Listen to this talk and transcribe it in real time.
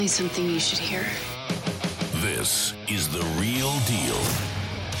Something you should hear. This is The Real Deal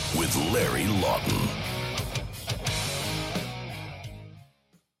with Larry Lawton.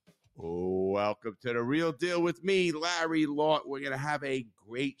 Welcome to The Real Deal with me, Larry Lawton. We're going to have a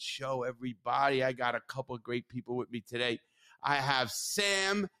great show, everybody. I got a couple of great people with me today. I have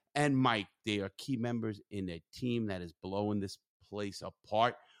Sam and Mike. They are key members in a team that is blowing this place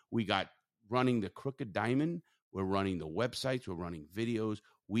apart. We got running the Crooked Diamond. We're running the websites. We're running videos.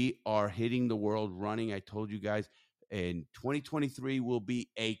 We are hitting the world running. I told you guys, in 2023 will be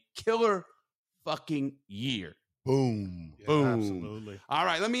a killer fucking year. Boom. Yeah, boom. Absolutely. All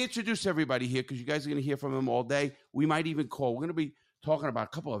right, let me introduce everybody here because you guys are going to hear from them all day. We might even call. We're going to be talking about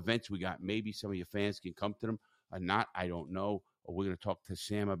a couple of events we got. Maybe some of your fans can come to them or not. I don't know. Or we're going to talk to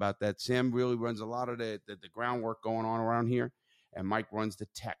Sam about that. Sam really runs a lot of the groundwork going on around here, and Mike runs the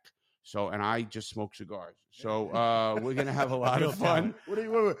tech. So, and I just smoke cigars. So, we're gonna have a lot of fun. What are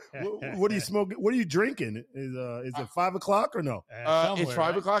you smoking? What are you drinking? Is it 5 o'clock or no? It's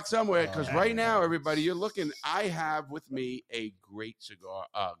 5 o'clock somewhere because right now, everybody, you're looking. I have with me a great cigar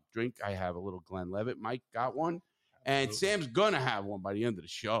drink. I have a little Glenlivet. Mike got one, and Sam's gonna have one by the end of the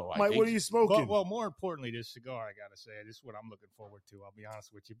show. Mike, what are you smoking? Well, more importantly, this cigar, I gotta say, this is what I'm looking forward to. I'll be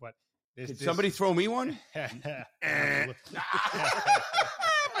honest with you, but Can somebody throw me one?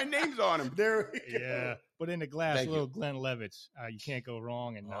 My name's on him. Yeah, but in the glass, Thank little Glenlivet's. You can't go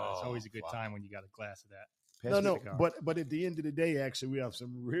wrong, and it's always a good time when you got a glass of that. No, but at the end of the day, actually, we have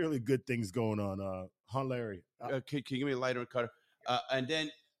some really good things going on. Huh, Larry? Can you give me a lighter and cutter? And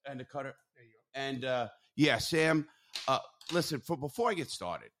the cutter. There you go. And Sam, listen, before I get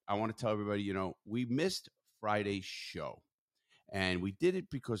started, I want to tell everybody, we missed Friday's show. And we did it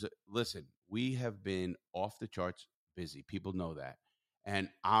because, listen, we have been off the charts busy. People know that. And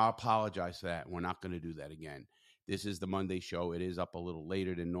I apologize for that. We're not going to do that again. This is the Monday show. It is up a little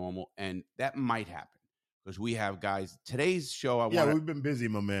later than normal. And that might happen because we have guys. Today's show, we've been busy,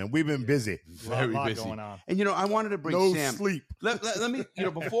 my man. We've been busy. Very busy. Going on. And, I wanted to bring Sam. No sleep. Let me,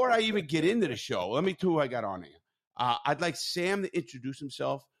 before I even get into the show, let me tell you who I got on here. I'd like Sam to introduce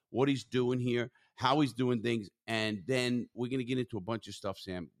himself, what he's doing here, how he's doing things, and then we're going to get into a bunch of stuff,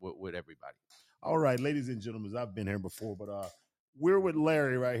 Sam, with everybody. All right, ladies and gentlemen, I've been here before, but we're with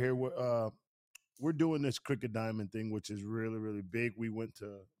Larry right here. We're doing this Crooked Diamond thing, which is really, really big. We went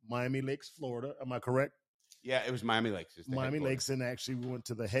to Miami Lakes, Florida. Am I correct? Yeah, it was Miami Lakes. Miami Lakes, and actually we went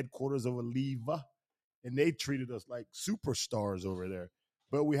to the headquarters of Oliva, and they treated us like superstars over there.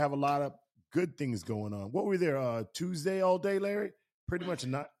 But we have a lot of good things going on. What were we there, Tuesday all day, Larry? Pretty much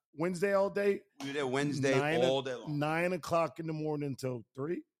not. Wednesday all day? We were there Wednesday all day long. 9 o'clock in the morning until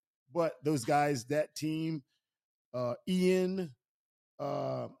 3. But those guys, that team, Ian,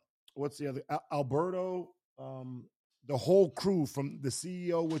 what's the other? Alberto, the whole crew from the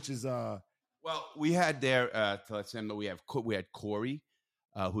CEO, which is Well, we had there to let Sam know we had Corey,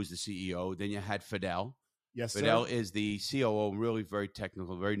 who's the CEO. Then you had Fidel. Yes, Fidel sir. is the COO, really very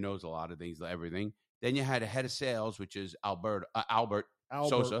technical, very knows a lot of things, everything. Then you had a head of sales, which is Albert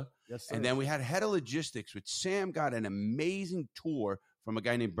Sosa. Yes, sir. And then we had a head of logistics, which Sam got an amazing tour from a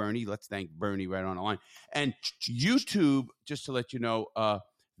guy named Bernie. Let's thank Bernie right on the line. And YouTube, just to let you know,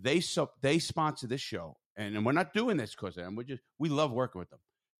 they sponsor this show. And we're not doing this because of them. We love working with them.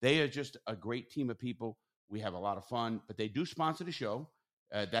 They are just a great team of people. We have a lot of fun, but they do sponsor the show.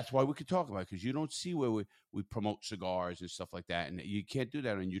 That's why we could talk about it, because you don't see where we promote cigars and stuff like that. And you can't do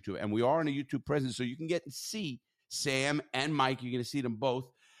that on YouTube. And we are on a YouTube presence, so you can get and see Sam and Mike. You're going to see them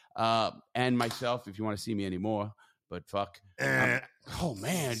both. And myself, if you want to see me anymore. But fuck. Oh,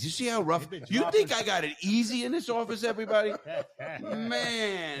 man. Do you see how rough? You think I got it easy in this office, everybody?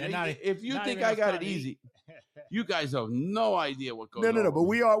 Man. If you think I got it easy, you guys have no idea what goes on. No. But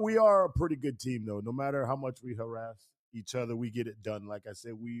we are a pretty good team, though. No matter how much we harass each other, we get it done. Like I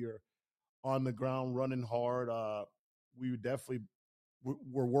said, we are on the ground running hard. We definitely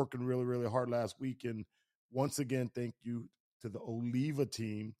were working really, really hard last week. And once again, thank you to the Oliva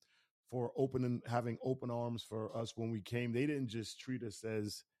team for having open arms for us when we came. They didn't just treat us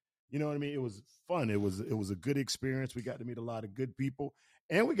as, you know what I mean? It was fun. It was a good experience. We got to meet a lot of good people,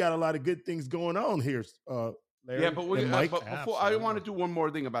 and we got a lot of good things going on here. Larry, yeah, but before I want to do one more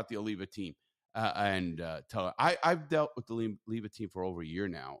thing about the Oliva team. Tell her I've dealt with the Oliva team for over a year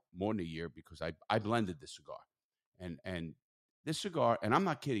now, more than a year, because I blended this cigar, and this cigar, and I'm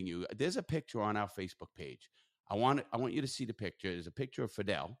not kidding you. There's a picture on our Facebook page. I want you to see the picture. There's a picture of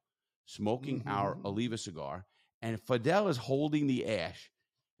Fidel smoking our Oliva cigar, and Fidel is holding the ash,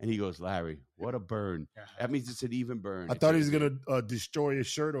 And he goes, Larry, what a burn. That means it's an even burn. I thought he was going to destroy his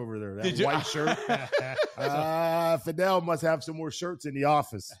shirt over there. That white shirt. Fidel must have some more shirts in the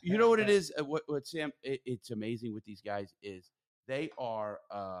office. You know what it is? What Sam, it's amazing with these guys is they are,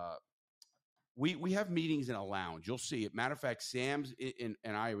 we have meetings in a lounge. You'll see it. Matter of fact, Sam's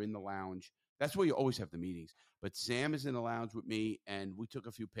and I are in the lounge. That's where you always have the meetings. But Sam is in the lounge with me, and we took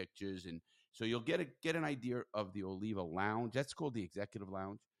a few pictures. And so you'll get an idea of the Oliva lounge. That's called the executive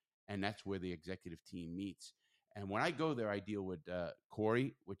lounge. And that's where the executive team meets. And when I go there, I deal with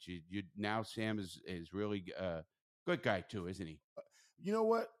Corey, which you now Sam is really a good guy too, isn't he? You know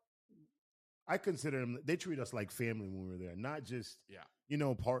what? I consider them. They treat us like family when we're there, not just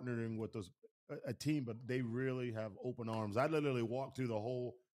partnering with a team, but they really have open arms. I literally walk through the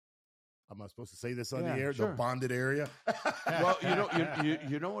whole. Am I supposed to say this on the air? Sure. The bonded area. Well,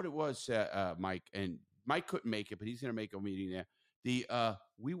 you know what it was, Mike, and Mike couldn't make it, but he's going to make a meeting there.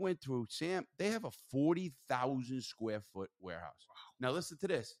 We went through Sam. They have a 40,000 square foot warehouse. Wow. Now listen to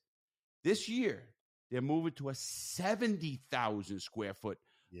this. This year they're moving to a 70,000 square foot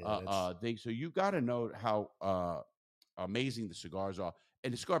thing. So you got to know how amazing the cigars are,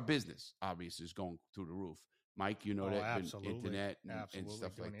 and the cigar business obviously is going through the roof. Mike, you know that absolutely. Internet and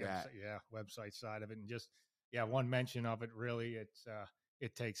stuff like that. Website side of it, and just one mention of it really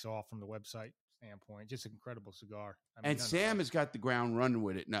it takes off from the website standpoint. Just an incredible cigar. I mean, and Sam has got the ground running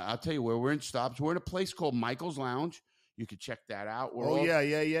with it. Now, I'll tell you where we're in stops. We're in a place called Michael's Lounge. You can check that out.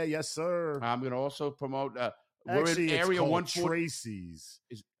 Yes, sir. I'm going to also promote. We're in Area 144. Tracy's.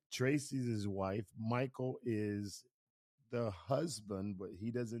 Tracy's his wife. Michael is the husband, but he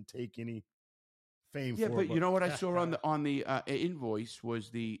doesn't take any fame for it. But you know what I saw on the invoice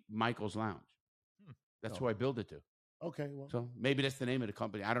was the Michael's Lounge. That's who I billed it to. Okay, well. So maybe that's the name of the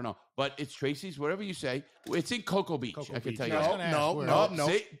company. I don't know. But it's Tracy's, whatever you say. It's in Cocoa Beach. I can tell you. No.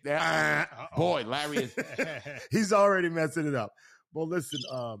 See? Boy, Larry is. He's already messing it up. Well, listen.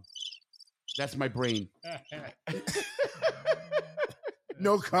 That's my brain.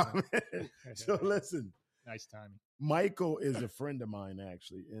 No comment. So listen. Nice timing. Michael is a friend of mine,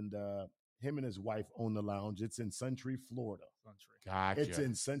 actually. And him and his wife own the lounge. It's in Century, Florida. Gotcha. It's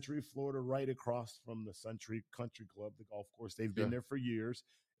in Century, Florida, right across from the Century Country Club, the golf course. They've been there for years.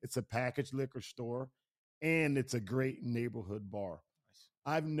 It's a packaged liquor store, and it's a great neighborhood bar. Nice.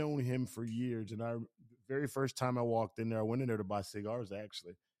 I've known him for years, and the very first time I walked in there, I went in there to buy cigars,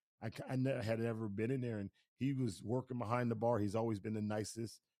 actually. I had never been in there, and he was working behind the bar. He's always been the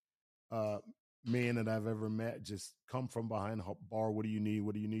nicest man that I've ever met. Just come from behind the bar. What do you need?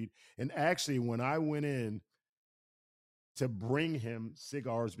 What do you need? And actually, when I went in to bring him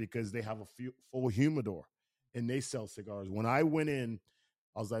cigars, because they have a full humidor and they sell cigars. When I went in,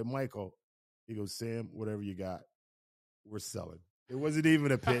 I was like, Michael, he goes, Sam, whatever you got, we're selling. It wasn't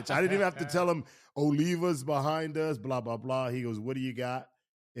even a pitch. I didn't even have to tell him Oliva's behind us, blah, blah, blah. He goes, what do you got?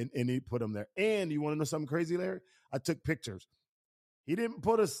 And he put them there. And you want to know something crazy, Larry? I took pictures. He didn't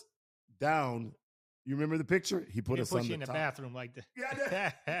put us down. You remember the picture? He put us on the in the top. bathroom like that.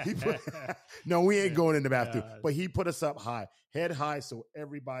 Yeah, no, we ain't going in the bathroom. But he put us up high, head high, so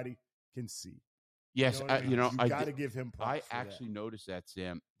everybody can see. Yes, you got to give him props. I actually noticed that,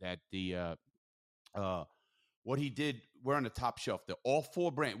 Sam, that the what he did. We're on the top shelf. All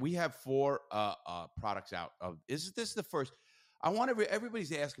four brands. We have four products out. Is this the first? I want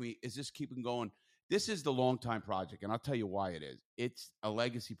everybody's asking me, is this keeping going? This is the long time project, and I'll tell you why it is. It's a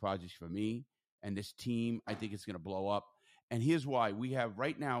legacy project for me. And this team, I think it's going to blow up. And here's why. We have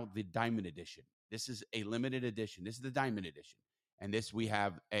right now the Diamond Edition. This is a limited edition. This is the Diamond Edition. And this we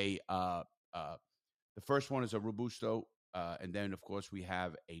have the first one is a Robusto. And then, of course, we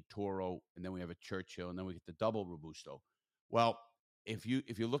have a Toro. And then we have a Churchill. And then we get the double Robusto. Well, if you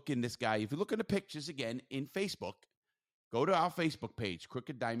look in this guy, if you look in the pictures again in Facebook, go to our Facebook page,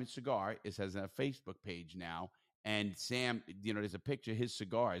 Crooked Diamond Cigar. It has a Facebook page now. And Sam, there's a picture of his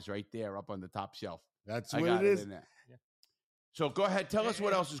cigars right there up on the top shelf. That's what it is. Yeah. So go ahead. Tell us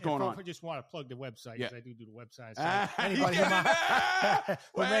what else is going on. I just want to plug the website because I do the website. So anybody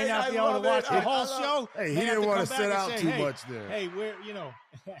who may not be able to watch the whole show. Hey, he didn't want to sit out too much there. Hey, where,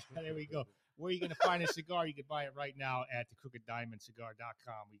 there we go. Where are you going to find a cigar? You can buy it right now at the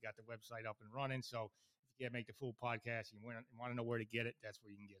crookeddiamondcigar.com. We got the website up and running. So if you can't make the full podcast, you want to know where to get it, that's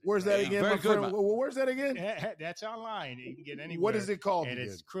where you can get it. Where's that again? Very good. Where's that again? That's online. You can get anywhere. What is it called? And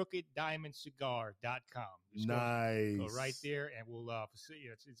it's crookeddiamondcigar.com. Nice. Go right there, and we'll see.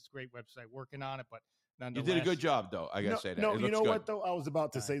 It's a great website. Working on it, but nonetheless, you did a good job, though. I gotta say that. No, you know what though? I was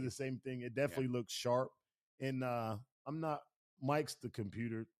about to say the same thing. It definitely looks sharp, and I'm not. Mike's the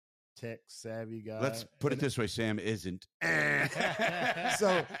computer tech savvy guy. Let's put it this way, Sam isn't.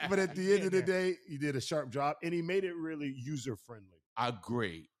 So, but at the end of the day, he did a sharp job, and he made it really user friendly. I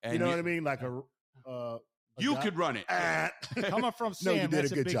agree. And You know what I mean? Like you could run it. Coming from No, Sam, you did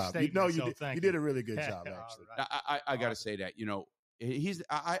that's a good big job. You statement, so did a really good job, All actually. right. I got to say that,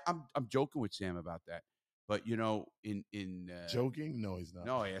 I'm joking with Sam about that, but in Joking? No, he's not.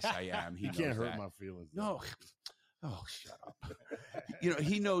 no, yes, I am. He You can't knows hurt that. my feelings. No, oh, shut up.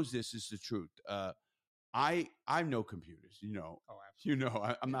 He knows this is the truth. I'm no computers. Oh,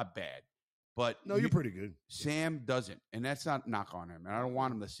 absolutely. I'm not bad, but No, you're pretty good. Sam doesn't, and that's not a knock on him. And I don't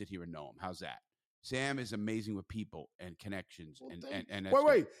want him to sit here and know him. How's that? Sam is amazing with people and connections, Well, and that's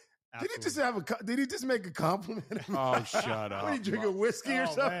wait. Absolutely. Did he just make a compliment? Oh, shut up! What, are you drinking whiskey or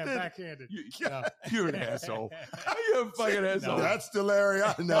something? Man, backhanded. You're an asshole. You're a fucking asshole. That's the Larry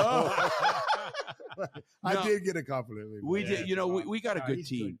I know. I No. did get a compliment. We Yeah, did. We got a no, good he's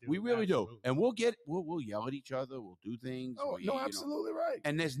team. good, dude. We really Absolutely. do, and we'll yell at each other. We'll do things. Oh, no, absolutely right.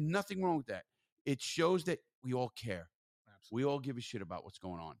 And there's nothing wrong with that. It shows that we all care. Absolutely. We all give a shit about what's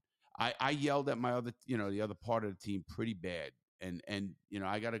going on. I yelled at my other, the other part of the team pretty bad, and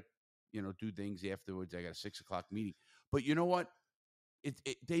I got to, do things afterwards. I got a 6:00 meeting, but you know what?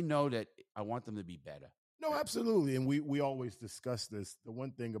 They know that I want them to be better. No, absolutely. And we always discuss this. The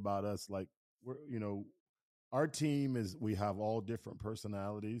one thing about us, like our team is we have all different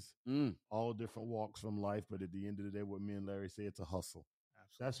personalities, all different walks from life. But at the end of the day, what me and Larry say, it's a hustle.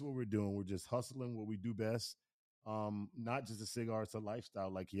 Absolutely. That's what we're doing. We're just hustling what we do best. Not just a cigar, it's a lifestyle,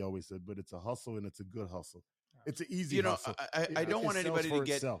 like he always said, but it's a hustle and it's a good hustle. It's an easy hustle. I don't want anybody to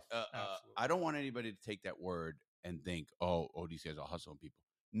get. Itself. I don't want anybody to take that word and think, oh, these guys are hustling people.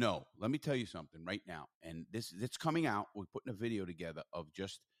 No, let me tell you something right now, and it's coming out. We're putting a video together of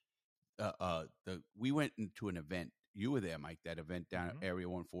just we went into an event. You were there, Mike. That event down at Area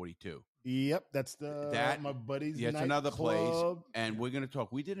 142. Yep, that's my buddy's. Yeah, it's night another place, club. and we're going to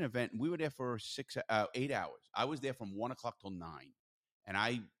talk. We did an event, and we were there for 8 hours. I was there from 1:00 till 9, and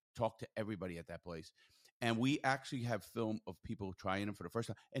I talked to everybody at that place. And we actually have film of people trying them for the first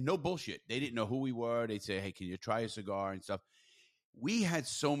time, and no bullshit. They didn't know who we were. They'd say, "Hey, can you try a cigar?" and stuff. We had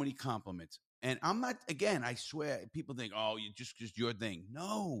so many compliments, and I'm not. Again, I swear, people think, "Oh, you just your thing."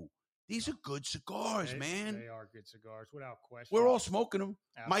 No. These are good cigars, man. They are good cigars, without question. We're all smoking them.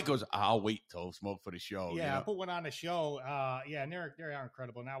 Absolutely. Mike goes, I'll wait till smoke for the show. Yeah, I put one on the show. And they are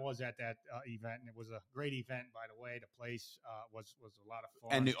incredible. And I was at that event, and it was a great event, by the way. The place was a lot of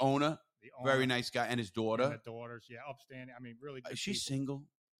fun. And the owner, very nice guy, and his daughter. And the daughters, yeah, upstanding. I mean, really good. Is she people. single?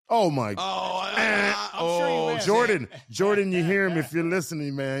 Oh my! I'm sure you asked. Jordan, you hear him? If you're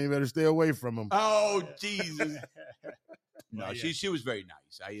listening, man, you better stay away from him. Oh, Jesus. No, Yeah. she was very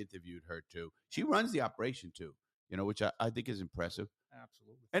nice. I interviewed her too. She runs the operation too, which I think is impressive.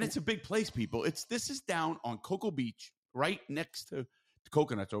 Absolutely. And it's a big place, people. This is down on Cocoa Beach, right next to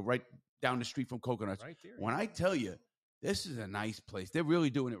Coconuts, or right down the street from Coconuts. Right there. When I tell you, this is a nice place. They're really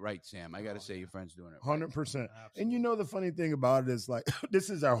doing it right, Sam. I got to say, your friend's doing it right. 100%. And the funny thing about it is, like, this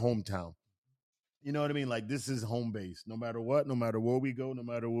is our hometown. You know what I mean? Like, this is home base. No matter what, no matter where we go, no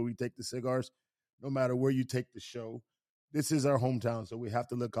matter where we take the cigars, no matter where you take the show, this is our hometown. So we have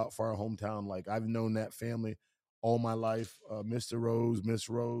to look out for our hometown. Like, I've known that family all my life, Mr. Rose, Miss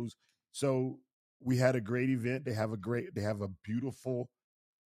Rose. So we had a great event. They have a beautiful,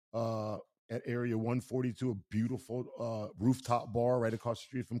 at Area 142, a beautiful rooftop bar right across the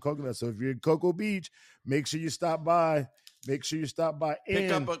street from Coconut. So if you're in Cocoa Beach, make sure you stop by. Pick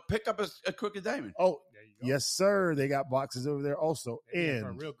up a Crooked Diamond. Oh, There you go. yes, sir. They got boxes over there also. They're And for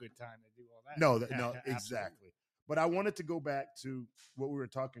a real good time to do all that. no, Absolutely. exactly. But I wanted to go back to what we were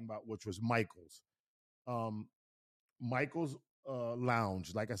talking about, which was Michael's. Michael's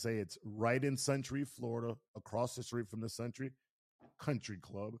Lounge. Like I say, it's right in Suntree, Florida, across the street from the Suntree Country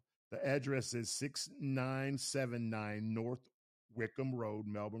Club. The address is 6979 North Wickham Road,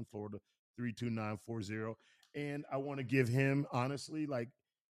 Melbourne, Florida, 32940. And I want to give him, honestly, like,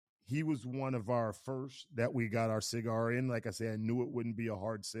 he was one of our first that we got our cigar in. Like I say, I knew it wouldn't be a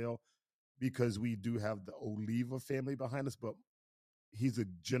hard sale because we do have the Oliva family behind us, but he's a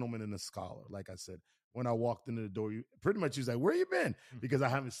gentleman and a scholar. Like I said, when I walked into the door, pretty much he was like, where you been? Because I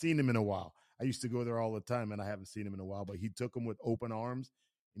haven't seen him in a while. I used to go there all the time, and I haven't seen him in a while, but he took him with open arms,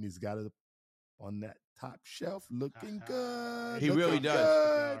 and he's got it on that top shelf looking good. He really looking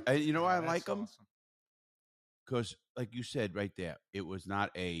does. good. And you know why I That's like him? awesome. Because, like you said right there, it was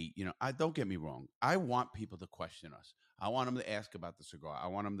not I don't get me wrong. I want people to question us. I want them to ask about the cigar. I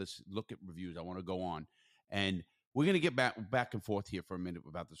want them to look at reviews. I want to go on. And we're going to get back and forth here for a minute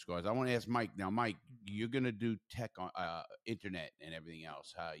about the cigars. I want to ask Mike now. Mike, you're going to do tech on internet and everything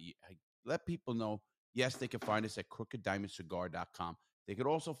else. Let people know. Yes, they can find us at crookeddiamondcigar.com. They could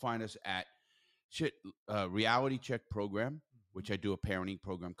also find us at Reality Check Program, which I do a parenting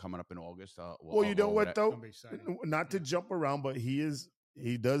program coming up in August. Well, you know what though? Gonna be exciting. Not to jump around, but he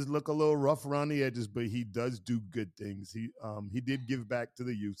does look a little rough around the edges, but he does do good things. He did give back to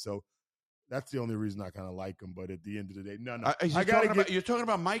the youth, so that's the only reason I kind of like him. But at the end of the day, no, I gotta you're talking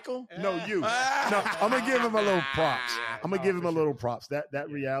about Michael? no you. No, I'm gonna give him a little props. I'm gonna give him a little props. That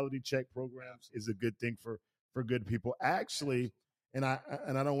reality check program is a good thing for good people. Actually, and I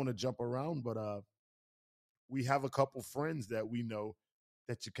don't want to jump around, but we have a couple friends that we know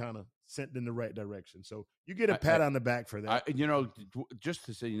that you kind of sent in the right direction. So you get a pat on the back for that. Just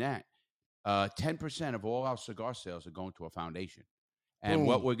to say that, 10% of all our cigar sales are going to a foundation. And Boom.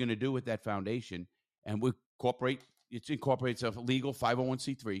 what we're going to do with that foundation, and we incorporates a legal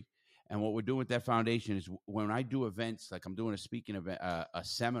 501c3. And what we're doing with that foundation is when I do events, like I'm doing a speaking event, a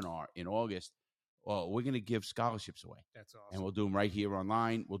seminar in August, we're going to give scholarships away. That's awesome. And we'll do them right here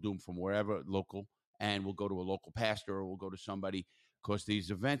online. We'll do them from wherever, local. And we'll go to a local pastor or we'll go to somebody, because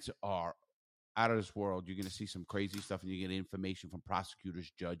these events are out of this world. You're going to see some crazy stuff, and you get information from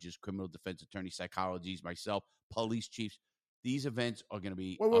prosecutors, judges, criminal defense attorneys, psychologists, myself, police chiefs. These events are going to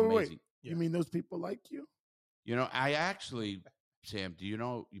be amazing. Wait. You mean those people like you? You know, I actually, Sam, do you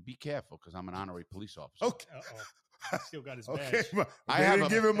know, you be careful because I'm an honorary police officer. Okay. Uh-oh. Still got his badge. Okay, but I didn't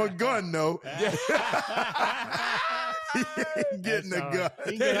give him a gun, though. Yeah. He ain't getting a gun.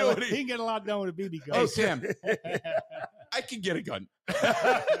 He can get a lot done with a BB gun. Hey, Sam, I can get a gun.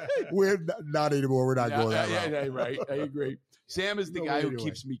 We're not anymore. We're not going that route. Yeah, right. I agree. Sam is the guy who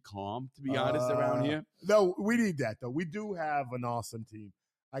keeps me calm, to be honest, around here. No, we need that, though. We do have an awesome team.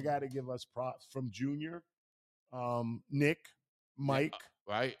 I got to give us props from Junior, Nick, Mike,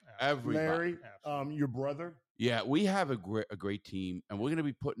 right? Everybody. Larry, your brother. Yeah, we have a great team, and we're going to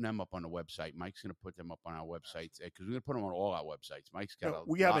be putting them up on the website. Mike's going to put them up on our websites because we're going to put them on all our websites. Mike's got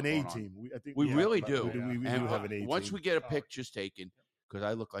we have an A team. We really do. We do have an A team. Once we get pictures taken, because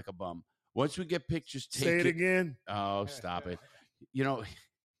I look like a bum. Once we get pictures taken. Say it again. Oh, stop it. You know,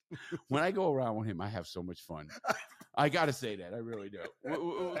 when I go around with him, I have so much fun. I got to say that. I really do.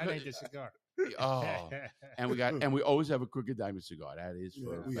 That ain't the cigar. Oh, and we always have a Crooked Diamond cigar. That is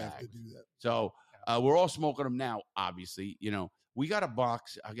for a we fact. have to do that. So we're all smoking them now. Obviously, you know, we got a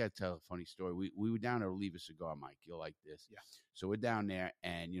box. I got to tell a funny story. We were down to Leave a Cigar, Mike. You'll like this. Yeah. So we're down there,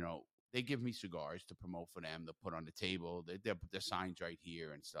 and you know, they give me cigars to promote for them. They'll put on the table. They put their signs right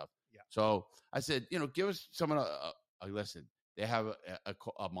here and stuff. Yeah. So I said, you know, give us some of the. Listen, they have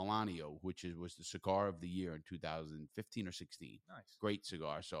a Milano, which was the cigar of the year in 2015 or 16. Nice, great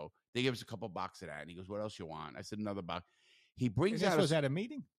cigar. So they gave us a couple boxes of that, and he goes, "What else you want?" I said, "Another box." He brings out. Was at a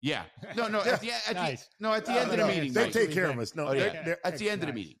meeting? Yeah. No. At the Nice. at the end of the meeting, they Mike. take care of us. No, they're at the end of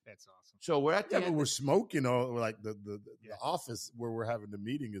the meeting. That's awesome. So we're at the end. But we're smoking. Like the office where we're having the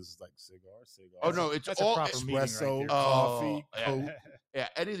meeting is like cigar. Oh no, it's That's all a proper espresso, meeting right coffee, yeah. Coke. Yeah,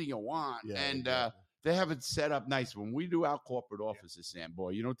 anything you want. Yeah, and exactly. they have it set up nice. When we do our corporate offices, Sam, boy,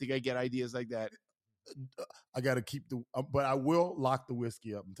 you don't think I get ideas like that? I got to keep but I will lock the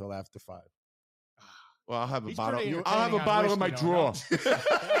whiskey up until after 5. Well, I'll have a He's bottle. pretty I'll have a entertaining bottle on in my whiskey, drawer.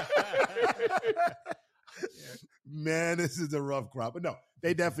 Man, this is a rough crop. But no,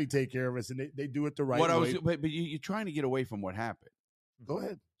 they definitely take care of us, and they do it the right way. But you're trying to get away from what happened. Go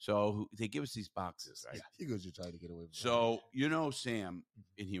ahead. So they give us these boxes, right? Yeah, he goes, you're trying to get away from So, you know, Sam,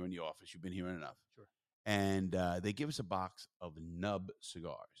 in here in the office, you've been hearing enough. Sure. And they give us a box of nub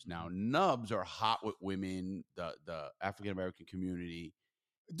cigars. Now, nubs are hot with women, the African-American community.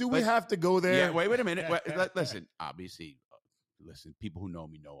 Do we have to go there? Yeah, wait a minute. Listen, obviously, people who know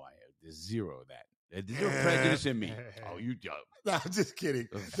me know there's zero of that. There's zero prejudice in me. Oh, you joke. No, I'm just kidding.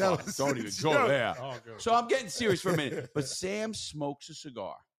 Don't even go there. Oh, So I'm getting serious for a minute. But Sam smokes a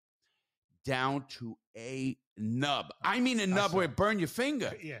cigar down to a nub. I mean a nub where it burn your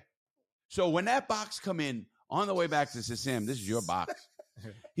finger. Yeah. So when that box come in, on the way back to say, Sam, this is your box.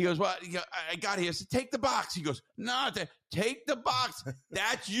 He goes, well, I got here. I said, take the box. He goes, no, take the box.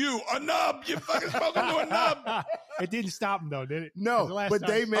 That's you, a nub. You fucking smoking to a nub. It didn't stop him, though, did it? No, but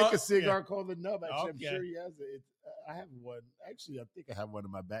they make a cigar yeah. called the nub. Actually, Okay. I'm sure he has it. I have one. Actually, I think I have one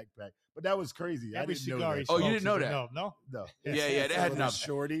in my backpack. But that was crazy. Every I didn't know cigar that. Oh, you didn't know that? No. No. Yeah, they had nubs.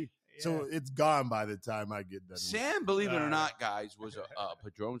 Shorty. Yeah. So it's gone by the time I get done. Sam, believe it or not, guys, was a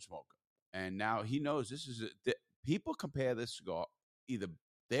Padron smoker. And now he knows this is people compare this cigar either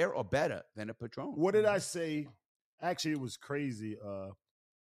there or better than a Padron. What did I say? Actually, it was crazy.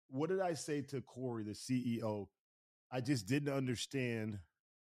 What did I say to Corey, the CEO, I just didn't understand,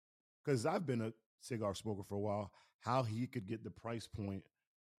 because I've been a cigar smoker for a while, how he could get the price point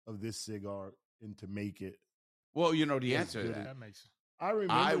of this cigar and to make it. Well, you know the Yes, answer to good. that. That makes I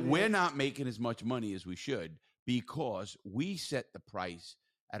remember We're not making as much money as we should because we set the price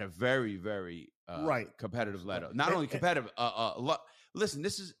at a very, very Right. competitive level. Not And- only competitive, listen,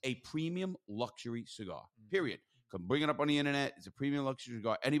 this is a premium luxury cigar, period. Come bring it up on the internet. It's a premium luxury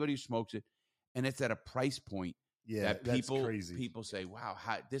cigar. Anybody who smokes it, and it's at a price point yeah, that that's people crazy. people say, wow,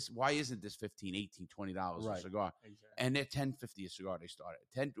 why isn't this $15, $18, $20 Right. a cigar? Exactly. And they're $10.50 a cigar they start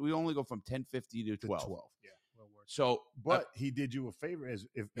at. We only go from $10.50 to to 12. 12. Yeah, well worth it. So But he did you a favor, as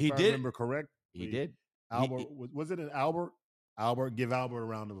if He I did. remember correctly. he did. Albert, was it an Albert? Albert, give Albert a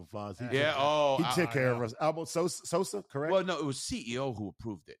round of applause. He Yeah. took, he took care of yeah. us. Albert Sosa, correct? Well, no, it was CEO who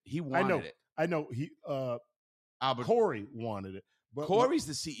approved it. He wanted it. I know. He Albert Corey wanted it. But Corey's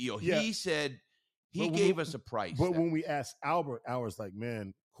the CEO. Yeah. He said he But gave us a price. But when we asked Albert's like,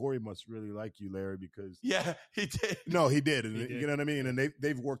 man, Corey must really like you, Larry, because yeah, he did. no, he did, and He did. you know what I mean. And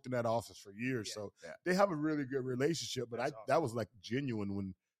they've worked in that office for years, Yeah. so Yeah. they have a really good relationship. But That's awesome. that was like genuine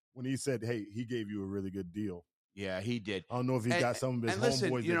when he said, hey, he gave you a really good deal. Yeah, he did. I don't know if he And- got some of his and listen,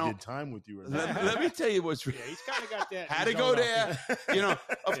 homeboys you that know, did time with you or not. Let me tell you what's Yeah, he's kind of got that. had to he's go owned up. there. You know,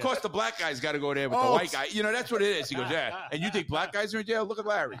 of course, the black guy's got to go there with the Oh, white guy. You know, that's what it is. He goes, yeah. And you think black guys are in jail? Look at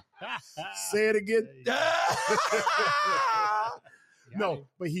Larry. Say it again. Yeah, No,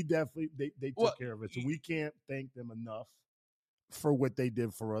 but he definitely they took Well, care of it. So we can't thank them enough for what they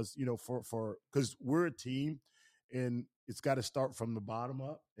did for us. You know, for because we're a team, and it's got to start from the bottom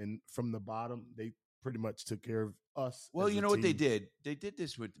up. And from the bottom, they pretty much took care of us. Well, as you a know what they team. did? They did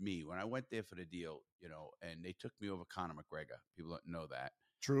this with me when I went there for the deal, you know, and they took me over Conor McGregor. People don't know that.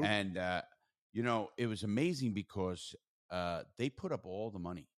 True. And, you know, it was amazing because they put up all the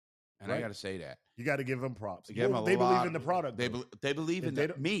money. And I Right. got to say that. You got to give them props. They, gave them a They believe lot- in the product. They, though. they believe If in they the,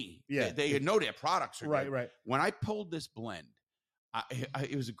 don't- me. Yeah. They know their products are right, good. right. When I pulled this blend,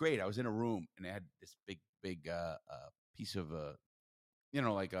 it was great. I was in a room and they had this big piece of you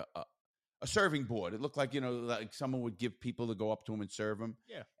know, like a serving board. It looked like, you know, like someone would give people to go up to them and serve them.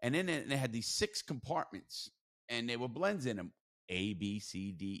 Yeah. And then they had these 6 compartments, and there were blends in them: A, B,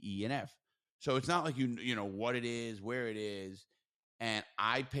 C, D, E, and F. So it's not like you know what it is, where it is. And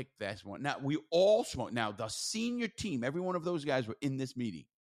I picked this one. Now we all smoked. Now the senior team, every one of those guys were in this meeting.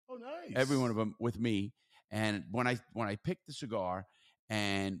 Oh, nice. Every one of them with me. And when I picked the cigar,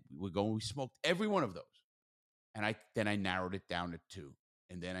 and we smoked every one of those. And then I narrowed it down to 2,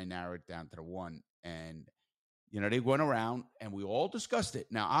 and then I narrowed it down to the 1. And you know, they went around and we all discussed it.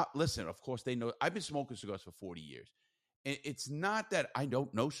 Now, listen, of course, they know I've been smoking cigars for 40 years. It's not that I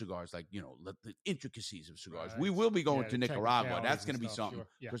don't know cigars, like, you know, the intricacies of cigars. Right. We will be going Yeah, to the Nicaragua. technicalities That's going to and be stuff, something sure.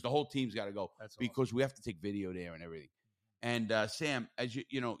 Yeah. because the whole team's got to go That's awesome. because we have to take video there and everything. And Sam, as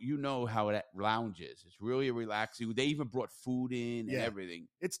you know how that lounge is. It's really relaxing. They even brought food in and Yeah. everything.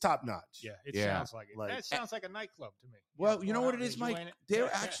 It's top notch. Yeah, it Yeah. sounds like it. Like- That sounds like a nightclub to me. Well, you know going what out it and is, Mike? enjoying it. They're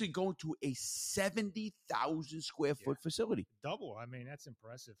Yeah, actually going to a 70,000 square foot Yeah. facility. double. I mean, that's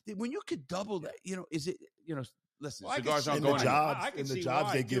impressive. When you could double that, you know, is it, you know, listen, Well, I can cigars see aren't And going the anywhere. jobs, I can and the see jobs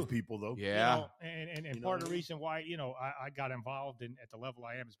why, they give too. people though. Yeah. You know, and You know part what of I the mean? reason why, you know, I got involved in at the level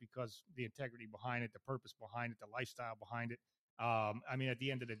I am is because the integrity behind it, the purpose behind it, the lifestyle behind it. I mean, at the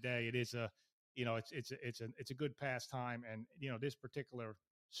end of the day, it is you know, it's a good pastime, and you know, this particular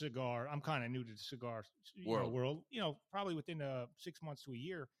cigar, I'm kind of new to the cigar world. You know, probably within 6 months to a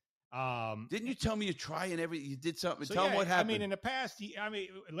year. Didn't you tell me you try and you did something? So, Tell them yeah, what happened. I mean, in the past,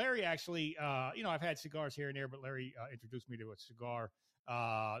 Larry actually, you know, I've had cigars here and there, but Larry introduced me to a cigar,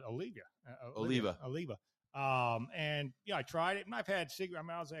 Oliva. And yeah, I tried it, and I've had cigarette. I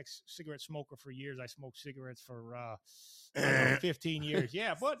mean, I was cigarette smoker for years. I smoked cigarettes for I don't know, 15 years.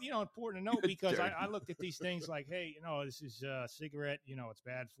 Yeah, but you know, important to note because I looked at these things like, hey, you know, this is a cigarette. You know, it's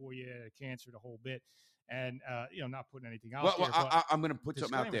bad for you, cancer, the whole bit, and you know, not putting anything out there. But I'm going to put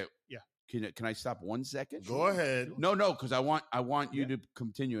something out there. disclaimer. Yeah. Can I stop 1 second? Go ahead. No, because I want you to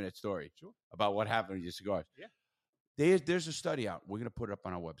continue that story Sure. about what happened with your cigars. Yeah. There's a study out. We're going to put it up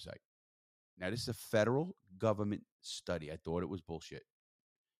on our website. Now, this is a federal government study. I thought it was bullshit.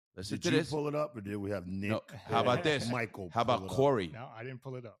 Listen Did to you this. pull it up, or did we have Nick? No, how about this? Michael. How pull about it up? Corey? No, I didn't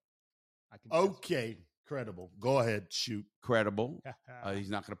pull it up. I can Okay, credible. Go ahead, shoot. Credible. He's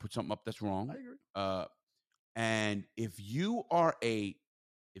not going to put something up that's wrong. I agree. And if you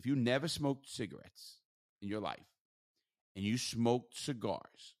never smoked cigarettes in your life and you smoked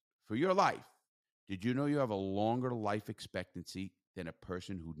cigars for your life, did you know you have a longer life expectancy than a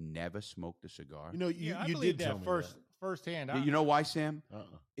person who never smoked a cigar? You know, Yeah, I you believe did tell that me firsthand. You know why, Sam? that.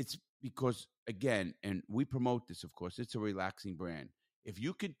 Uh-uh. It's because again, and we promote this, of course, it's a relaxing brand. If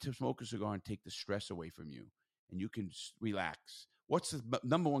you could smoke a cigar and take the stress away from you, and you can relax, what's the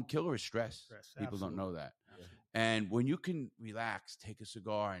number one killer is stress. People don't know that. And when you can relax, take a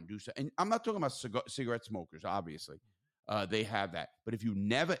cigar and do so, and I'm not talking about cigarette smokers, obviously. They have that. But if you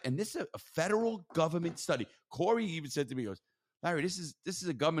never, and this is a federal government study. Corey even said to me, he goes, Larry, this is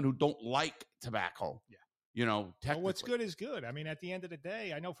a government who don't like tobacco. Yeah. You know, well, what's good is good. I mean, at the end of the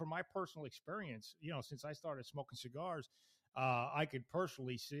day, I know from my personal experience, you know, since I started smoking cigars, I could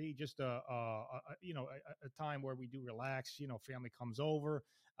personally see just a time where we do relax. You know, family comes over,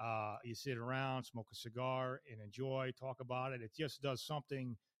 you sit around, smoke a cigar, and enjoy, talk about it. It just does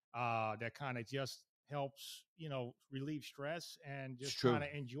something that kind of just helps, you know, relieve stress and just kind of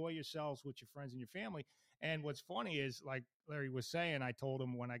enjoy yourselves with your friends and your family. And what's funny is, like Larry was saying, I told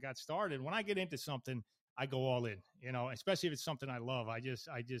him when I got started, when I get into something, I go all in, you know, especially if it's something I love. I just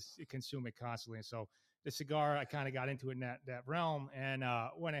consume it constantly. And so the cigar, I kind of got into it in that realm, and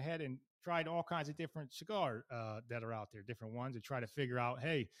went ahead and tried all kinds of different cigars that are out there, different ones, to try to figure out,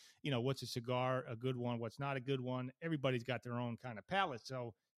 hey, you know, what's a cigar, a good one, what's not a good one. Everybody's got their own kind of palate.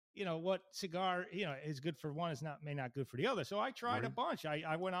 So, you know, what cigar, you know, is good for one is may not good for the other. So I tried a bunch.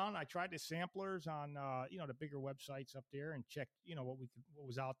 I went on, I tried the samplers on, you know, the bigger websites up there and checked, you know, what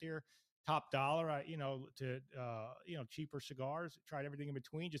was out there. Top dollar, you know, to, you know, cheaper cigars, tried everything in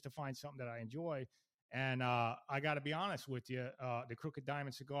between just to find something that I enjoy. And I got to be honest with you, the Crooked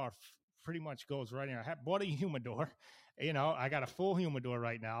Diamond cigar pretty much goes right in. I bought a humidor, you know, I got a full humidor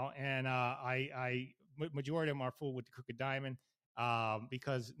right now. And majority of them are full with the Crooked Diamond.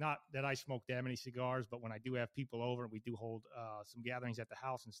 Because not that I smoke that many cigars, but when I do have people over and we do hold some gatherings at the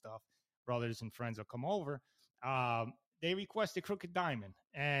house and stuff, brothers and friends will come over. They request a Crooked Diamond,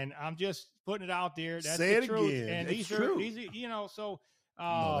 and I'm just putting it out there. That's Say the it truth. again. And It's these are, you know, so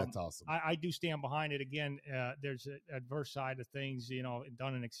no, that's awesome. I do stand behind it. Again, there's an adverse side of things, you know,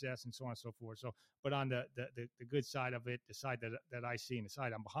 done in excess and so on and so forth. So, but on the good side of it, the side that I see and the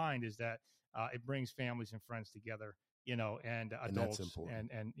side I'm behind is that it brings families and friends together, you know, and adults,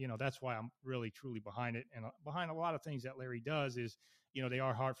 and you know, that's why I'm really truly behind it. And behind a lot of things that Larry does is, you know, they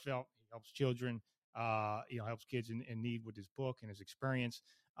are heartfelt. He helps children, you know, helps kids in need with his book and his experience.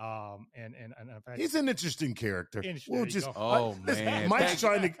 And in fact, he's an interesting character. We'll just man, Mike's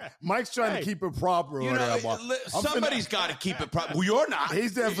trying to keep it proper. You know, somebody's got to keep it proper. Well, you're not.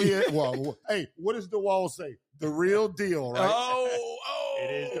 He's definitely well. Hey, what does the wall say? The real deal, right? Oh.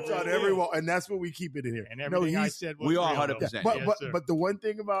 It is on every wall, and that's what we keep it in here. And everything I said was we are 100%. Yeah, but the one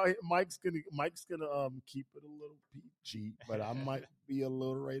thing about it, Mike's gonna keep it a little PG, but I might be a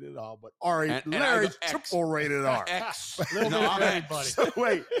little rated R. But Larry's triple rated R. Everybody. So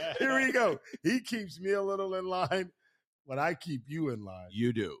wait, here we go. He keeps me a little in line, but I keep you in line.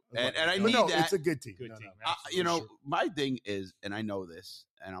 You do, and I need that. It's a good team. Good team. You know, my thing is, and I know this,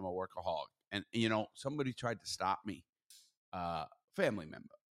 and I'm a workaholic, and you know, somebody tried to stop me. Family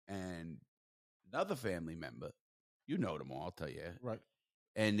member and another family member, you know them all, I'll tell you, right?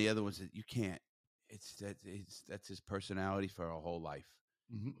 And the other one said, you can't. That's his personality for a whole life.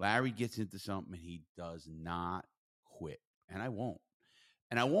 Mm-hmm. Larry gets into something and he does not quit, and I won't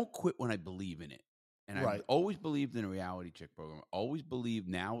quit when I believe in it. And I've always believed in a reality check program. Always believe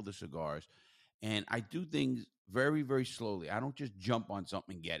now with the cigars, and I do things very, very slowly. I don't just jump on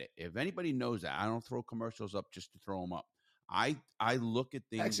something and get it. If anybody knows that, I don't throw commercials up just to throw them up. I look at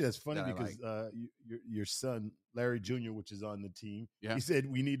things. Actually, that's funny because your son, Larry Jr., which is on the team, he said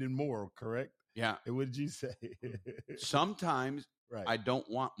we needed more, correct? Yeah. And what did you say? Sometimes I don't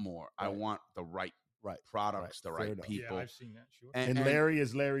want more. I want the right products, the right people. Yeah, I've seen that, sure. And Larry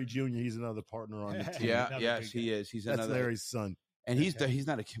is Larry Jr. He's another partner on the team. Yes, he is. He's another. That's Larry's son. And he's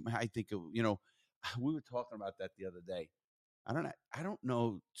not a kid. I think, you know, we were talking about that the other day. I don't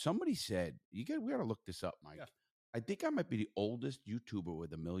know. Somebody said, we got to look this up, Mike. Yeah. I think I might be the oldest YouTuber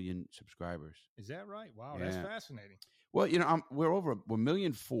with 1 million subscribers. Is that right? Wow, that's fascinating. Well, you know, we're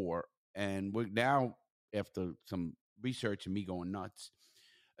 1,000,004, and we're now, after some research and me going nuts,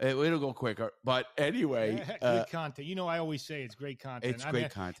 it'll go quicker. But anyway, good content. You know, I always say it's great content. It's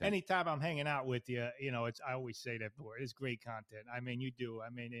great content. Anytime I'm hanging out with you, you know, I always say that before. It's great content. I mean, you do. I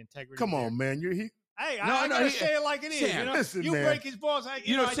mean, integrity. Come on, man. Hey, I gotta say it like it is. Sam, you know, listen, you man. break his balls. Sam,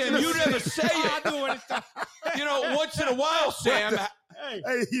 you never say it. I do it. You know, once in a while, Sam.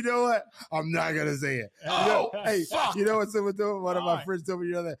 Hey, you know what? I'm not gonna say it. Fuck. You know what someone told one of my friends told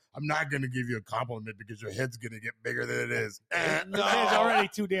me the other day? I'm not gonna give you a compliment because your head's gonna get bigger than it is. No, head's already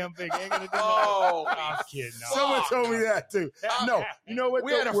too damn big. Ain't gonna do that. I'm kidding. No. Someone told me that too. No, you know what?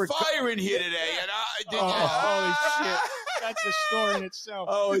 We had a fire in here today, and holy shit. That's a story in itself.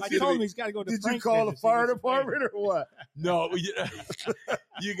 Oh, I told him he's got to go to Did you Frank's call the business. fire department or what? No,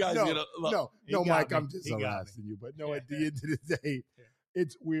 you guys No, gonna look. He no, got Mike, me. I'm just He got me. harassing you. But no, at the end of the day,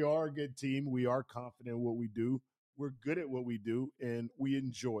 we are a good team. We are confident in what we do. We're good at what we do, and we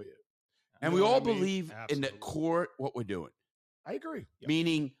enjoy it. And You we know all what I mean? believe in the Absolutely. core what we're doing. I agree. Yep.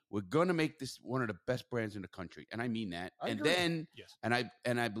 Meaning we're gonna make this one of the best brands in the country, and I mean that. I and agree. then, Yes.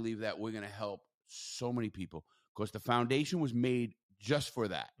 and I believe that we're gonna help so many people because the foundation was made just for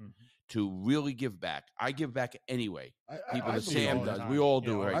that, to really give back. I give back anyway. People, I as believe Sam all does, the we all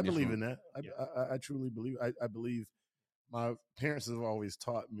do. Right I in this believe room. in that. I truly believe. I believe. My parents have always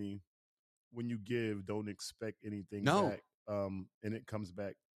taught me, when you give, don't expect anything No. back. And it comes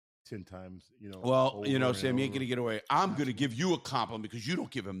back 10 times. Well, over Sam, and you ain't over. gonna get away. I'm gonna give you a compliment because you don't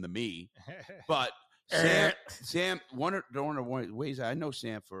give them to me. But Sam, one of the ways I know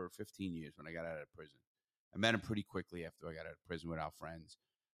Sam for 15 years when I got out of prison. I met him pretty quickly after I got out of prison with our friends,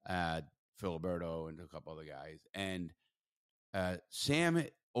 Filiberto and a couple other guys. And Sam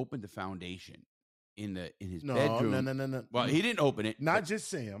opened the foundation in his bedroom. No. Well, he didn't open it. Not just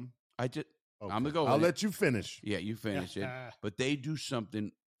Sam. I just Okay. I'm gonna go. I'll with let you finish. Yeah, you finish it. But they do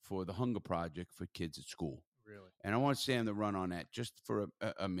something for the Hunger Project for kids at school. Really? And I want Sam to run on that just for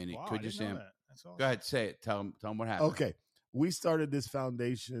a minute. Wow, Could I you, didn't know Sam? that. That's awesome. Go ahead, say it. Tell him what happened. Okay. We started this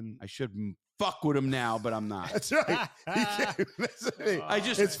foundation. I should fuck with him now, but I'm not. That's right. He can't-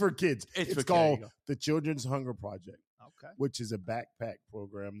 it's for kids. It's It's for called kids. the Children's Hunger Project, Okay. which is a backpack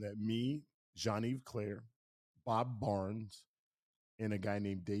program that me, Jean-Yves Claire, Bob Barnes, and a guy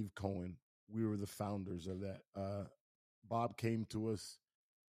named Dave Cohen, we were the founders of that. Bob came to us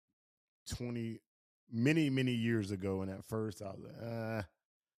many years ago, and at first I was like,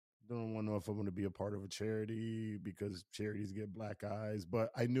 don't want to know if I'm going to be a part of a charity because charities get black eyes, but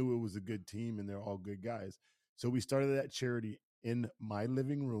I knew it was a good team and they're all good guys. So we started that charity in my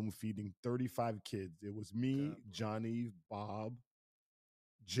living room, feeding 35 kids. It was me, Johnny, Bob,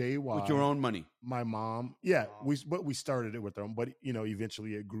 JY. With your own money. My mom. Yeah, Wow. but we started it with our own, but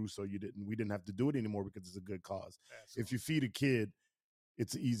eventually it grew, so we didn't have to do it anymore because it's a good cause. If you feed a kid,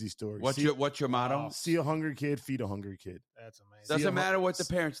 it's an easy story. What's your motto? See a hungry kid, feed a hungry kid. That's amazing. Doesn't matter what the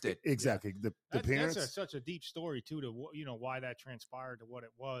parents did. Exactly. The parents. That's such a deep story too. To why that transpired to what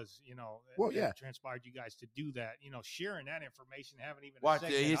it was. Well, that yeah. transpired you guys to do that. Sharing that information. Haven't even. Watch,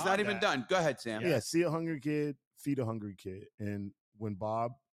 he's not even done. Go ahead, Sam. Yeah, see a hungry kid, feed a hungry kid. And when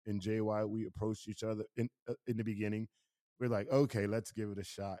Bob and JY, we approached each other in the beginning, we're like, okay, let's give it a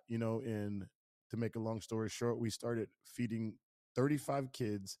shot. And to make a long story short, we started feeding 35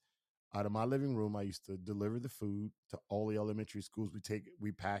 kids out of my living room. I used to deliver the food to all the elementary schools.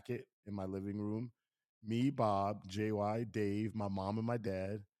 We pack it in my living room. Me, Bob, JY, Dave, my mom and my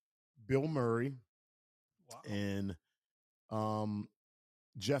dad, Bill Murray, and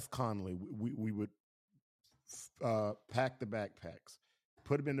Jeff Conley. We would pack the backpacks,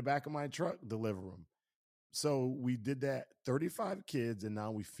 put them in the back of my truck, deliver them. So we did that, 35 kids, and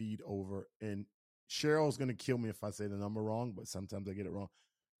now we feed over, and Cheryl's going to kill me if I say the number wrong, but sometimes I get it wrong.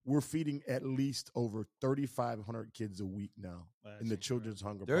 We're feeding at least over 3,500 kids a week now in the Children's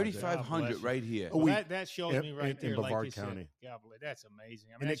Hunger Project. 3,500 right here. Well, that shows me right there, in Brevard like you County. said. Yeah, that's amazing.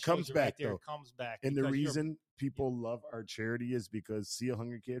 I mean, And that it comes shows you back, right there. though. It comes back. And the because reason people love our charity is because see a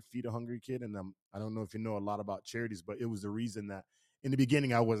hungry kid, feed a hungry kid. And I don't know if you know a lot about charities, but it was the reason that in the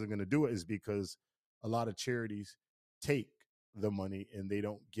beginning I wasn't going to do it, is because a lot of charities take the money and they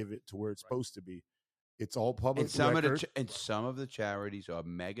don't give it to where it's supposed to be. It's all public record. And some of the charities are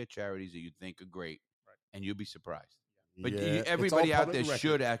mega charities that you think are great, and you'll be surprised. But everybody out there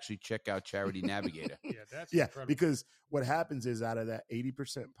should actually check out Charity Navigator. That's incredible. Because what happens is out of that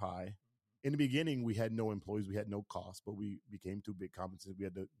 80% pie, in the beginning we had no employees, we had no cost, but we became too big companies. We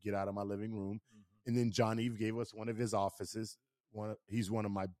had to get out of my living room, and then Jean-Yves gave us one of his offices. He's one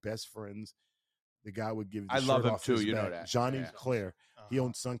of my best friends. The guy would give. I love him too. You know that. Jean-Yves Claire. He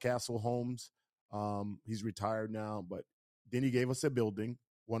owns Suncastle Homes. He's retired now, but then he gave us a building.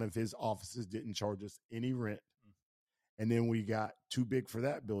 One of his offices didn't charge us any rent. And then we got too big for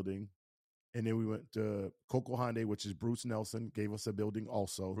that building. And then we went to Coco Hyundai, which is Bruce Nelson, gave us a building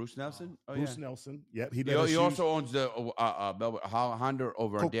also. Bruce Nelson? Oh, Bruce Nelson. Yep. He also owns the Honda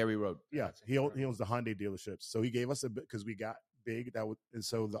over on Dairy Road. Yeah. He owns the Hyundai dealerships. So he gave us a bit because we got big. And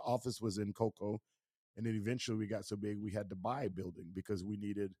so the office was in Coco. And then eventually we got so big we had to buy a building because we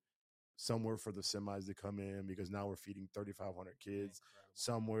needed somewhere for the semis to come in, because now we're feeding 3,500 kids,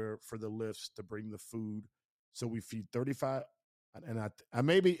 somewhere for the lifts to bring the food. So we feed 35, and I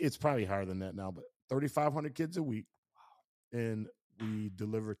maybe it's probably higher than that now, but 3,500 kids a week. Wow. And we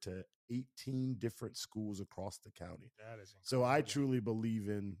deliver to 18 different schools across the county. That is So I incredible. truly believe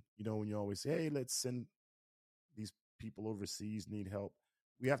in, when you always say, hey, let's send these people overseas need help.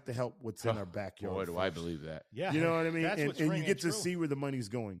 We have to help what's in our backyard. Boy, do I first. believe that. Yeah. You know what I mean? That's And what's you ringing get to true. see where the money's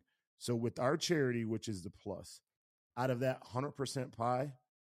going. So with our charity, which is the plus, out of that 100% pie,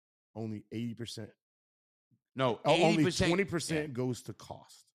 only 80%. No, Only 80%. 20% goes to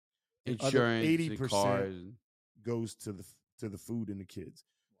cost. The other Insurance, 80% the cars. goes to the food and the kids.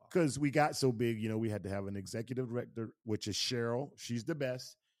 Because we got so big, we had to have an executive director, which is Cheryl. She's the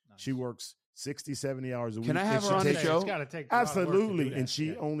best. Nice. She works 60, 70 hours a week. Can I have and her on the takes- show? It's gotta take a lot of work to do Absolutely. that. And she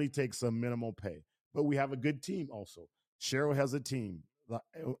Yeah. only takes a minimal pay. But we have a good team also. Cheryl has a team.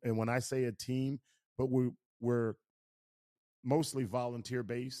 And when I say a team, but we're mostly volunteer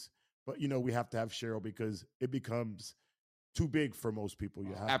based. But, we have to have Cheryl because it becomes too big for most people.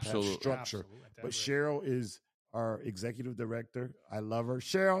 You have Absolutely. to have structure. Absolutely. At that But rate. Cheryl is our executive director. I love her.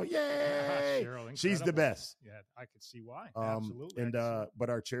 Cheryl, yay! Cheryl, She's the incredible. best. Yeah, I could see why. Absolutely. And I could see but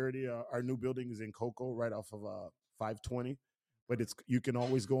our charity, our new building is in Cocoa, right off of 520. But you can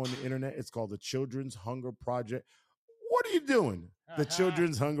always go on the internet. It's called the Children's Hunger Project. What are you doing? The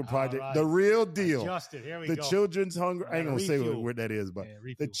Children's Hunger All Project, right. the real deal. Adjusted. Here we The go. Children's Hunger. I ain't gonna say Refuel. where that is, but Yeah, the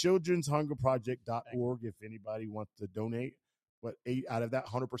refuel. children'shungerproject.org if anybody wants to donate. But out of that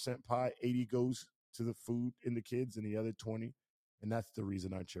 100% pie, 80 goes to the food and the kids, and the other 20, and that's the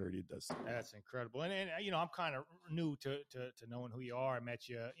reason our charity does that. That's incredible. And I'm kind of new to knowing who you are. I met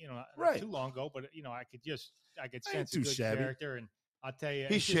you, not Right. too long ago, but I could I ain't sense a too good shabby. character. And I'll tell you,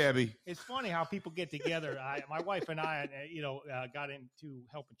 He's it's just- shabby. It's funny how people get together. My wife and I, got into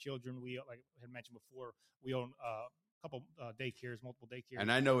helping children. We, like I had mentioned before, we own a couple daycares, multiple daycares.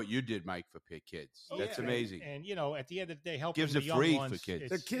 And I know what you did, Mike, for kids. Oh, That's yeah. amazing. And at the end of the day, helping Gives the it young free ones, for kids.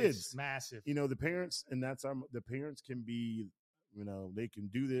 They're kids. It's massive. The parents, and the parents can be, they can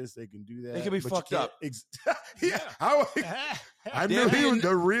do this, they can do that. They can be but you fucked can't up. yeah, I knew he was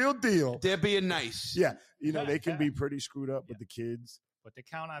the real deal. They're being nice. Yeah, they can be pretty screwed up with the kids. But to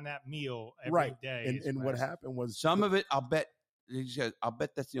count on that meal every Right. day, And is what massive. happened was Some of it, I'll bet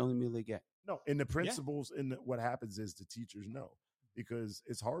that's the only meal they get. No, and the principals and what happens is the teachers know because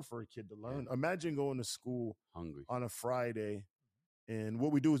it's hard for a kid to learn. Yeah. Imagine going to school Hungry. on a Friday, and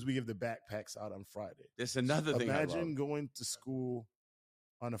what we do is we give the backpacks out on Friday. That's another thing. Imagine going to school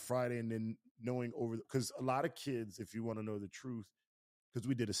on a Friday and then knowing because a lot of kids, if you want to know the truth, because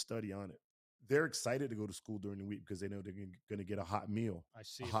we did a study on it, they're excited to go to school during the week because they know they're going to get a hot meal, I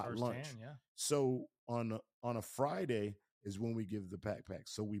see a it hot firsthand, lunch. yeah. So on a Friday is when we give the backpacks.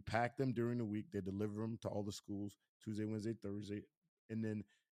 So we pack them during the week. They deliver them to all the schools Tuesday, Wednesday, Thursday, and then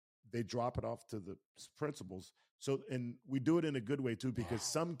they drop it off to the principals. So, and we do it in a good way too, because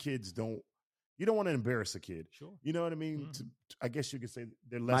some kids you don't want to embarrass a kid. Sure. You know what I mean? Mhm. I guess you could say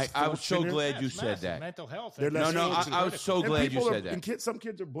they're less Mike, I was so fortunate. glad you It's said massive. that. Mental health. They're less No, fortunate. I was so And glad you people said that. And some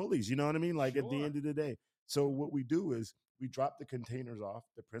kids are bullies. You know what I mean? Like at the Sure. end of the day. So what we do is we drop the containers off.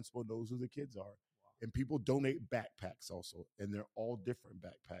 The principal knows who the kids are. And people donate backpacks also. And they're all different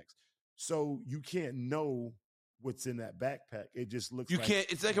backpacks. So you can't know what's in that backpack. It just looks You like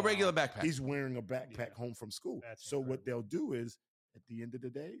can't. It's like a regular backpack. he's wearing a backpack Yeah. home from school. That's So what incredible. they'll do is at the end of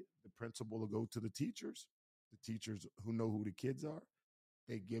the day, the principal will go to the teachers who know who the kids are.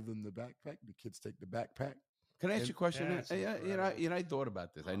 They give them the backpack. The kids take the backpack. Can I ask you a question? That's Yeah, incredible. I thought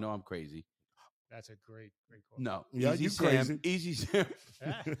about this. I know I'm crazy. That's a great quote. No, Yeah, easy you Sam, crazy. easy Sam.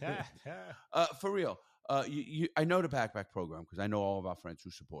 For real. I know the backpack program because I know all of our friends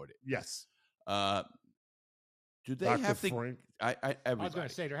who support it. Yes. Do they Dr. have to? Frank. I was going Everybody.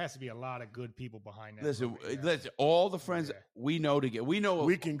 to say there has to be a lot of good people behind that. Listen, program, yeah. listen. All the friends Yeah. we know together. We know.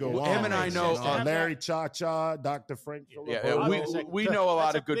 We can go Him on. and I Makes know. sense. Have Larry Cha-Cha, Dr. Frank. Yeah, I was we gonna say, we know a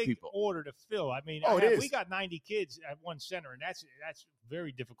lot that's of good big people. order to fill. I mean, Oh, it we is. got 90 kids at one center, and that's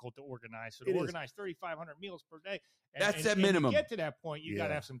very difficult to organize. So to It is. organize 3,500 meals per day, That's at and minimum. To get to that point, you got to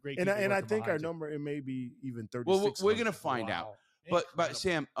Yeah. have some great. And people I working think our behind you. number, it may be even 36. Well, we're gonna find out. Wow. But Incredible.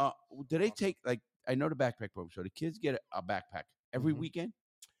 Sam, do they take I know the backpack program, so the kids get a backpack every Mhm. weekend.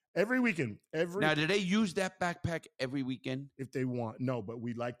 Every weekend. Now, do they use that backpack every weekend? If they want. No, but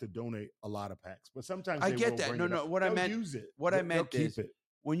we like to donate a lot of packs. But sometimes I they get will that. bring No, it no, up. what I They'll meant- use it. what I They'll meant keep is- it.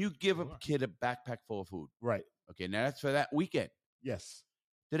 When you give a Sure. kid a backpack full of food, Right. okay, now that's for that weekend. Yes.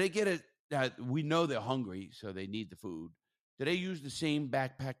 Do they get it? We know they're hungry, so they need the food. Do they use the same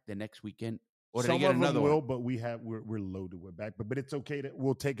backpack the next weekend, or do Some they get of another them will, one? but we're loaded with backpacks. But it's okay that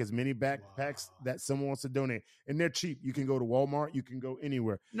we'll take as many backpacks Wow. that someone wants to donate, and they're cheap. You can go to Walmart, you can go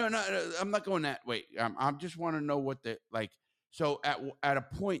anywhere. No, I'm not going that way. I just want to know what the like. So at a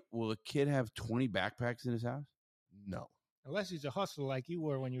point, will a kid have 20 backpacks in his house? No, Unless he's a hustler like you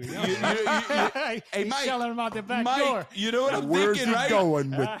were when you were You- young. you- hey, He's Mike, selling them out the back Mike, door. you know what I'm Where's thinking, he right?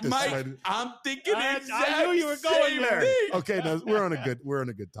 going with this? Mike, man? I'm thinking I exact knew you were going same there. thing. Okay, no, we're on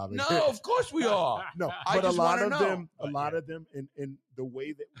a good topic. No, of course we are. No, I but a just lot wanna of know. them, and the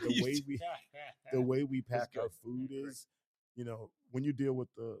way we pack our food is, when you deal with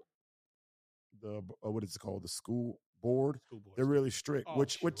the what is it called, the school board, they're really strict,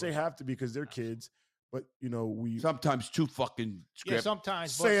 which they have to be because they're kids. But we Sometimes too fucking Yeah, script.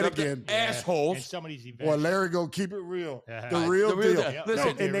 sometimes. Say it but- again. Yeah, Assholes. And some of these events. Well, Larry, go keep it real. Yeah. The real deal. deal. Listen,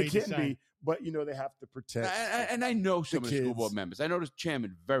 and they read the can sign. be, but they have to protect. And I know some of the school kids. board members. I know the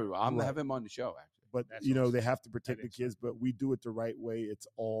chairman very well. I'm going to Right. have him on the show, actually. But That's they awesome. have to protect That the is kids. But we do it the right way. It's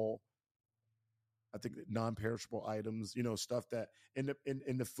all, I think, non-perishable items. Stuff that in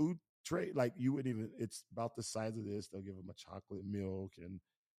the food tray, like you would even. It's about the size of this. They'll give them a chocolate milk and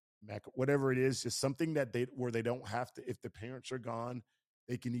whatever it is, just something that where they don't have to. If the parents are gone,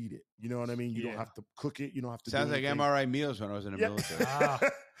 they can eat it. You know what I mean? You don't have to cook it. You don't have to. Sounds do like anything. MRI meals when I was in the military. Ah,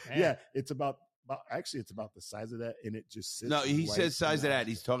 man. Yeah, it's about actually it's about the size of that, and it just sits. No, he right says size of in that.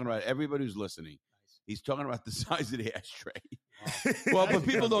 He's talking about everybody who's listening. He's talking about the size of the ashtray. Wow. Well, but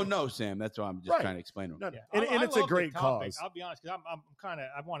people don't know, Sam. That's why I'm just Right. trying to explain to them. No, Yeah. and I it's a love the great topic. cause. I'll be honest, because I'm kind of,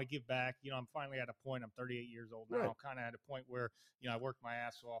 I want to give back. I'm finally at a point. I'm 38 years old now. Right. I'm kind of at a point where I worked my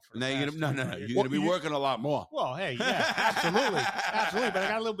ass off for. Now the you're past gonna, no. 25 years. You're going to be working a lot more. Well, hey, yeah, absolutely, absolutely. But I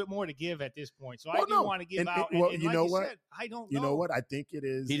got a little bit more to give at this point, so I do want to give out. well, and you like know you what? said, I don't know. You know what? I think it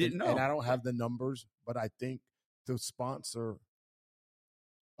is. He didn't and know. I don't have the numbers, but I think to sponsor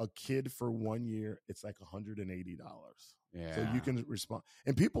a kid for 1 year, it's like $180. Yeah. So you can respond.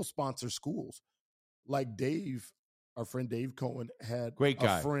 And people sponsor schools. Like Dave, our friend Dave Cohen had Great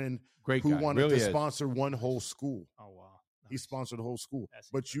guy. a friend Great who guy. wanted Really to is. sponsor one whole school. Oh wow, He sponsored the whole school. That's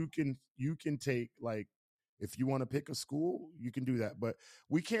But you can take, like, if you want to pick a school, you can do that. But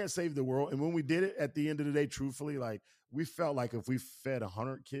we can't save the world. And when we did it, at the end of the day, truthfully, like, we felt like if we fed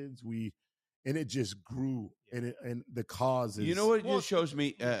 100 kids, and it just grew. And the cause is, You know what just shows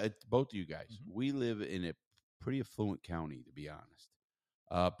me, both of you guys, Mm-hmm. we live in a pretty affluent county, to be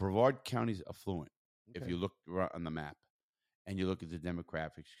honest. Brevard County's affluent. If Okay. you look on the map and you look at the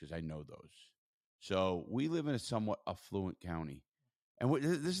demographics, because I know those. So we live in a somewhat affluent county. And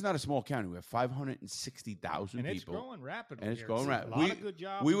this is not a small county. We have 560,000 and people. it's growing rapidly. And it's here, going too. rapid. A lot of good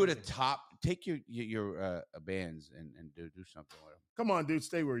jobs. We and would have everything. take your bands and do something with them. come on, dude,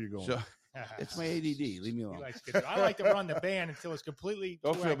 stay where you're going. So it's my ADD. Leave me He alone. likes to- I like to run the band until it's completely.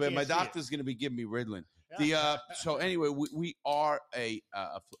 Don't to where feel I bad. can't My see it. doctor's going to be giving me Ritalin. So anyway, we are a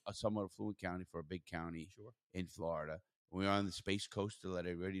somewhat affluent county for a big county Sure. in Florida. We are on the Space Coast to let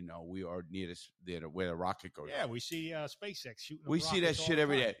everybody know. We are near where the rocket goes. Yeah, up. we see SpaceX shooting. We see that rockets all shit the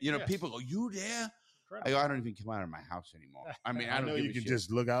every time. day. You know, Yeah. people go, "You there?" Incredible. I don't even come out of my house anymore. I mean, I I don't know give you a can shit. just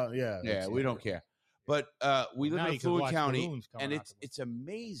look out. Yeah. Yeah, that's we it. don't care. But we live Now in you a can fluid watch county, balloons coming and out the it's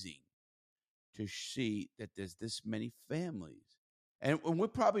amazing to see that there's this many families, and we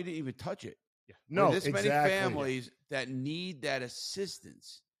probably didn't even touch it. No, There's this exactly. many families that need that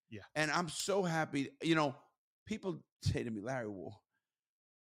assistance. Yeah. And I'm so happy. People say to me, Larry, well,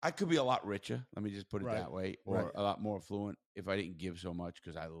 I could be a lot richer. Let me just put it Right. that way, or Right. a lot more affluent if I didn't give so much,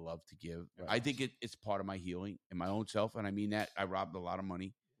 because I love to give. Right. I think it's part of my healing in my own self, and I mean that. I robbed a lot of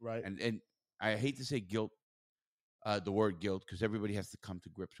money, Right. and I hate to say guilt, the word guilt, because everybody has to come to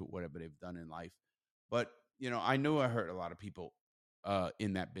grips with whatever they've done in life. But I knew I hurt a lot of people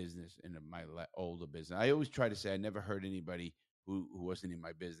in that business, in my older business. I always try to say I never hurt anybody who wasn't in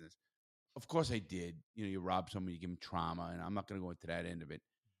my business. Of course I did. You rob somebody, you give them trauma, and I'm not going to go into that end of it.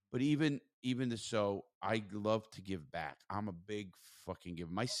 But even so, I love to give back. I'm a big fucking giver.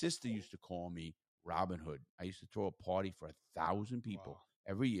 My sister used to call me Robin Hood. I used to throw a party for 1,000 people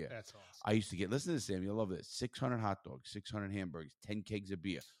every year. That's awesome. I used to get, listen to this, Sam, you'll love this, 600 hot dogs, 600 hamburgers, 10 kegs of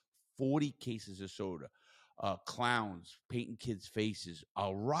beer, 40 cases of soda, clowns painting kids' faces,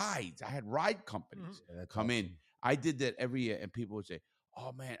 rides. I had ride companies Yeah, that's come in. awesome. I did that every year, and people would say,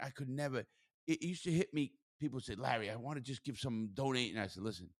 oh, man, I could never. It used to hit me. People would say, Larry, I want to just give some donate. And I said,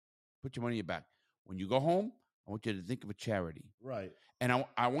 listen, put your money in your back. When you go home, I want you to think of a charity. Right. And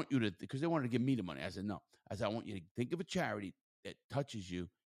I want you to, because they wanted to give me the money. I said, no. I said, I want you to think of a charity that touches you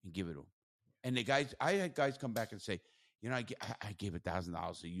and give it to them. And I had guys come back and say, I gave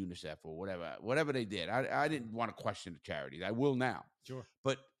 $1,000 to UNICEF or whatever they did. I didn't want to question the charities. I will now. Sure.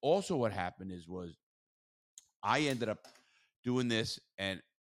 But also what happened was I ended up doing this, and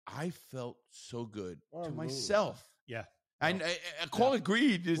I felt so good to myself. Yeah. I call it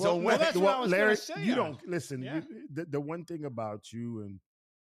greed his own way. well, that's what I was Larry, gonna say, you don't listen. Yeah. The one thing about you, and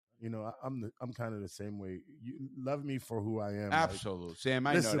I'm kind of the same way. You love me for who I am. Absolutely, Sam.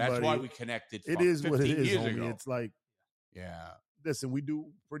 I listen, know that's buddy, why we connected. It is what it 15 is, years homie. ago. It's like, yeah. Listen, we do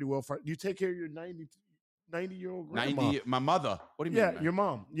pretty well. You take care of your 90-year-old grandma. 90. My mother. What do you mean? Yeah, your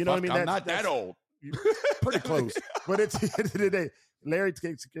mom. You know what I mean? I'm not that old. Pretty close. But at the end of the day, Larry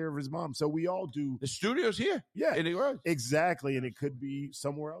takes care of his mom. So we all do. The studio's here. Yeah, in the garage. Exactly. And it could be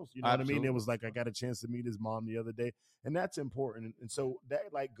somewhere else. You know Absolutely. what I mean? It was like I got a chance to meet his mom the other day. And that's important. And so that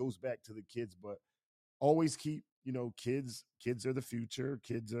like goes back to the kids. But always keep, kids are the future.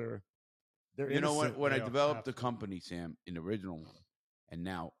 Kids are, they're innocent. When I developed the company, Sam, in the original one, and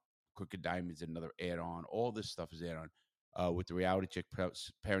now Crooked Diamond's another add-on. All this stuff is add-on. With the reality check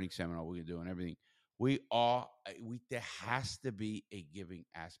parenting seminar we're doing everything. There has to be a giving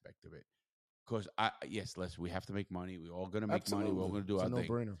aspect of it. Because listen, we have to make money. We're all going to make money. We're all going to do our thing.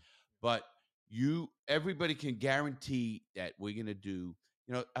 No-brainer. But everybody can guarantee that we're going to do.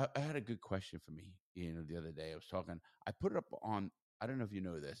 I had a good question for me. The other day I was talking. I put it up on. I don't know if you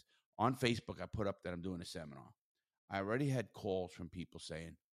know this on Facebook. I put up that I'm doing a seminar. I already had calls from people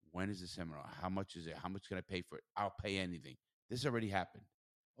saying, "When is the seminar? How much is it? How much can I pay for it? I'll pay anything." This already happened.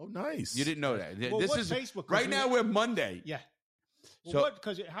 Oh, nice. You didn't know that. Well, this is Facebook? Right now. We're Monday. Yeah. Well, So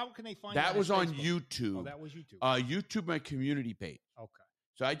because how can they find that? Was on Facebook? YouTube. Oh, that was YouTube. YouTube, my community page. Okay.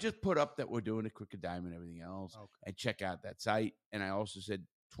 So I just put up that we're doing a Crooked Diamond and everything else, and check out that site. And I also said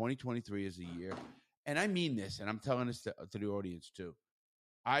 2023 is a year, and I mean this, and I'm telling this to the audience too.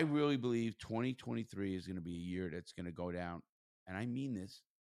 I really believe 2023 is going to be a year that's going to go down, and I mean this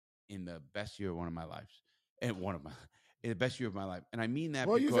in the best year of one of my lives, in the best year of my life, and I mean that.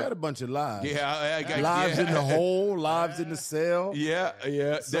 Well, because, you've had a bunch of lives. Yeah, I got lives in the hole, lives in the cell. Yeah.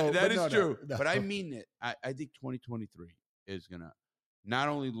 So, that is no, true. no. But I mean it. I think 2023 is going to not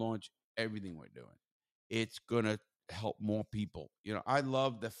only launch everything we're doing, it's going to help more people. I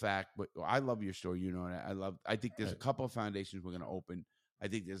love the fact, but I love your story. I think there's a couple of foundations we're going to open. I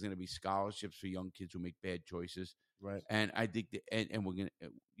think there's going to be scholarships for young kids who make bad choices. Right. And I think that, and we're going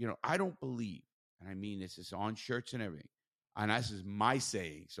to, I don't believe, and I mean this, it's on shirts and everything. And this is my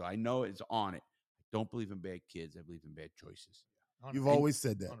saying, so I know it's on it. I don't believe in bad kids. I believe in bad choices. You've always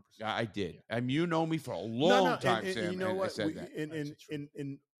said that. 100%. I did. You know me for a long time, and Sam. you know what? I said that.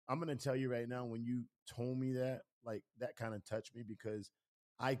 And I'm going to tell you right now, when you told me that, like that kind of touched me because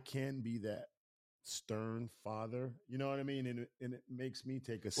I can be that stern father. You know what I mean? And it makes me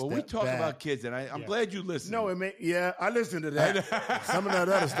take a step back. Well, we talk about kids, and I'm glad you listen. No, I listened to that. Some of that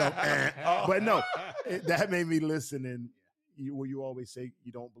other stuff. But no, that made me listen. And you always say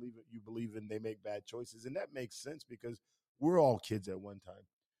you don't believe it. You believe in they make bad choices. And that makes sense because we're all kids at one time.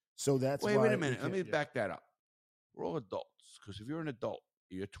 So that's why. Wait a minute. Let me back that up. We're all adults. Because if you're an adult,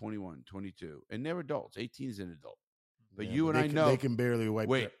 you're 21, 22. And they're adults. 18 is an adult. But you and I know. They can barely wipe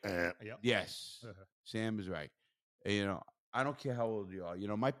their Yes. Sam is right. I don't care how old you are.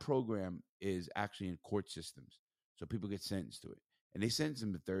 My program is actually in court systems. So people get sentenced to it. And they sentence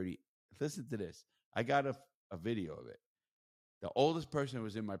them to 30. Listen to this. I got a video of it. The oldest person that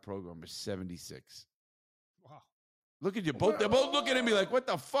was in my program was 76. Wow. Look at you. They're both looking at me like, what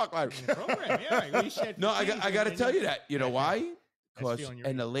the fuck? Like, program, yeah. No, I got to tell you that. You know why? Because,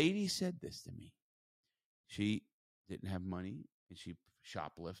 and the lady said this to me. She didn't have money, and she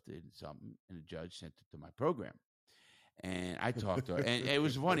shoplifted something, and the judge sent it to my program. And I talked to her, and it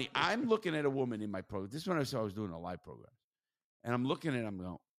was funny. I'm looking at a woman in my program. This is when I was doing a live program. And I'm looking at her, I'm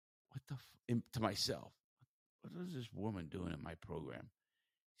going, what the to myself, what is this woman doing in my program?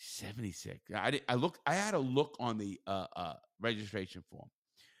 76. I had a look on the registration form.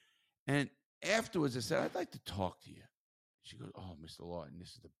 And afterwards, I said, I'd like to talk to you. She goes, oh, Mr. Lawton, this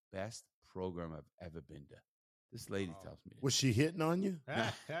is the best program I've ever been to. This lady tells me that. Was she hitting on you?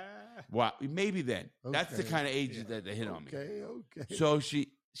 Well, maybe then. Okay. That's the kind of age that they hit on me. Okay. So she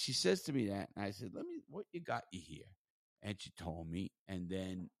says to me that, and I said, what you got you here? And she told me. And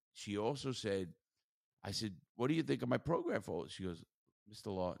then she also said, I said, what do you think of my program for? She goes, Mr.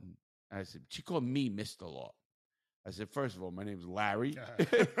 Lawton. And I said, she called me Mr. Lawton. I said, first of all, my name is Larry.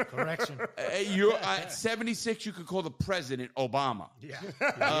 Correction. You're at 76. You could call the president Obama. Yeah.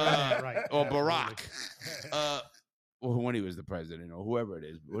 Right. Or Barack. Or when he was the president, or whoever it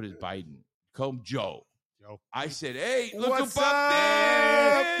is. What is Biden? Call him Joe. I said, hey, look who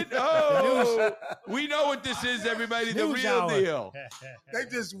popped in. Oh, we know what this is, everybody. The real deal. They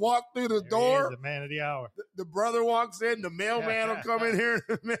just walk through the door. The man of the hour. The brother walks in. The mailman will come in here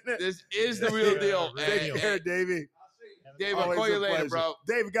in a minute. This is the real deal. Take care, Davey. Dave, I'll call you later, bro.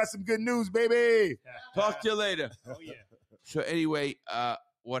 Dave, we got some good news, baby. Talk to you later. Oh, yeah. So anyway,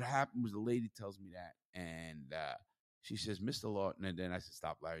 what happened was the lady tells me that, and She says, Mr. Lawton, and then I said,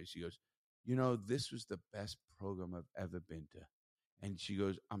 stop, Larry. She goes, this was the best program I've ever been to. And she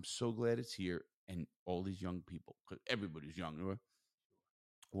goes, I'm so glad it's here. And all these young people, because everybody's young,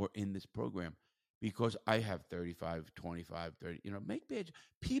 were in this program. Because I have 35, 25, 30,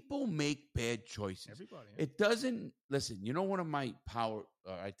 people make bad choices. Everybody. Yeah. It doesn't, listen, one of my power,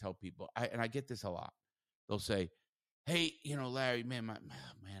 I tell people, and I get this a lot. They'll say, hey, Larry, man,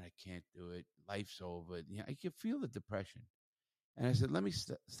 I can't do it. Life's over. I can feel the depression. And I said, let me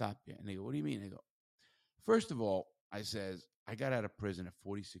stop you. And they go, what do you mean? I go, first of all, I says, I got out of prison at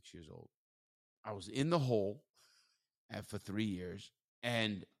 46 years old. I was in the hole for 3 years.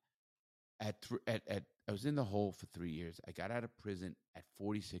 And I was in the hole for 3 years. I got out of prison at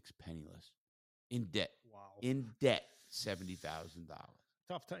 46, penniless, in debt. Wow. In debt, $70,000.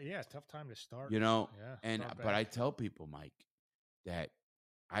 Tough time. Yeah, tough time to start. Yeah. And But I tell people, Mike, that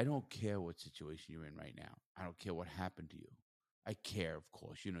I don't care what situation you're in right now. I don't care what happened to you. I care, of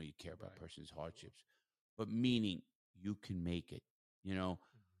course. You care about a person's hardships, but meaning you can make it.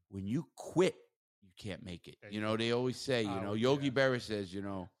 When you quit, you can't make it. They always say, Yogi Berra says, he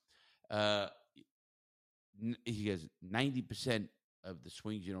goes, 90% of the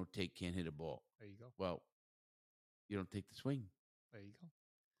swings you don't take can't hit a ball. There you go. Well, you don't take the swing. There you go.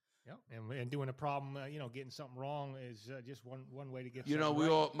 Yeah, and doing a problem, getting something wrong is just one way to get. We right.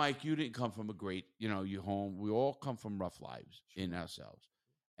 all, Mike, you didn't come from a great, you home. We all come from rough lives in ourselves,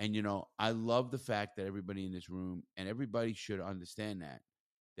 and I love the fact that everybody in this room and everybody should understand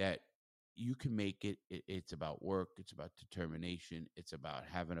that you can make it. It's about work. It's about determination. It's about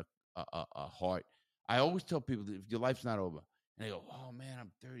having a heart. I always tell people that if your life's not over, and they go, "Oh man,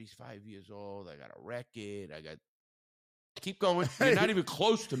 I'm 35 years old. I got a record. Keep going. You're not even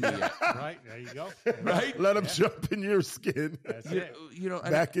close to me yet." Right. There you go. Right. Let them jump in your skin. That's it.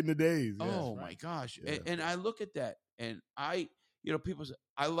 Back in the days. Oh yes. my gosh. Yeah. And I look at that and people say,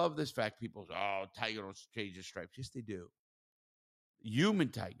 I love this fact. People say, oh, Tiger don't change his stripes. Yes, they do. Human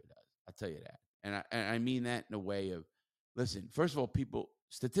Tiger does. I'll tell you that. And I mean that in a way of, listen, first of all,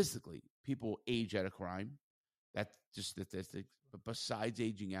 statistically, people age out of crime. That's just statistics. But besides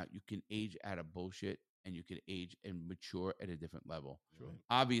aging out, you can age out of bullshit and you can age and mature at a different level. Sure.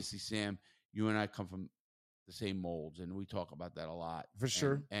 Obviously, Sam, you and I come from the same molds, and we talk about that a lot. For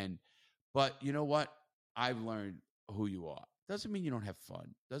sure. But you know what? I've learned who you are. Doesn't mean you don't have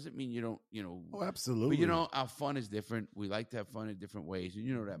fun. Doesn't mean you don't, Oh, absolutely. But our fun is different. We like to have fun in different ways. And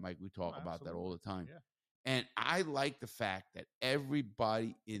you know that, Mike, we talk about that all the time. Yeah. And I like the fact that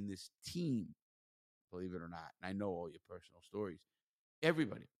everybody in this team, believe it or not, and I know all your personal stories,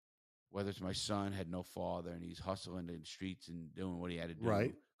 everybody, whether it's my son had no father and he's hustling in the streets and doing what he had to do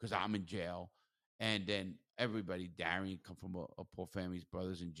Right. because I'm in jail. And then everybody, Darian come from a poor family, his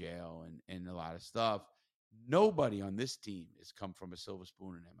brother's in jail and a lot of stuff. Nobody on this team has come from a silver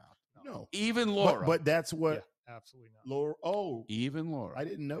spoon in their mouth. No. Even Laura. But that's what absolutely not. Laura. Oh, even Laura. I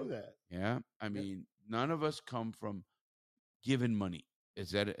didn't know that. Yeah. I mean, none of us come from giving money.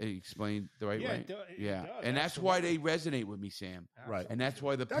 Is that explained the right way? It does, and that's why they resonate with me, Sam. Right. And that's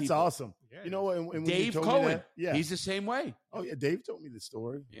why That's people, awesome. Yeah, you know what? And when Dave you told me Cohen, that, yeah. he's the same way. Oh, yeah. Dave told me the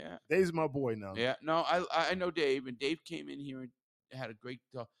story. Yeah. Dave's my boy now. Yeah. No, I know Dave, and Dave came in here and had a great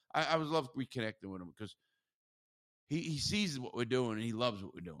talk. I was love reconnecting with him because he sees what we're doing and he loves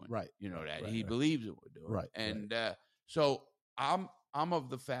what we're doing. Right. You know that. Right, He right. believes what we're doing. Right, And so I'm of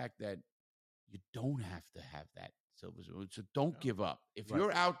the fact that you don't have to have that silver spoon. So don't give up. If Right.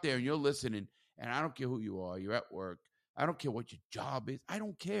 you're out there and you're listening, and I don't care who you are, you're at work, I don't care what your job is, I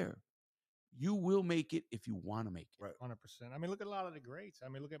don't care. You will make it if you want to make it. Right. 100%. I mean, look at a lot of the greats. I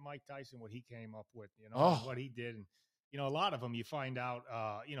mean, look at Mike Tyson, what he came up with, what he did. And, a lot of them you find out,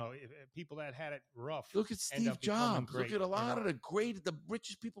 if people that had it rough. Look at end Steve up becoming Jobs. great, Look at a lot of the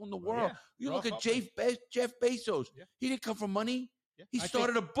richest people in the world. yeah. You look Rough at Jeff Bezos. Yeah. He didn't come from money. Yeah. He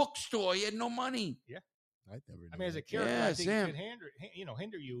started a bookstore. He had no money. I never. I mean, as a knew character, Yeah, I think Sam. it can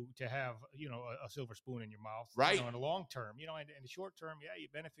hinder you to have, a silver spoon in your mouth. Right. In the long term, and in the short term, you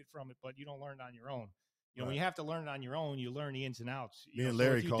benefit from it, but you don't learn it on your own. When Right. you have to learn it on your own, you learn the ins and outs. Me and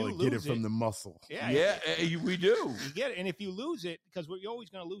Larry call it "get it from the muscle." Yeah, We do. you get it. And if you lose it, because you're always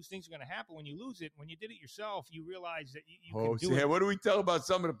going to lose, things are going to happen. When you lose it, when you did it yourself, you realize that you can do it. What do we tell about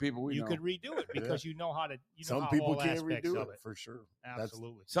some of the people we You know? could redo it because you know how to. Some how people all can't aspects redo of it for sure.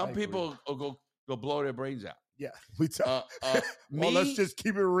 Absolutely. Some I agree. people will go blow their brains out. Yeah, we talk. Me, Well, let's just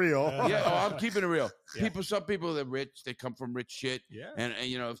keep it real. I'm keeping it real. Yeah. Some people that are rich, they come from rich shit. Yeah. And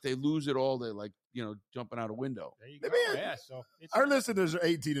if they lose it all, they're like jumping out a window. There you go. Man, Yeah, so it's Our listeners are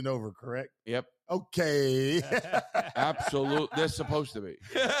 18 and over, correct? Yep, Okay. absolutely. They're supposed to be.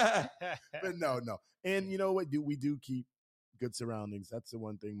 But no. And you know what? We do keep good surroundings. That's the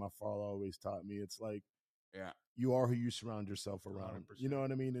one thing my father always taught me. It's like, Yeah. you are who you surround yourself around. 100%. You know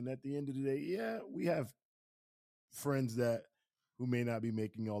what I mean? And at the end of the day, yeah, we have friends who may not be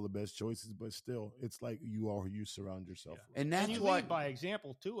making all the best choices, but still, it's like you are who you surround yourself with. And that's and you why. lead by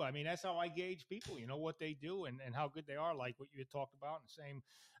example too. I mean, that's how I gauge people. You know what they do and how good they are. Like what you had talked about, and same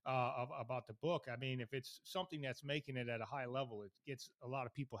about the book. I mean, if it's something that's making it at a high level, it gets a lot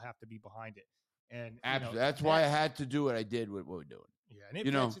of people have to be behind it. And Absolutely. That's why I had to do what I did with what we're doing. Yeah, and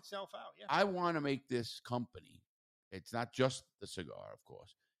it gets itself out. Yeah, I want to make this company. It's not just the cigar, of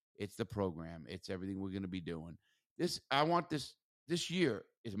course. It's the program. It's everything we're going to be doing. I want this. This year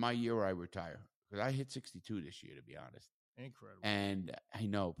is my year where I retire because I hit 62 this year, to be honest. incredible. And I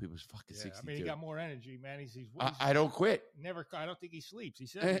know people's fucking 62. I mean, he got more energy, man. He's I don't quit. never. I don't think he sleeps. He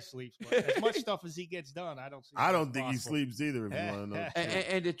says he sleeps, but as much stuff as he gets done, I don't see. I don't think he sleeps either, if you want to know.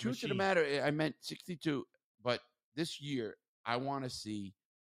 And the truth of the matter, I meant 62, but this year I want to see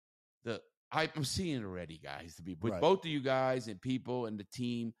I'm seeing it already, guys. To be with both of you guys and people and the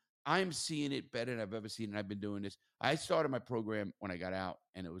team, I'm seeing it better than I've ever seen. And I've been doing this. I started my program when I got out,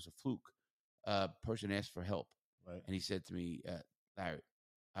 and it was a fluke. Person asked for help, and he said to me, Larry,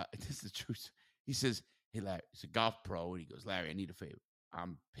 this is the truth. He says, "Hey, Larry, it's a golf pro," and he goes, "Larry, I need a favor.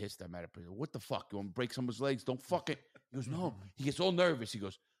 I'm pissed. I'm at a prison. What the fuck? You want to break someone's legs? Don't fuck it." He goes, "No." He gets all nervous. He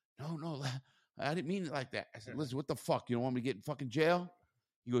goes, "No, I didn't mean it like that." I said, "Listen, what the fuck? You don't want me to get in fucking jail?"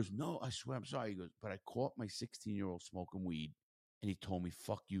 He goes, "No, I swear, I'm sorry." He goes, "But I caught my 16-year-old smoking weed, and he told me,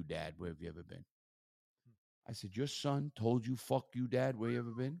 'Fuck you, Dad. Where have you ever been?'" I said, "Your son told you, 'Fuck you, Dad. Where you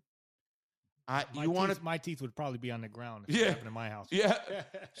ever been?'" My teeth would probably be on the ground if it happened in my house. Yeah.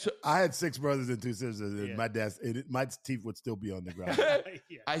 So I had 6 brothers and 2 sisters, and my teeth would still be on the ground.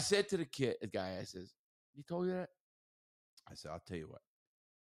 I said to the guy, I says, "He told you that?" I said, "I'll tell you what.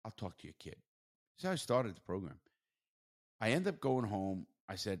 I'll talk to your kid." So I started the program. I end up going home.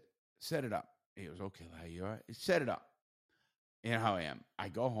 I said, "Set it up." He goes, "Okay, Larry, you all right?" Set it up. You know how I am. I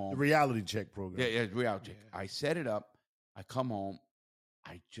go home. The reality check program. Yeah, reality check. I set it up. I come home.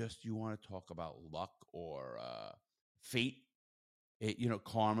 You want to talk about luck or fate,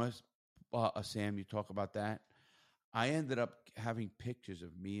 karma. Sam, you talk about that. I ended up having pictures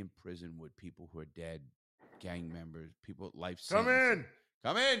of me in prison with people who are dead, gang members, people with life sentences.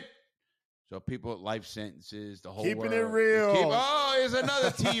 Come in. So people with life sentences, the whole Keeping world. it real. Here's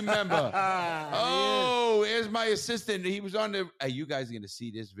another team member. Here's my assistant. He was on the. You guys are going to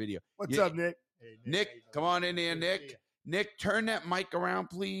see this video. What's up, Nick? Hey, Nick, come on in there, Nick. Nick, turn that mic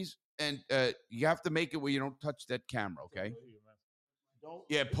around, please. And you have to make it where you don't touch that camera, okay?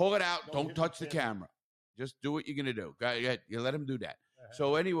 Pull it out. Don't touch the camera. Just do what you're going to do. You let him do that.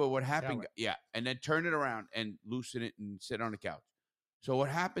 So anyway, what happened? Yeah, and then turn it around and loosen it and sit on the couch. So what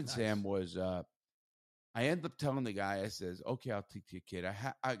happened, Sam, was I ended up telling the guy, I says, "Okay, I'll teach your kid."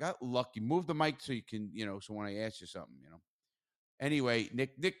 I got lucky. Move the mic so you can, so when I ask you something, Anyway,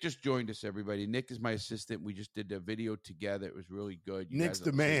 Nick just joined us, everybody. Nick is my assistant. We just did the video together. It was really good. Nick's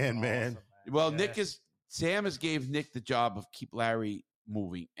the man, man. Well, Sam has gave Nick the job of keep Larry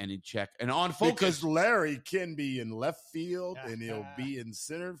moving and in check and on focus. Because Larry can be in left field and he'll be in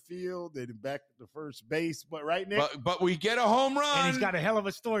center field and back at the first base. But right, Nick? But we get a home run. And he's got a hell of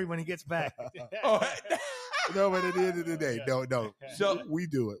a story when he gets back. No, but at the end of the day, no. So we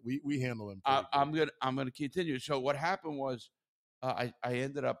do it. We handle him. I'm gonna continue. So what happened was I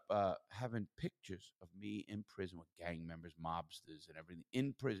ended up having pictures of me in prison with gang members, mobsters, and everything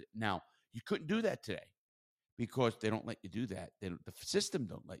in prison. Now, you couldn't do that today because they don't let you do that. The system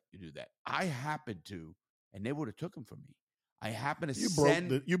don't let you do that. I happened to, and they would have took them from me. I happened to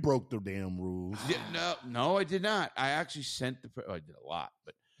you broke the damn rules. No, I did not. I actually sent I did a lot,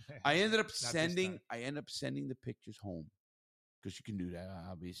 but I ended up sending the pictures home because you can do that,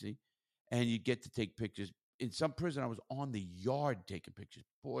 obviously, and you get to take pictures. In some prison, I was on the yard taking pictures.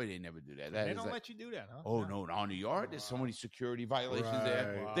 Boy, they never do that. They don't let you do that, huh? Oh, no, on the yard. There's so many security violations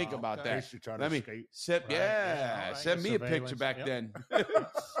there. Wow, Think about that. Let me send me a picture back then.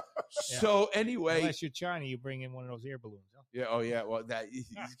 So anyway, unless you're China, you bring in one of those air balloons. Huh? Yeah. Oh, yeah. Well,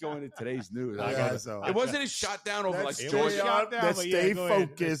 he's going to today's news. It wasn't a shot down over like Georgia. Stay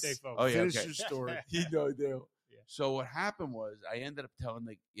focused. Oh, yeah. Finish your story. Deal. So what happened was I ended up telling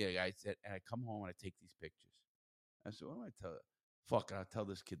the guy, and I come home and I take these pictures. I said, "What do I tell you? Fuck it, I'll tell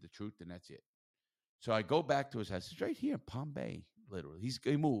this kid the truth, and that's it." So I go back to his house. It's right here in Palm Bay, literally.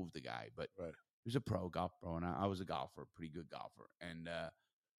 He moved, the guy, but he was a golf pro, and I was a golfer, a pretty good golfer. And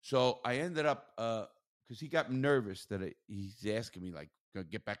So I ended up because he got nervous that he's asking me like,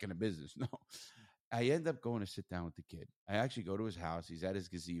 get back in the business. No, I end up going to sit down with the kid. I actually go to his house. He's at his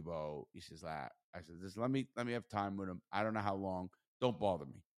gazebo. He says, I said, just let me have time with him. I don't know how long. Don't bother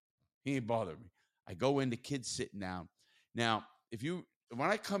me. He ain't bothering me. I go in, the kid's sitting down. Now, when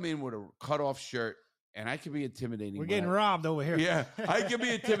I come in with a cutoff shirt, and I can be intimidating. We're getting robbed over here. Yeah, I can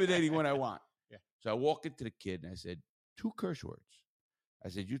be intimidating when I want. Yeah. So I walk into the kid and I said, 2 curse words. I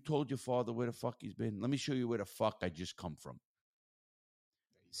said, you told your father where the fuck he's been? Let me show you where the fuck I just come from.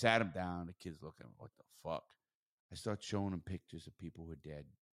 Sat him down. The kid's looking, what the fuck? I start showing him pictures of people who are dead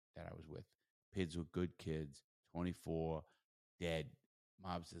that I was with. Kids were good kids, 24, dead.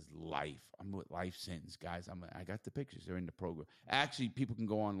 Mob says life. I'm with life sentence, guys. I got the pictures. They're in the program. Actually, people can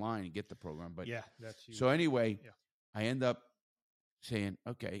go online and get the program. But yeah, that's huge. So anyway, I end up saying,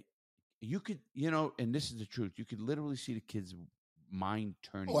 okay, you could, and this is the truth. You could literally see the kid's mind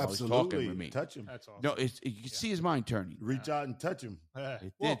turning. Oh, while he's talking absolutely. with me. Touch him. That's awesome. No, you can see his mind turning. Reach out and touch him.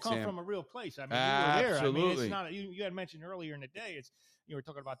 It Well, did, come Sam. from a real place. I mean, you were there. I mean, Absolutely. it's not. You had mentioned earlier in the day. You were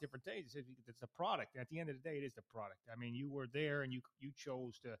talking about different days. It's a product. At the end of the day, it is the product. I mean, you were there, and you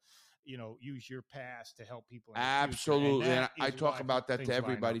chose to, use your past to help people. In the Absolutely, future. and I talk about that things to line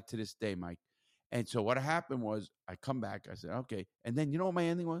everybody up. to this day, Mike. And so what happened was, I come back. I said, okay, and then you know what my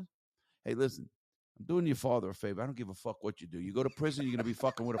ending was? Hey, listen, I'm doing your father a favor. I don't give a fuck what you do. You go to prison, you're gonna be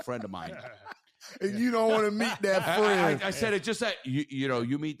fucking with a friend of mine. And you don't want to meet that friend. I said it just that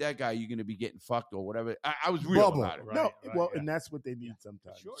you meet that guy, you're gonna be getting fucked or whatever. I was real Bubble. about it. No, Right, and that's what they need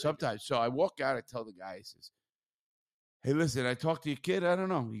sometimes. Sure. Sometimes. So I walk out, I tell the guy, I says, hey, listen, I talked to your kid. I don't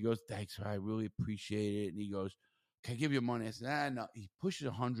know. He goes, thanks, I really appreciate it. And he goes, can I give you money? I said, no. He pushes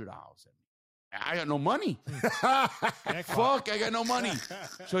 $100 at me. I got no money. Fuck, I got no money.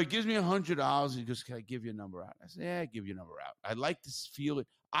 So he gives me $100. He goes, can I give you a number out? I said, yeah, give you a number out. I like to feel it.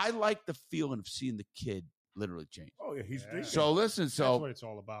 I like the feeling of seeing the kid literally change. Oh, yeah, he's thinking. So listen, That's what it's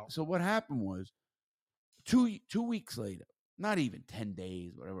all about. So what happened was 2 weeks later, not even 10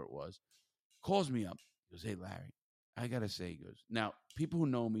 days, whatever it was, calls me up. He goes, hey, Larry, I got to say, he goes, now, people who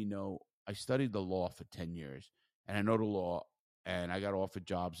know me know I studied the law for 10 years, and I know the law, and I got offered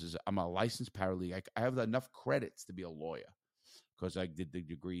jobs. I'm a licensed paralegal. I have enough credits to be a lawyer because I did the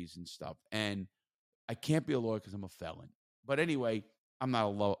degrees and stuff. And I can't be a lawyer because I'm a felon. But anyway, I'm not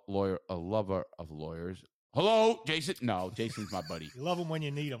a lover of lawyers. Hello, Jason. No, Jason's my buddy. You love him when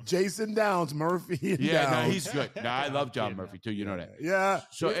you need him. Jason Downs, Murphy. Yeah, Downs. no, he's good. No, I love John Murphy too. You know that. Yeah.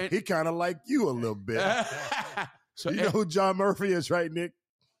 So he kind of like you a little bit. So you know who John Murphy is, right, Nick?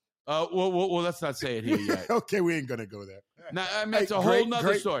 Well, let's not say it here yet. Okay, we ain't gonna go there. No, I mean, it's a whole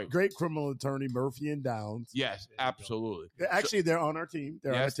nother story. Great criminal attorney, Murphy and Downs. Yes, absolutely. Actually, they're on our team.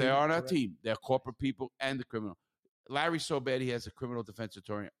 They're on our team. They're corporate people and the criminal. Larry's so bad he has a criminal defense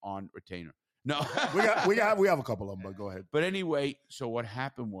attorney on retainer. No, we have a couple of them, but go ahead. But anyway, so what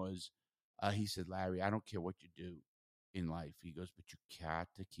happened was, he said, Larry, I don't care what you do in life. He goes, but you got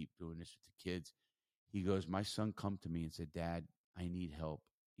to keep doing this with the kids. He goes, my son come to me and said, Dad, I need help.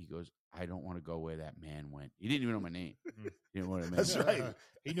 He goes, I don't want to go where that man went. He didn't even know my name. You know what I mean? That's right.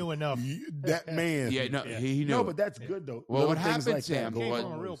 He knew enough. That man. Yeah, no, he knew. No, but that's good though. Well, what things happened, like Sam? that go Came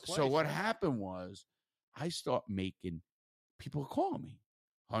from a on. real place, So what right? happened was, I start making people calling me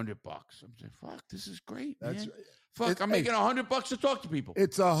 $100. I'm saying, fuck, this is great, That's man. right. Fuck, I'm making $100 to talk to people.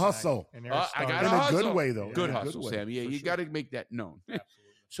 It's a hustle. And they're I starting. got In a a hustle. good way, though. Good In a good hustle, way, Sam. Yeah, for you sure. got to make that known. Absolutely.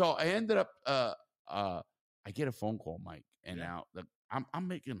 So I ended up, I get a phone call, Mike, and now I'm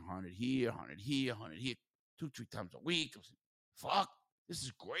making 100 here, 100 here, 100 here, 2-3 times a week. I was like, fuck, this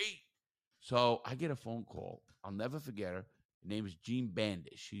is great. So I get a phone call. I'll never forget her. Her name is Jean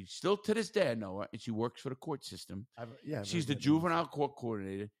Bandish. She's still to this day, I know her, and she works for the court system. She's the juvenile court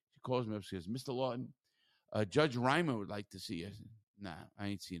coordinator. She calls me up. She says, Mr. Lawton, Judge Reimer would like to see you. I said, nah, I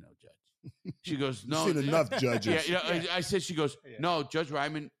ain't seen no judge. She goes, no. You've seen enough judges. I said, she goes, no, Judge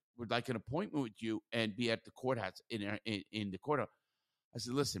Ryman would like an appointment with you and be at the courthouse in the courthouse. I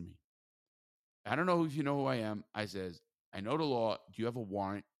said, listen to me. I don't know if you know who I am. I says, I know the law. Do you have a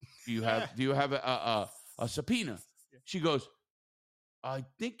warrant? Do you have a subpoena? She goes, I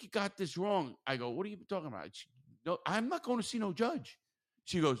think you got this wrong. I go, what are you talking about? No, I'm not going to see no judge.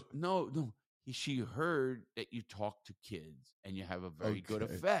 She goes, no. She heard that you talk to kids and you have a very good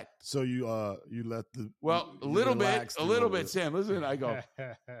effect. So you let the a little bit, Sam. Listen, I go,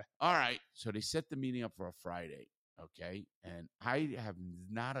 all right. So they set the meeting up for a Friday, okay? And I have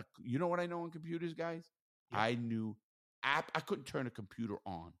not you know what I know on computers, guys? Yeah. I couldn't turn a computer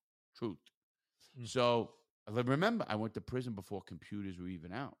on. Truth. So Remember, I went to prison before computers were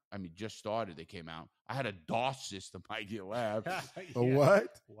even out. I mean, just started. They came out. I had a DOS system. I get laughed. A what?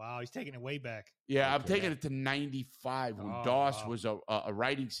 Wow, he's taking it way back. Yeah, I'm taking it to 95 when DOS was a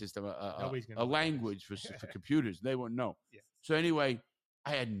writing system, a language for computers. They wouldn't know. Yeah. So anyway,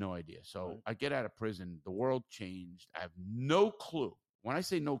 I had no idea. So I get out of prison. The world changed. I have no clue. When I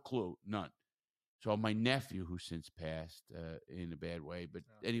say no clue, none. So my nephew, who since passed in a bad way, but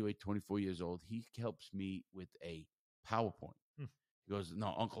anyway, 24 years old, he helps me with a PowerPoint. He goes,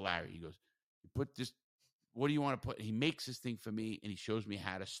 no, Uncle Larry. He goes, you put this. What do you want to put? He makes this thing for me, and he shows me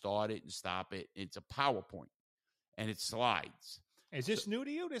how to start it and stop it. It's a PowerPoint, and it slides. Is this new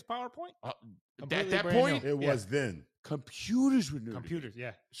to you, this PowerPoint? At that point, it was then. Computers were new. Computers,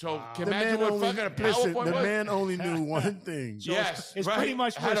 yeah. So can you imagine what fucking a PowerPoint was? The man only knew one thing. So yes, it's pretty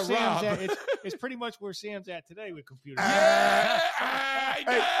much where Sam's at. It's pretty much where Sam's at today with computers. Yeah.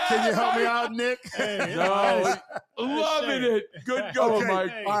 Hey, can you help me out, Nick? Hey, no, loving it. Good going, okay.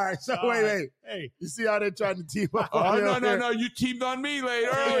 Mike. All right, so wait. Hey, you see how they're trying to team up? Oh no! You teamed on me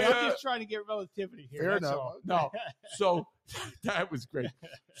later. Hey, I'm just trying to get relativity here. Fair That's enough. all. No, so that was great.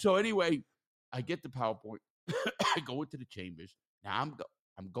 So anyway, I get the PowerPoint. I go into the chambers. Now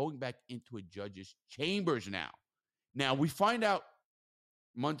I'm going back into a judge's chambers now. Now we find out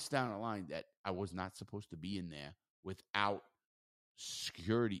months down the line that I was not supposed to be in there without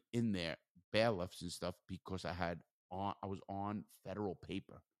security in there, bailiffs and stuff, because I was on federal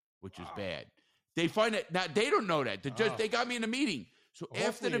paper, which is bad. They find it now. They don't know that the judge. They got me in a meeting. So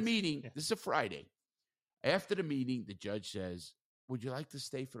after the meeting, this is a Friday. After the meeting, the judge says, "Would you like to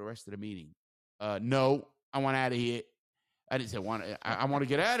stay for the rest of the meeting?" No, I want out of here. I didn't say I want to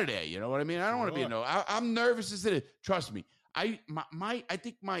get out of there. You know what I mean? I don't want to be I'm nervous as it is. Trust me. I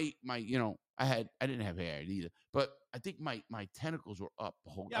think my I didn't have hair either, but I think my tentacles were up.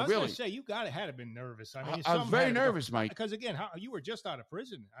 Yeah, I was going to say you had to have been nervous. I mean, I was very nervous, Mike, because again, you were just out of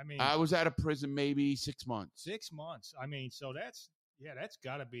prison. I mean, I was out of prison maybe 6 months. 6 months. I mean, so that's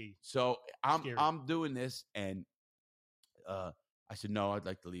got to be. So scary. I'm doing this, and I said no, I'd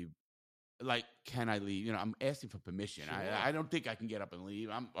like to leave. Like, can I leave? You know, I'm asking for permission. Sure. I don't think I can get up and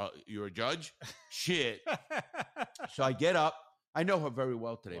leave. You're a judge? Shit. So I get up. I know her very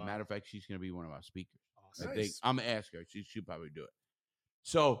well today. Wow. Matter of fact, she's going to be one of our speakers. Awesome. I think I'm going to ask her. She'll probably do it.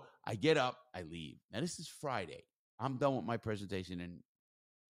 So I get up. I leave. Now, this is Friday. I'm done with my presentation in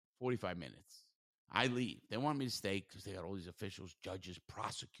 45 minutes. I leave. They want me to stay because they got all these officials, judges,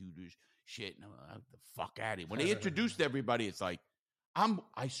 prosecutors, shit. And I'm like, the fuck out of here. When they introduced everybody, it's like,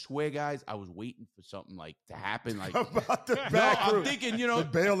 I swear, guys, I was waiting for something like to happen. Like about the back room. I'm thinking, the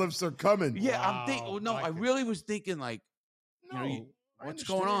bailiffs are coming. Yeah, wow, I'm thinking. No, I really was thinking, like, what's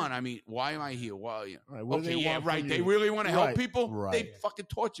going on? I mean, why am I here? Well, right. They really want to help people. Right. They fucking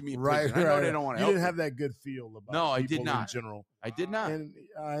torture me in prison. I know they don't want to help. You didn't have that good feel about. No, I did not. In general, I did not. And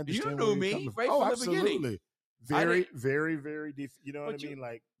I understand. You knew me right from the beginning. Very, very, very deep. You know what I mean?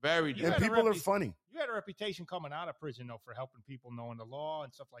 Like very deep. And people are funny. You had a reputation coming out of prison, though, for helping people knowing the law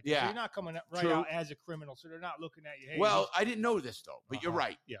and stuff like that. Yeah. You're not coming out as a criminal, so they're not looking at you. Hey, well, I didn't know this, though, but you're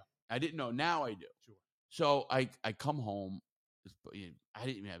right. Yeah. I didn't know. Now I do. Sure. So I come home. I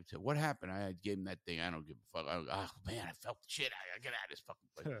didn't even have to say, what happened? I gave him that thing. I don't give a fuck. Man, I felt shit. I get out of this fucking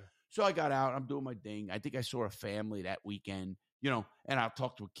place. So I got out. I'm doing my thing. I think I saw a family that weekend, and I'll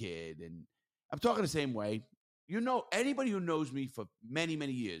talk to a kid. And I'm talking the same way. Anybody who knows me for many,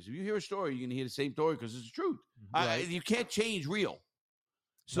 many years, if you hear a story, you're going to hear the same story because it's the truth. Right. You can't change real.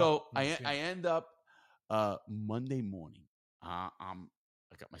 So I end up Monday morning. I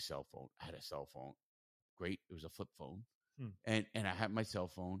got my cell phone. I had a cell phone. Great. It was a flip phone. And I had my cell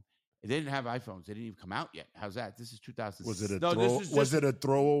phone. They didn't have iPhones. They didn't even come out yet. How's that? This is 2006. Was it a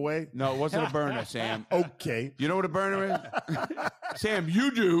throwaway? No, it wasn't a burner, Sam. Okay. You know what a burner is? Sam, you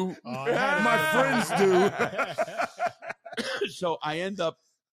do. My friends do. So I end up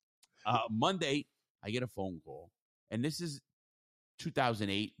Monday, I get a phone call. And this is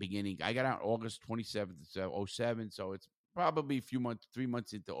 2008 beginning. I got out August 27th, 07. So it's probably 3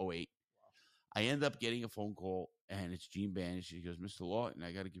 months into 08. I end up getting a phone call, and it's Jean Banish. She goes, Mr. Lawton,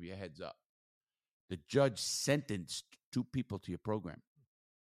 I got to give you a heads up. The judge sentenced 2 people to your program.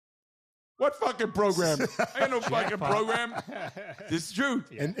 What fucking program? I got no fucking program. This is true.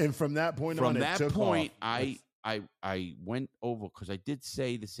 And from that point on, I went over, because I did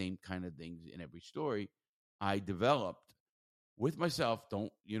say the same kind of things in every story. I developed with myself.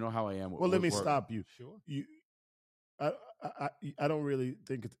 You know how I am. Well, let me stop you. Sure. I don't really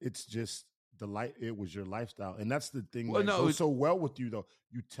think it's just it was your lifestyle, and that's the thing that goes so well with you, though.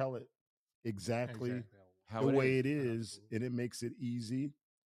 You tell it exactly the way it is, and it makes it easy.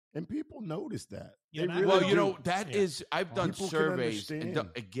 And people notice that. Yeah, They that- really Well, do. you know, that Yeah. is, I've done People can surveys. And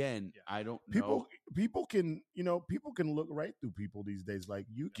understand. again, Yeah. I don't know. people can, people can look right through people these days. Like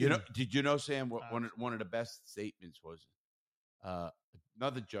you can. Did you know, Sam, what one of the best statements was,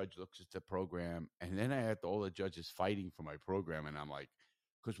 another judge looks at the program, and then I had all the judges fighting for my program, and I'm like,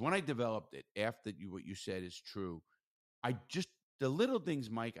 because when I developed it, after what you said is true, the little things,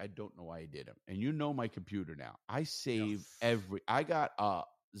 Mike, I don't know why I did them. And you know my computer now. I save I got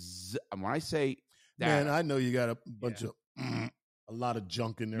when I say that. Man, I know you got a bunch of a lot of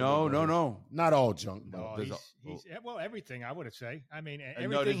junk in there. No. Not all junk. No, But he's well, everything, I would say. I mean, No,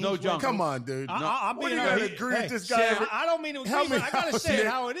 everything. there's no he's junk. went come on, dude. I'm What are being you gonna honest. agree with this guy? Sam, I don't mean to Help agree, me but I gotta out say it here.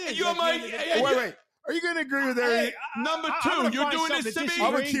 how it is. You're At the my- end of the hey, day. Wait. Are you going to agree with everything? Number I'm two, gonna you're find doing something this to me. disagree.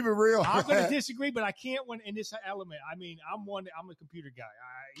 I'm going to keep it real. I'm going to disagree, but I can't win in this element. I mean, I'm a computer guy.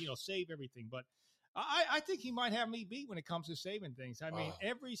 I save everything, but I think he might have me beat when it comes to saving things. I mean,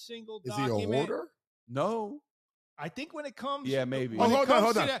 every single Is he document. a hoarder? No. I think when it comes, Yeah, maybe. When Oh, it hold on, comes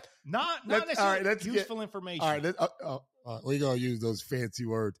hold to on. that, not Let's- necessarily all right, let's useful information. All right, we're going to use those fancy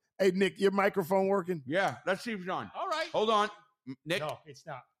words. Hey, Nick, your microphone working? Yeah, let's see if it's on. All right. Hold on. Nick. No, it's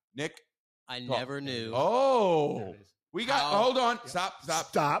not. Nick. I Talk. never knew. There Oh. it is. We got, How- hold on. Stop.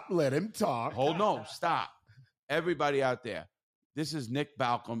 Stop. Let him talk. Hold on. Stop. Everybody out there. This is Nick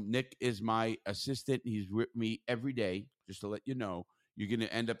Balcom. Nick is my assistant. He's with me every day, just to let you know. You're going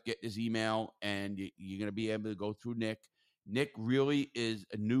to end up getting his email, and you're going to be able to go through Nick. Nick really is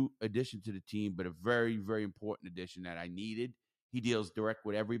a new addition to the team, but a very, very important addition that I needed. He deals direct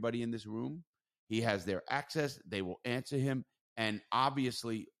with everybody in this room. He has their access. They will answer him. And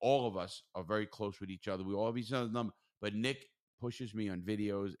obviously, all of us are very close with each other. We all have each other's number. But Nick pushes me on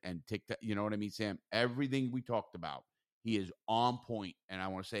videos and TikTok. You know what I mean, Sam? Everything we talked about, he is on point. And I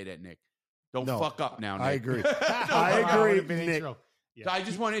want to say that, Nick. Don't fuck up now, Nick. I agree. I agree, would've been Nick. intro. Yeah. So I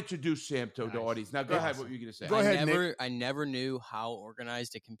just want to introduce Sam to the audience. Now, go ahead. What were you going to say? Go ahead, I never knew how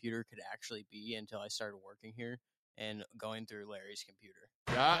organized a computer could actually be until I started working here and going through Larry's computer.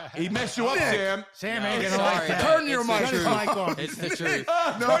 Yeah, he messed you up, Nick. Sam. Sam No, ain't gonna sorry, like that. Turn your It's mic the Turn his truth. mic off. It's the truth.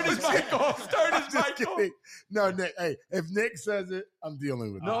 Turn his mic off. Turn his Just mic off. kidding. No, Nick. Hey, if Nick says it, I'm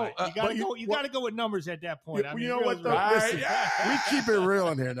dealing with it. No, All right, you gotta but go. You gotta go with numbers at that point. I mean, you know what, though? Right, Listen, yeah. we keep it real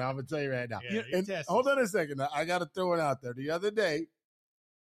in here now. I'm going to tell you right now. Yeah, And test hold us. on a second. Now, I got to throw it out there. The other day,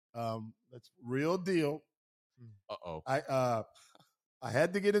 that's real deal. Uh-oh. I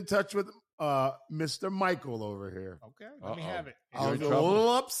had to get in touch with Mr. Michael over here. Okay, let me Uh-oh. have it. I You're was in a trouble. little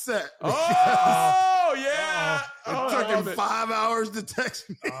upset. Oh, yeah. It Oh, took I him love it. 5 hours to text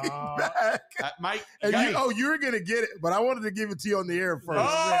me back. Mike, And guys. you were gonna get it, but I wanted to give it to you on the air first.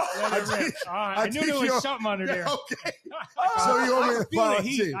 Oh! Let it I rip. think- All right, I I knew think there was you're- something under there. Okay. So you owe me I an feel the apology.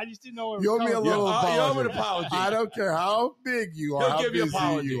 heat. I just didn't know where it You owe was me a coming little from. you owe me an apology. apology. I don't care how big you are, He'll how give you an busy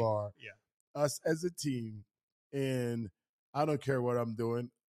apology. you are. Yeah. Us as a team, and I don't care what I'm doing.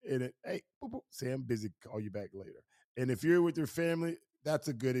 And hey, boop, boop, say I'm busy. Call you back later. And if you're with your family, that's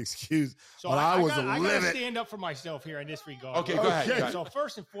a good excuse. So But I was I gotta livid. stand up for myself here in this regard. Okay, go ahead. Okay. Go ahead. So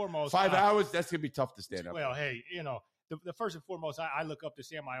first and foremost, 5 hours, that's going to be tough to stand up. well, hey, the first and foremost, I look up to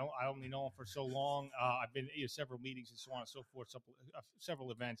Sam. I only know him for so long. I've been to several meetings and so on and so forth, several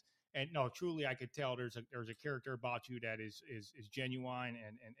events, and no, truly, I could tell there's a character about you that is genuine,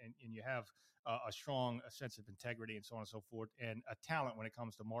 and you have a strong sense of integrity and so on and so forth, and a talent when it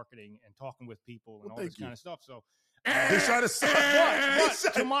comes to marketing and talking with people and Well, all this thank you. kind of stuff. So, He's trying to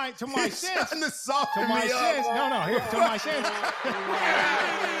but to my he's sense, trying to soften to my me sense, up. here, to my sense.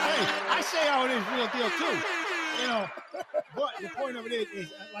 Hey, I say how it is, real deal too. But the point of it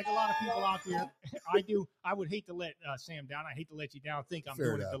is like a lot of people out there, I would hate to let Sam down. I hate to let you down. Think I'm Fair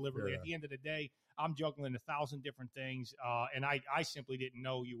doing enough, it deliberately. fair At the end of the day, I'm juggling 1,000 different things, and I simply didn't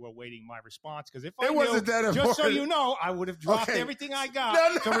know you were awaiting my response. Because if I It knew, wasn't that just so important. you know, I would have dropped Okay. everything I got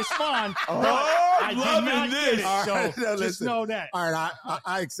No, no. to respond. Oh, but I I'm did loving not this. get it. All So right, now just listen. know that. All right,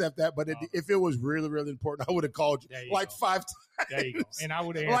 I accept that, but if it was really, really important, I would have called you There you like go. 5 times. There you go. And I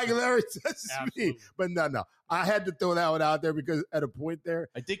would have Like answered. Larry says to me. Absolutely. But no. I had to throw that one out there because at a point there,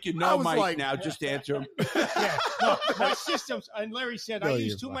 I think you I know was Mike like- now. Just answer him. Yeah, no, my systems, and Larry said No, I you're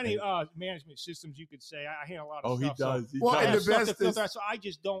use too many fine. management systems. You could say I handle a lot of Oh, he stuff. so does. He Well, I and have the stuff to best filter is- out, so I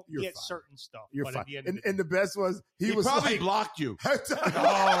just don't You're get fine. certain stuff. you're but fine. At the end of And the best was He was probably like, blocked you. no,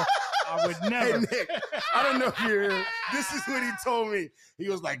 I would Hey, never. Nick, I don't know if you're here. This is what he told me. He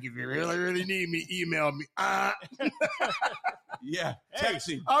was like, if you really, really need me, email me. Yeah, Hey,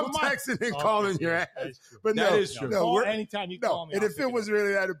 texting. I'm Come on. texting and Okay, calling your yeah, ass. that is true. But That no, is true. no, Call we're- anytime you no. call me. And I'll if pick it was up.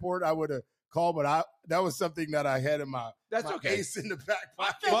 really that important, I would have called. But that was something that I had in my That's my okay. ace in the back I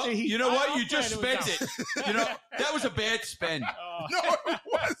pocket. bet Well, that he- you know what? I'm You just glad spent it was it. You know, that was a bad spend. No, it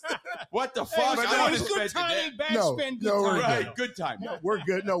wasn't. What the Hey, fuck? but it no, was would've good spent the day. timing, bad No, spend, good no, we're timing. Right, good time. No, we're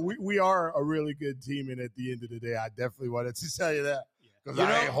good. No, we are a really good team, and at the end of the day, I definitely wanted to tell you that because You I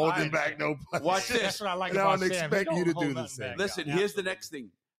know, ain't holding back no punches. Watch this. That's what I like And I about don't Sam. He expect don't you to hold do the nothing same. back. Listen, Yeah, here's the absolutely. next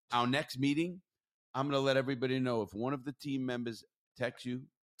thing. Our next meeting, I'm going to let everybody know if one of the team members texts you,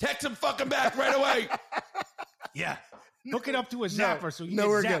 text him fucking back right away. Yeah. Hook it up to a zapper so you no, get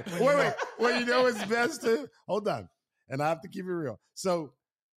we're zapped good. when you Wait, know. wait. Well, you know what's best too? Hold on. And I have to keep it real. So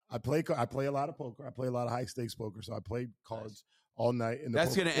I play a lot of poker. I play a lot of high stakes poker. So I played cards all night in the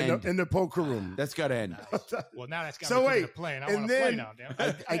That's gonna end. in the poker room. That's got to end. Well, now that's got So me wait, thinking of playing. I and want to play then now, damn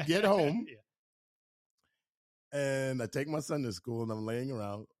it. I get home. Yeah. And I take my son to school, and I'm laying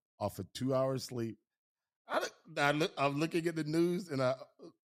around off of 2 hours sleep. I'm looking at the news, and I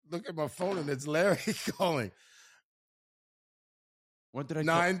look at my phone, and it's Larry calling. What did I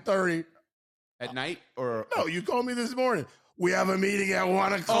 9:30. at night or No, you called me this morning. We have a meeting at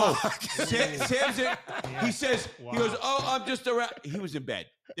 1 Oh, o'clock. Sam's in. He says, Wow. he goes, oh, I'm just around. He was in bed.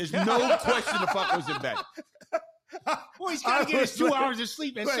 There's no question the fuck was in bed. Well, he's got to get his 2 hours of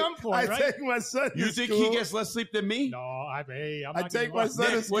sleep at Wait, some point, I right? take my son. You to think school. he gets less sleep than me? No, I'm I not take gonna my lie. son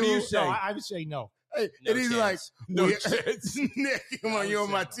to Nick, school. what do you say? No, I would say no. Hey, No and he's chance. No we- chance. Nick, come on, No you're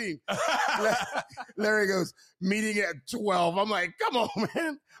on my chance. team. Larry goes, meeting at 12. I'm like, come on,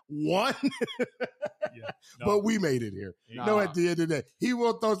 man. 1? Yeah. No. But we made it here. Yeah. No, at the end of the day, he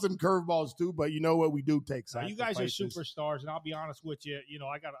will throw some curveballs too. But you know what? We do take No, you guys are sacrifices. superstars, and I'll be honest with you. You know,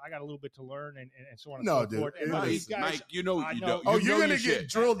 I got a little bit to learn, and so on and No, so dude, forth. And it but is- these guys, Mike, you know I you know. don't. Oh, you you're know gonna your get shit.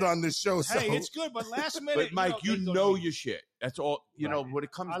 drilled on this show. So. hey, it's good, but last minute. But Mike, you it's know okay. your shit. That's all. You know Right. what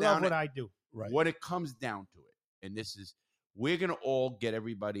it comes I down love what to. I do. right. What it comes down to it, and this is, we're gonna all get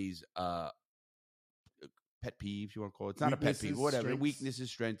everybody's pet peeves. You want to call it? It's not a pet peeve. Weaknesses, Whatever. strengths.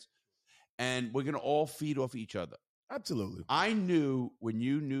 Weaknesses, strengths, and we're gonna all feed off each other. Absolutely. I knew when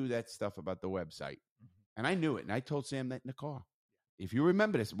you knew that stuff about the website, Mm-hmm. and I knew it, and I told Sam that in the car. If you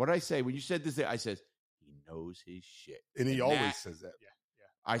remember this, what did I say when you said this? I said he knows his shit, And he And always that- says that. Yeah.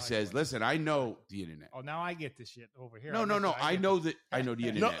 I says, listen, I know the internet. Oh, now I get this shit over here. No, I get know this. that. I know the No,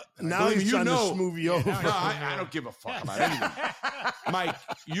 internet. now Believe he's me, trying you know. to smooth you Yeah, over. now No, I don't give a fuck about anything. Mike,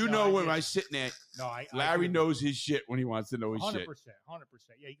 you No, know I when get I it. sitting there, No, I Larry agree. knows his shit when he wants to know his 100%, shit. 100%.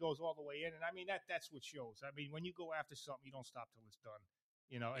 Yeah, he goes all the way in, and I mean that's what shows. I mean, when you go after something, you don't stop till it's done.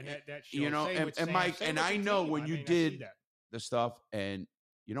 You know, and that shows. You know, Same and- with and Sam, Mike, same and with I the know team. when you mean, I see did- that. The stuff, and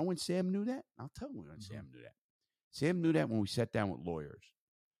you know when Sam knew that? I'll tell you when Mm-hmm. Sam knew that. Sam knew that when we sat down with lawyers,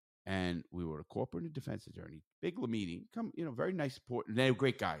 and we were a corporate and defense attorney. Big meeting. Very nice support. And they were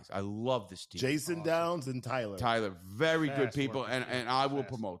great guys. I love this team. Jason Awesome. Downs and Tyler. Tyler, very good Fast people, workers, and yeah. I will Fast.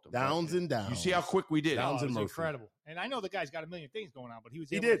 promote them. Downs and Downs. You see how quick we did. Downs Oh, and it was Murphy. incredible. And I know the guy's got a million things going on, but he was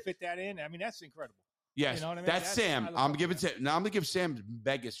He able did. to fit that in. I mean, that's incredible. Yes, You know what I mean? that's That's- Sam. I look I'm up giving to that. Sam. Now I'm gonna give Sam's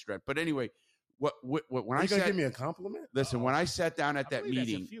biggest strength. But anyway, when Are I you gonna sat, give me a compliment? listen, when I sat down at I that believe that's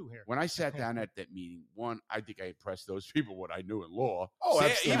a meeting, few here. when I sat down at that meeting, I think I impressed those people what I knew in law. Oh,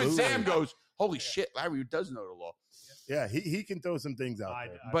 Even absolutely. Sam goes, "Holy Yeah. shit, Larry does know the law." Yeah, he can throw some things out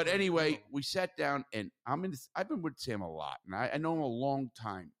there. But I- anyway, we sat down, and I've been with Sam a lot, and I know him a long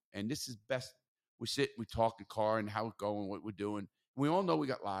time. And this is best. We sit, we talk in the car, and how it's going, what we're doing. We all know we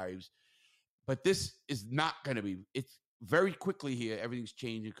got lives, but this is not going to be. It's very quickly here. Everything's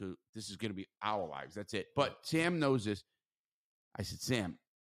changing because this is going to be our lives. That's it. But Sam knows this. I said, Sam,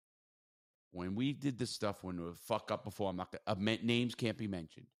 when we did this stuff, when we fuck up before, I'm not gonna, names can't be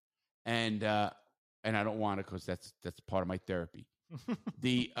mentioned, and I don't want to because that's part of my therapy.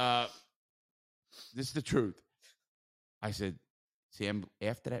 This is the truth. I said, Sam,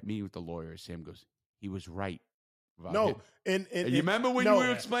 after that meeting with the lawyer, Sam goes, he was right. about No, it. and You remember when no. you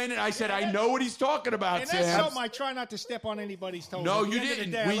were explaining it? I said, I know what he's talking about, And that's Sam. something I try not to step on anybody's toes. No, At the you end of the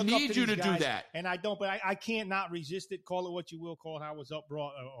didn't. day, I We look up need you these to do guys, that. And I don't, but I can't not resist it. Call it what you will, call it how it was up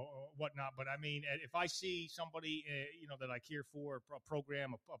brought or whatnot. But I mean, if I see somebody, that I care for, a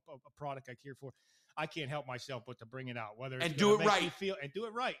program, a product I care for, I can't help myself but to bring it out. Whether it's And do gonna it make right. me feel and do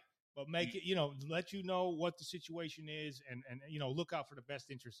it right. But make it, let you know what the situation is, and look out for the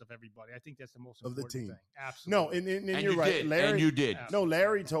best interest of everybody. I think that's the most Of the important team. thing. Absolutely. No, and And you're you right, did. Larry. And you did. No,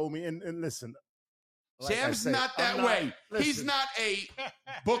 Larry told me, and listen, like I Sam's say, not that I'm not- way. He's listen, not a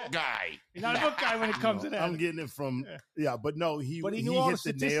book guy. You're not a book guy when it comes to that. I'm getting it from but no, he But he knew all the hit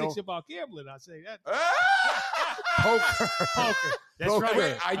the statistics nail. about gambling. I say that. Poker. Poker. That's Poker. right.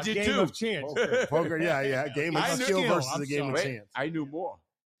 Wait, I A did game too. of chance. Poker, yeah, game of I knew- skill Skill, versus I'm a game of sorry. chance. I knew more.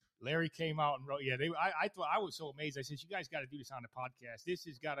 Larry came out and wrote. Yeah, I thought I was so amazed. I said, "You guys got to do this on the podcast. This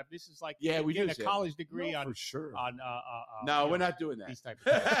is like Yeah, we getting do, a Sam. college degree No, on for sure. No, we're not doing that. these type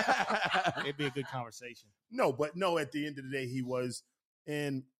of things. It'd be a good conversation. No, but no, at the end of the day, he was.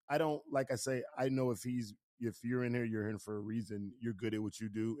 And I don't, like I say, I know if you're in here, you're in for a reason. You're good at what you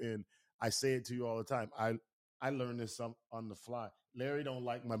do, and I say it to you all the time. I learned this on the fly. Larry don't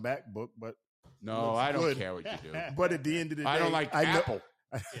like my MacBook, but No, looks I don't good. care what you do. But at the end of the day, I don't like I know- Apple.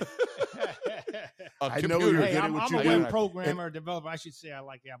 I know you're Hey, good at I'm what a you web do. programmer, developer. I should say I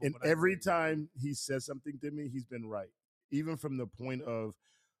like Apple. And but I every agree. time he says something to me, he's been right. Even from the point of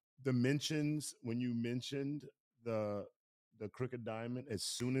the mentions, when you mentioned the Crooked Diamond, as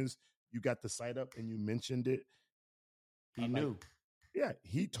soon as you got the site up and you mentioned it, He I'm knew. like, yeah,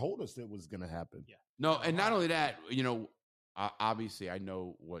 he told us it was going to happen. Yeah. No, and not only that, obviously I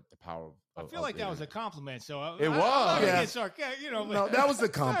know what the power of. I feel like that was a compliment. So It was. I'm Yeah. No, that was a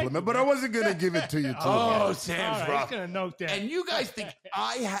compliment, but I wasn't going to give it to you, too. Oh, All Sam's right, rough. he's gonna note that. And you guys think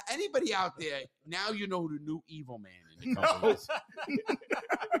anybody out there now? You know who the new evil man in the No. company is.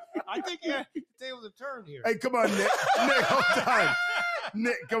 I think the tables have turned here. Hey, come on, Nick. Nick, hold on.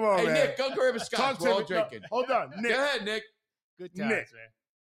 Nick, come on, Hey, man. Nick, go grab a Talk scotch. to We're all me. No, drinking. hold on, Nick. Go ahead, Nick. Good times, Nick. man.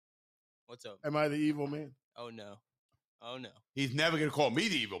 What's up? Am I the evil man? Oh no. Oh no. He's never gonna call me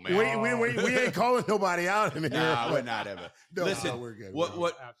the evil man. We ain't calling nobody out in here. Nah, we're not ever. No, Listen, we're good. What? We're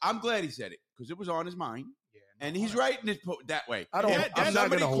good. I'm glad he said it because it was on his mind, Yeah, and no, he's right in his that way. I don't. That- I'm that's- not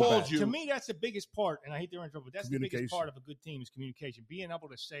somebody going to hold calls back. you. To me, that's the biggest part, and I hate to interrupt, but that's the biggest Communication. part of a good team is communication. Being able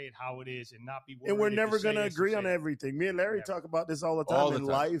to say it how it is and not be worried. And we're if you never say going to this or agree say on that. everything. Me and Larry Never. talk about this all the time. All the In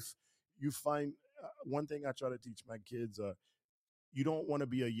time. life, you find one thing I try to teach my kids: you don't want to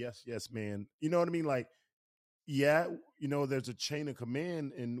be a yes man. You know what I mean? Like, yeah, there's a chain of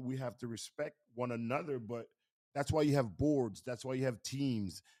command, and we have to respect one another. But that's why you have boards. That's why you have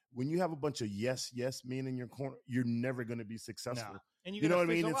teams. When you have a bunch of yes men in your corner, you're never going to be successful. Nah. And You know what I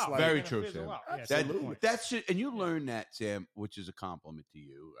mean? fizzle It's out. like- You're Very gonna true, fizzle Sam. out. Yeah, that's That, the point. that's it, and you learn that, Sam, which is a compliment to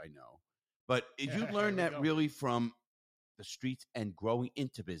you. I know, but you learn There we that go. really from the streets and growing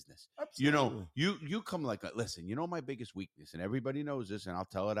into business. Absolutely. You come like listen. You know my biggest weakness, and everybody knows this, and I'll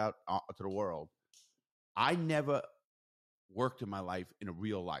tell it out to the world. I never worked in my life in a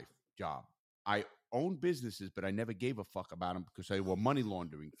real life job. I owned businesses, but I never gave a fuck about them because they were money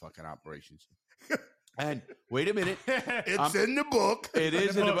laundering fucking operations. And wait a minute, It's in the book. it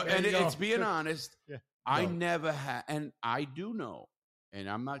is, in the, There and you go. it's being honest. Yeah. I No. never had, and I do know, and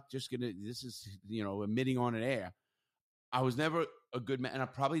I'm not just gonna. This is admitting on an air. I was never a good man, and I'm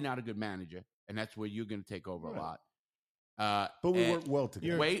probably not a good manager, and that's where you're gonna take over Right. a lot. But we and- work well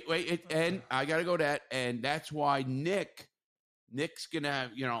together. Wait, and I got to go that, and that's why Nick's gonna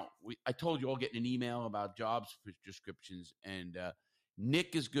have, I told you all getting an email about jobs descriptions, and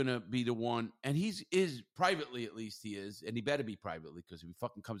Nick is gonna be the one, and is privately, at least he is, and he better be privately because if he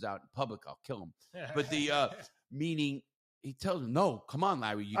fucking comes out in public, I'll kill him. But the meaning, he tells him, "No, come on,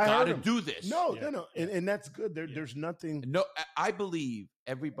 Larry, you I got heard to him. do this." No, Yeah. no, and that's good. There's nothing. No, I believe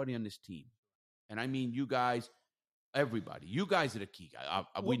everybody on this team, and I mean you guys, everybody. You guys are the key guy.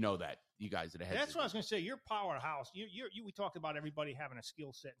 We know that. You guys are the heads. That's of what I it. was going to say. You're powerhouse. We talked about everybody having a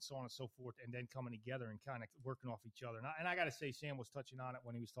skill set and so on and so forth, and then coming together and kind of working off each other. And I got to say, Sam was touching on it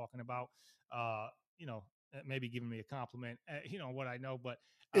when he was talking about, maybe giving me a compliment. What I know, but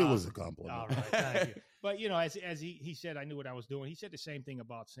It was a compliment. all right, thank you. But as he said, I knew what I was doing. He said the same thing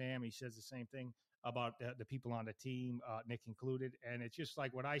about Sam. He says the same thing about the people on the team, Nick included. And it's just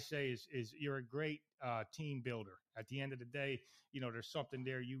like what I say is you're a great team builder. At the end of the day, there's something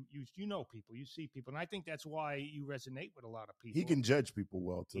there. You know people, you see people, and I think that's why you resonate with a lot of people. He can judge people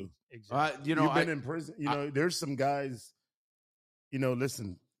well too. Exactly. You've been in prison. There's some guys.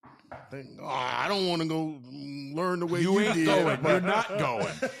 Listen. I don't want to go learn the way you ain't did. going. but- You're not going.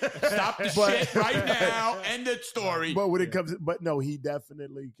 Stop the But- shit right now. End the story. But when it comes, but no, he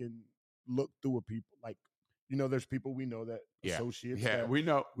definitely can look through a people. Like, there's people we know that Yeah. associates. Yeah, that we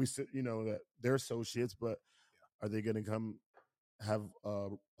know. we sit, that they're associates, but are they going to come have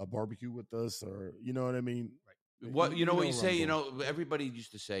a barbecue with us, or you know what I mean? What what you where I'm say? going. Everybody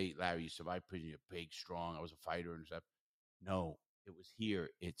used to say, "Larry, you survived prison. You're big, strong. I was a fighter and stuff." No, it was here.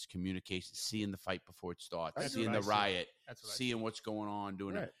 It's communication, seeing the fight before it starts, That's seeing what the I see. riot, That's what I seeing what's going on,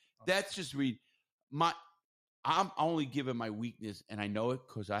 doing Right. it. That's just I'm only giving my weakness, and I know it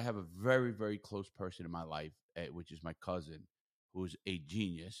because I have a very, very close person in my life, which is my cousin, who's a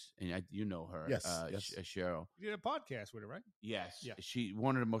genius, and you know her, Yes, yes. Cheryl. You did a podcast with her, right? Yes, Yeah. She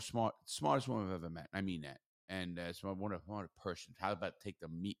one of the smartest women I've ever met. I mean that, and so one of person. How about take the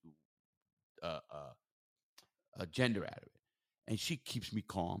gender out of it? And she keeps me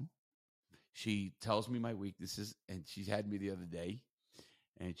calm. She tells me my weaknesses, and she's had me the other day,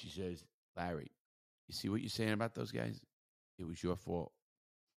 and she says, "Larry, you see what you're saying about those guys? It was your fault."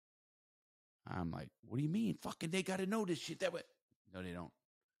 I'm like, "What do you mean? Fucking, they got to know this shit that way." No, they don't.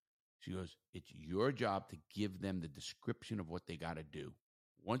 She goes, it's your job to give them the description of what they got to do.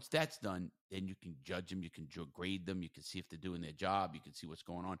 Once that's done, then you can judge them, you can grade them, you can see if they're doing their job, you can see what's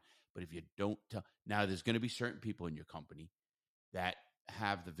going on. But if you don't tell, now there's going to be certain people in your company that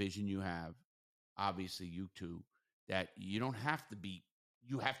have the vision you have, obviously you too, that you don't have to be,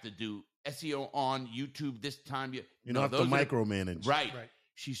 you have to do SEO on YouTube this time. You don't have to micromanage. Right.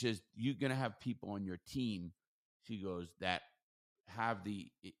 She says, you're going to have people on your team, she goes, that have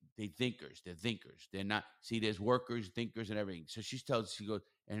they're thinkers. They're not, see, there's workers, thinkers, and everything. So she goes,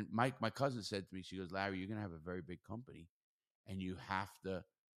 and my cousin said to me, she goes, Larry, you're going to have a very big company, and you have to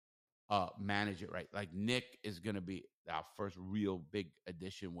manage it right. Like Nick is going to be our first real big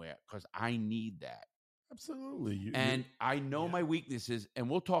addition because I need that. Absolutely. I know my weaknesses, and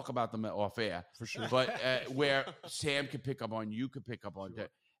we'll talk about them off air. For sure. But where Sam can pick up on, you can pick up on,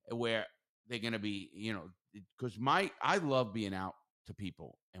 where they're going to be, because I love being out to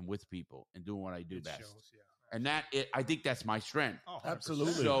people and with people and doing what I do best. Shows, And I think that's my strength. Oh,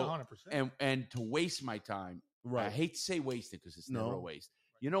 absolutely. So, 100%. and to waste my time, Right. I hate to say wasted because it's never a waste.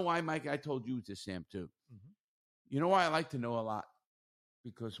 You know why, Mike? I told you this, Sam, too. Mm-hmm. You know why I like to know a lot?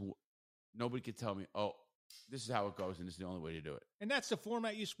 Because nobody can tell me, oh, this is how it goes, and this is the only way to do it. And that's the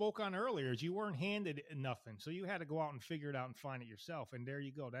format you spoke on earlier, is you weren't handed nothing. So you had to go out and figure it out and find it yourself. And there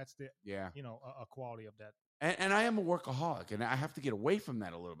you go. That's the a quality of that. And I am a workaholic, and I have to get away from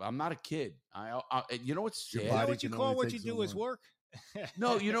that a little bit. I'm not a kid. You know what's sad? You know what you call what you do is work?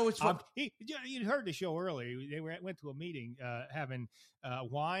 No, you know what's fun. You heard the show earlier. They went to a meeting having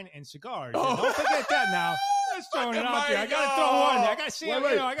wine and cigars. Oh. Don't forget that now. Just throwing it out there. I got to throw one. I got to see.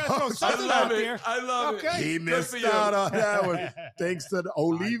 I got to throw something out there. I love it. He missed out on that one. Thanks to the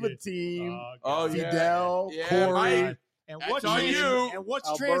Oliva team, Fidel, Corey. And what's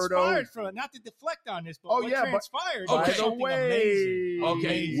Alberto. transpired from it? Not to deflect on this, but what transpired? Okay. Was something amazing. Okay,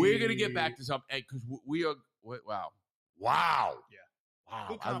 Amazing. we're gonna get back to something because we are. Wow. Yeah. Wow.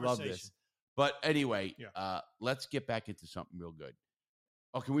 Good I love this. But anyway, let's get back into something real good.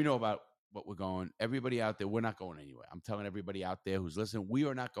 Okay, we know about what we're going. Everybody out there, we're not going anywhere. I'm telling everybody out there who's listening, we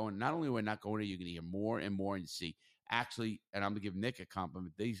are not going. Not only we're not going, you're going to hear more and more and see. Actually, and I'm going to give Nick a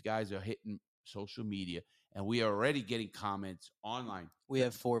compliment. These guys are hitting social media, and we are already getting comments online. We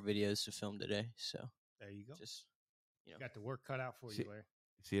have 4 videos to film today, so there you go. Just got the work cut out for you, Larry.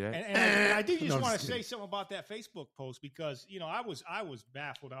 See that? And I do just want to say something about that Facebook post because I was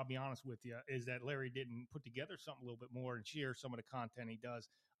baffled. I'll be honest with you, is that Larry didn't put together something a little bit more and share some of the content he does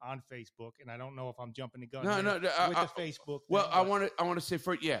on Facebook. And I don't know if I'm jumping the gun with the Facebook. Well, I want to say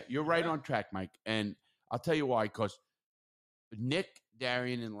first, you're right on track, Mike, and I'll tell you why. Because Nick,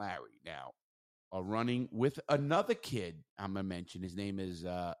 Darian, and Larry now are running with another kid. I'm gonna mention his name is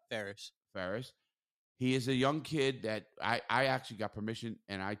Ferris. He is a young kid that I actually got permission,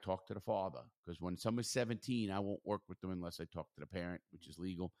 and I talked to the father because when someone's 17, I won't work with them unless I talk to the parent, which is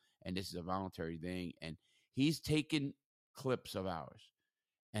legal, and this is a voluntary thing. And he's taken clips of ours,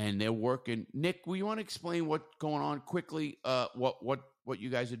 and they're working. Nick, will you want to explain what's going on quickly? What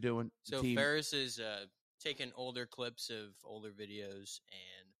you guys are doing? So Ferris is taking older clips of older videos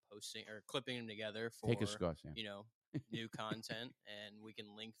and posting or clipping them together for new content, and we can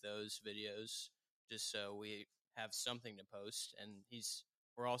link those videos. Just so we have something to post, and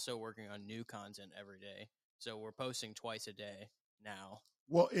we're also working on new content every day. So we're posting twice a day now.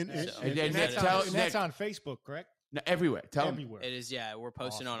 Well, that's on Facebook, correct? No, everywhere. Everywhere. It is. Yeah, we're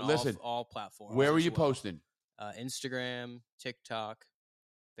posting on all platforms. Where are you posting? Instagram, TikTok,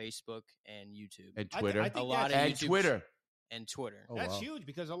 Facebook, and YouTube, and Twitter. A lot of Twitter. And Twitter. That's huge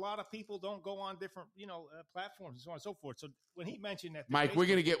because a lot of people don't go on different, platforms and so on and so forth. So when he mentioned that, Mike, we're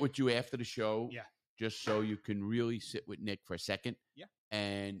gonna get with you after the show. Yeah. Just so you can really sit with Nick for a second. Yeah.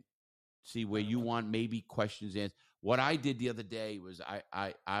 And see where you want maybe questions answered. What I did the other day was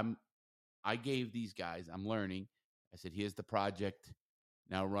I gave these guys, I'm learning. I said, here's the project.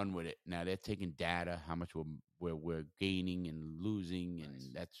 Now run with it. Now they're taking data, how much we're gaining and losing, and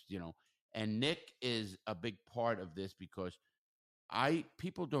that's And Nick is a big part of this because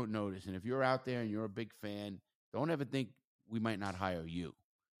people don't notice. And if you're out there and you're a big fan, don't ever think we might not hire you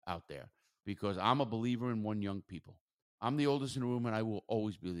out there because I'm a believer in young people. I'm the oldest in the room, and I will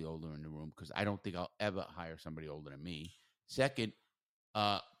always be the older in the room because I don't think I'll ever hire somebody older than me. Second,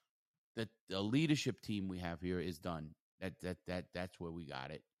 the leadership team we have here is done. That's where we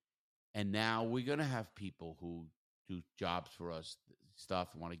got it. And now we're going to have people who do jobs for us,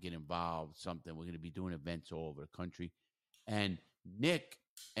 stuff, want to get involved, something. We're going to be doing events all over the country. And Nick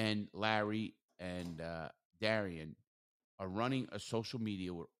and Larry and Darian are running a social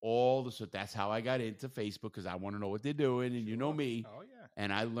media with all the. So that's how I got into Facebook because I want to know what they're doing, and you know me. Oh yeah.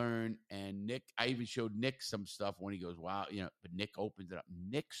 And I learned, and Nick, I even showed Nick some stuff when he goes, wow, but Nick opened it up.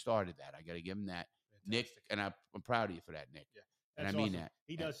 Nick started that. I got to give him that. Fantastic. Nick, and I'm proud of you for that, Nick. Yeah. And I mean that.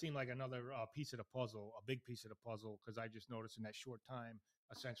 He does seem like another piece of the puzzle, a big piece of the puzzle, because I just noticed in that short time,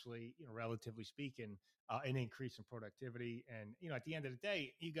 essentially, relatively speaking, an increase in productivity. And, at the end of the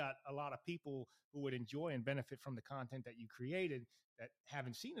day, you got a lot of people who would enjoy and benefit from the content that you created that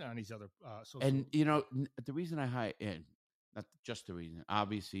haven't seen it on these other social. And, the reason I hire in, not just the reason,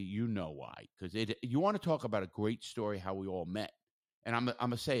 obviously, you know why. Because you want to talk about a great story, how we all met. And I'm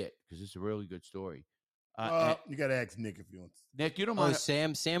going to say it because it's a really good story. You got to ask Nick if you want. Nick, you don't mind.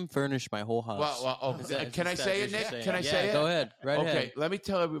 Sam furnished my whole house. Can I say it, Nick? Can I say it? Go ahead. Right ahead. Okay, let me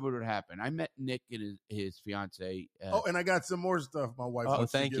tell everybody what happened. I met Nick and his fiance. And I got some more stuff my wife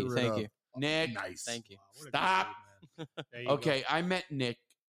wants thank to you. get rid Thank of. you. Nick. Nice. Thank you. Stop. Okay, Go. I met Nick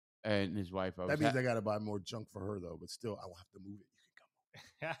and his wife. That means I got to buy more junk for her, though. But still, I will have to move it.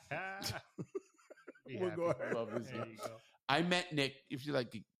 You can come. We'll go ahead. There you go. I met Nick. If you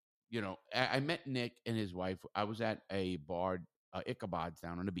like, I met Nick and his wife. I was at a bar, Ichabod's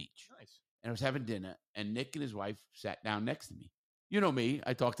down on the beach. Nice. And I was having dinner, and Nick and his wife sat down next to me. You know me.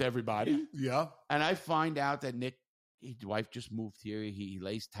 I talk to everybody. Yeah. And I find out that Nick, his wife just moved here. He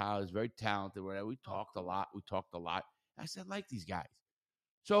lays tile. He's very talented. Whatever. We talked a lot. I said, I like these guys.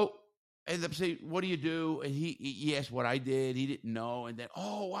 So I ended up saying, what do you do? And he asked what I did. He didn't know. And then,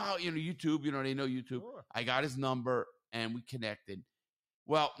 oh, wow, YouTube. They know YouTube. Sure. I got his number, and we connected.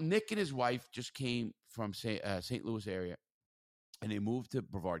 Well, Nick and his wife just came from St. Louis area, and they moved to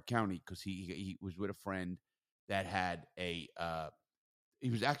Brevard County because he was with a friend that had he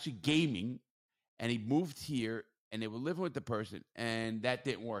was actually gaming, and he moved here, and they were living with the person, and that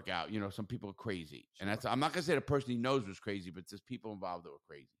didn't work out. Some people are crazy. Sure. And I'm not going to say the person he knows was crazy, but there's people involved that were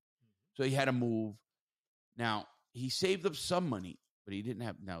crazy. Mm-hmm. So he had to move. Now, he saved up some money, but he didn't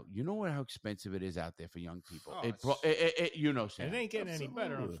have. Now, you know how expensive it is out there for young people. Oh, Sam. It ain't getting any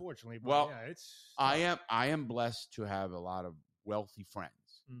better, unfortunately. But well, yeah, it's. I am blessed to have a lot of wealthy friends.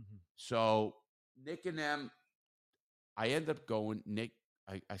 Mm-hmm. So Nick and them, I end up going. Nick,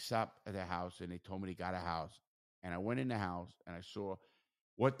 I stopped at their house, and they told me they got a house, and I went in the house, and I saw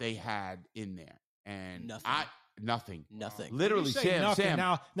what they had in there, and nothing. Literally,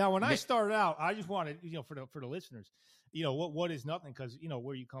 Sam. Now, when I started out, I just wanted, for the listeners, what is nothing? Because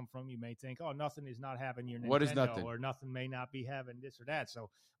where you come from, you may think, oh, nothing is not having your Nintendo, what is nothing, or nothing may not be having this or that. So,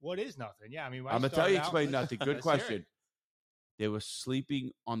 what is nothing? Yeah, I mean, I'm gonna tell you, explain nothing. Good question. They were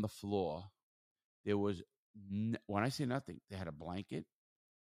sleeping on the floor. There was when I say nothing, they had a blanket,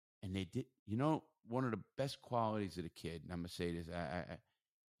 and they did. One of the best qualities of the kid, and I'm gonna say this, I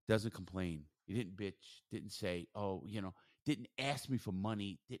doesn't complain. He didn't bitch, didn't say, didn't ask me for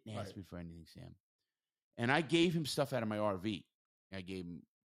money, didn't ask me for anything, Sam. And I gave him stuff out of my RV. I gave him,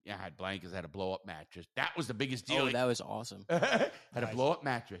 I had blankets, I had a blow-up mattress. That was the biggest deal. Oh, that was awesome. Had a blow-up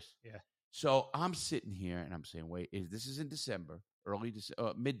mattress. Yeah. So I'm sitting here, and I'm saying, wait, this is in December,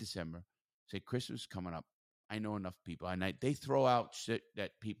 mid-December. Say, Christmas is coming up. I know enough people. And they throw out shit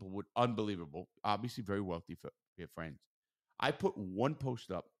that people would, unbelievable, obviously very wealthy for their friends. I put one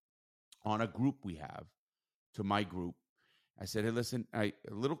post up on a group we have, to my group. I said, hey, listen, a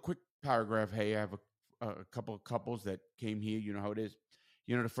little quick paragraph. Hey, I have a couple of couples that came here. You know how it is.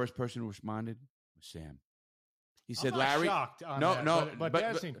 The first person who responded was Sam. He said, Larry. Shocked on no, that, no. But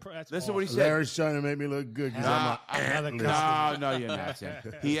listen awesome. what he said. Larry's trying to make me look good. No, you're not, Sam.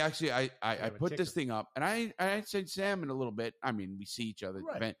 He actually, I put this thing up, and I said Sam in a little bit. I mean, we see each other at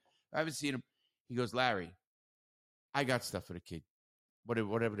the event. I haven't seen him. He goes, Larry, I got stuff for the kid.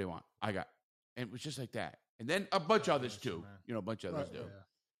 Whatever they want, I got. And it was just like that. And then a bunch of others too. A bunch of others do. Yeah.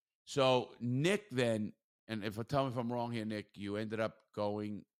 So Nick then, and tell me if I'm wrong here, Nick, you ended up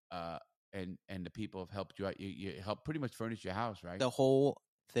going, and the people have helped you out. You helped pretty much furnish your house, right? The whole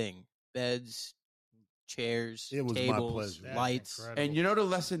thing, beds, chairs, it was tables, my pleasure. lights. And the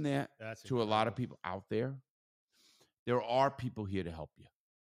lesson there to a lot of people out there are people here to help you.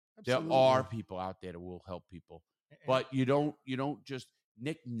 Absolutely. There are people out there that will help people. But you don't just,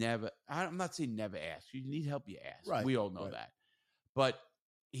 Nick never, I'm not saying never ask. You need help, you ask. Right. We all know that. But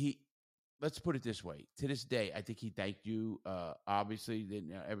let's put it this way. To this day, I think he thanked you, obviously,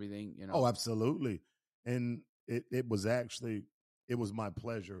 everything, Oh, absolutely. And it was my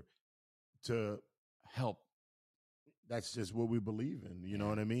pleasure to help. That's just what we believe in. You know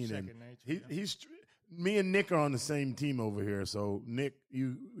what I mean? Second nature. He's me and Nick are on the same team over here. So Nick,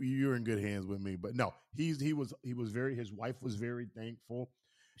 you're in good hands with me. But no, he was his wife was very thankful.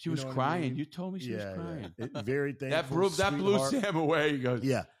 She was crying. I mean? You told me she was crying. Yeah. Very thankful. That blew Sam away. He goes,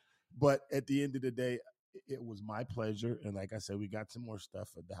 yeah. But at the end of the day, it was my pleasure. And like I said, we got some more stuff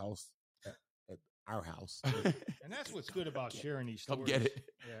at the house, at our house. And that's what's good about sharing these stories. Come get it.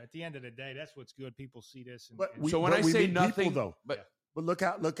 Yeah, at the end of the day, that's what's good. People see this. So when I say nothing, people, though, but look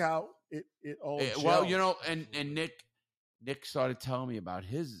how it all. Well, you know, and Nick started telling me about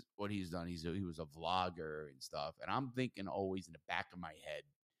what he's done. He was a vlogger and stuff, and I'm thinking always in the back of my head,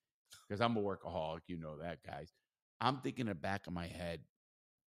 because I'm a workaholic, you know that, guys. I'm thinking in the back of my head,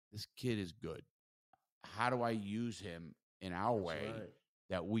 this kid is good. How do I use him in our way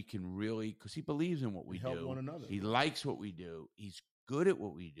that we can really? Because he believes in what we help do. One another. He likes what we do. He's good at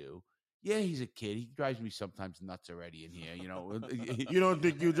what we do. Yeah, he's a kid. He drives me sometimes nuts already in here. You know, you don't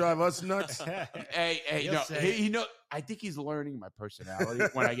think you drive us nuts? Hey, no, I think he's learning my personality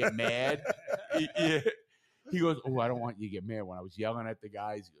when I get mad. He goes, "Oh, I don't want you to get mad." When I was yelling at the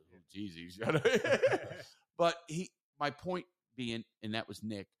guys, he goes, "Oh, geez, he's But my point being, and that was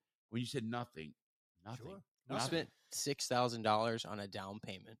Nick. When you said nothing. Sure. We spent $6,000 on a down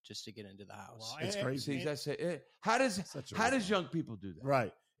payment just to get into the house. Wow, it's crazy. That's it. How does young people do that?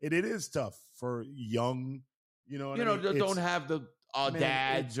 Right. It is tough for young, don't have the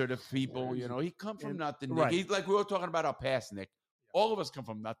dads or the people. You know, he come from nothing. Right. He's like we were talking about our past, Nick. All of us come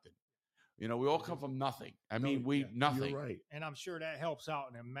from nothing. You know, we all come from nothing. I mean, nothing. You're right. And I'm sure that helps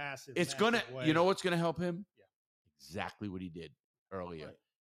out in a massive. It's massive way. You know what's gonna help him? Yeah. Exactly what he did earlier.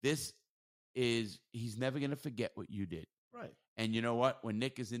 Right. He's never gonna forget what you did. Right. And you know what? When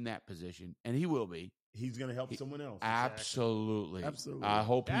Nick is in that position, and he will be. He's going to help someone else. Absolutely. Exactly. Absolutely. I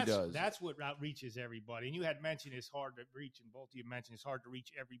hope he does. That's what outreaches everybody. And you had mentioned it's hard to reach, and both of you mentioned it's hard to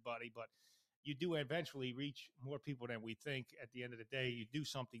reach everybody, but you do eventually reach more people than we think. At the end of the day, you do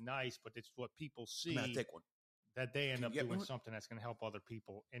something nice, but it's what people see that they end up doing something that's going to help other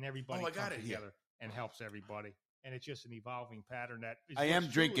people. And everybody comes together and helps everybody. And it's just an evolving pattern that is I am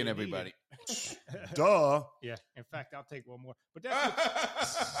drinking, everybody. Duh. Yeah. In fact, I'll take one more. But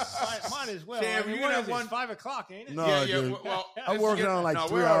that's might as well. Sam, I mean, you have one. 5 o'clock, ain't it? No, yeah. Dude. Well, I'm working on like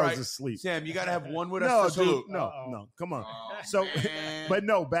 3 hours of sleep. Sam, you got to have one with us. Dude, no. Come on. But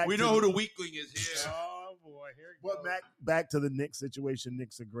no, we know who the weakling is here. Oh boy, here you go. Back to the Nick situation.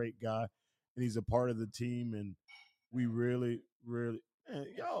 Nick's a great guy, and he's a part of the team, and we really, really. Man,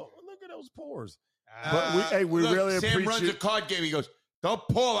 look at those pores. But we really appreciate. Sam runs a card game. He goes, "Don't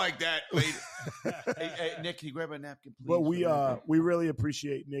pour like that, lady." hey, Nick, can you grab a napkin, please? But we really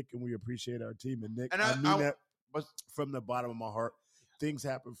appreciate Nick, and we appreciate our team. And Nick, I mean that from the bottom of my heart. Things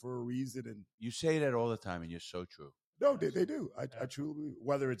happen for a reason, and you say that all the time, and you're so true. No, they do. I truly believe,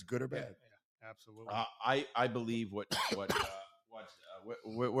 whether it's good or bad. Yeah, absolutely. I believe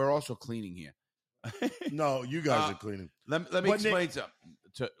we're also cleaning here. No, you guys are cleaning. Let me explain something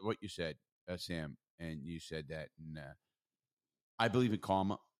to what you said, Sam. And you said that, and I believe in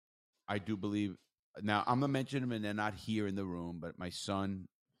karma. I do believe. Now, I'm going to mention them, and they're not here in the room, but my son,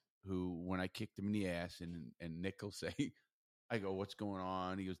 who, when I kicked him in the ass, and Nick will say, I go, "What's going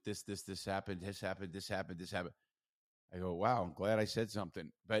on?" He goes, this happened, this happened, this happened, this happened. I go, "Wow, I'm glad I said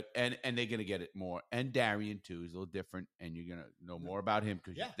something." But and they're going to get it more. And Darian, too, is a little different, and you're going to know more about him,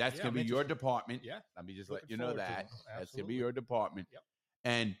 because that's going to be your department. Yeah. Let me just let you know that. That's going to be your department. Yep.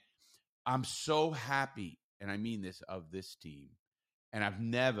 And I'm so happy, and I mean this, of this team. And I've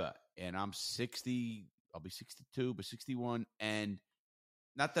never, and I'm 60, I'll be 62, but 61. And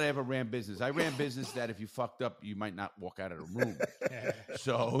not that I ever ran business. I ran business that if you fucked up, you might not walk out of the room.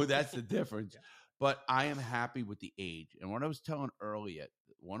 So that's the difference. Yeah. But I am happy with the age. And what I was telling earlier,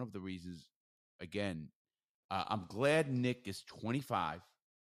 one of the reasons, again, I'm glad Nick is 25.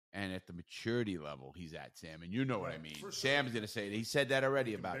 And at the maturity level he's at, Sam, and you know what I mean. Sure. Sam's going to say it. He said that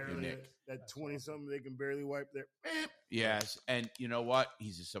already about you, Nick. That 20-something, they can barely wipe their. Yes, and you know what?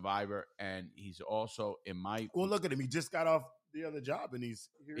 He's a survivor, and he's also in my. Well, look at him. He just got off the other job, and he's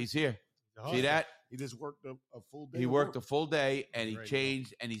here. He's here. See that? He just worked a full day. He worked a full day, and he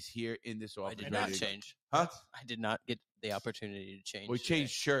changed, and he's here in this office. I did not change. Huh? I did not get the opportunity to change. We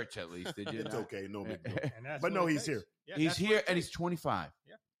changed shirts at least. Did you? It's okay. No big deal. But no, he's here. Yeah, he's here, and he's 25.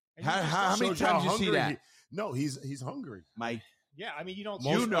 Yeah. How many times you see that? He's hungry. Mike. Yeah, I mean, you don't.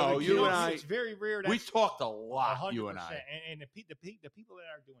 You and I. It's very rare. We talked a lot. You and I. And the people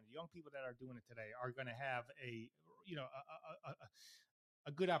that are doing it, the young people that are doing it today, are going to have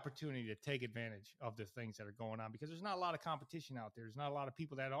a good opportunity to take advantage of the things that are going on, because there's not a lot of competition out there. There's not a lot of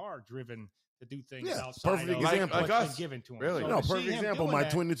people that are driven to do things outside of what's been given to them. Really? So perfect example. My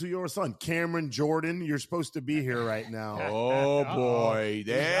 22-year-old son, Cameron Jordan. You're supposed to be here right now. Oh boy,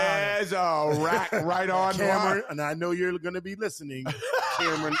 there's a rack right on Cameron, and I know you're going to be listening.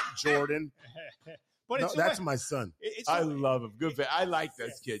 Cameron Jordan. But it's that's my son. I love him. Good. I like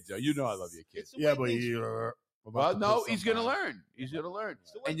those kids, though. You know I love your kids. Yeah, but well, no, he's going to learn. He's going to learn.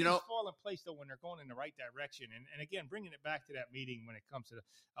 It's the way things fall in place, though, when they're going in the right direction. And again, bringing it back to that meeting when it comes to the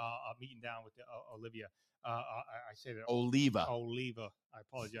meeting down with Olivia. I say that. Oliva. I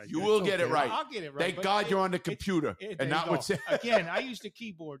apologize. You will get it right. I'll get it right. Thank God you're on the computer and not what's again. I use the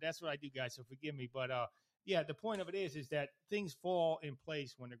keyboard. That's what I do, guys. So forgive me, but yeah, the point of it is that things fall in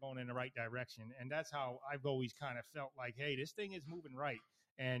place when they're going in the right direction, and that's how I've always kind of felt like, hey, this thing is moving right.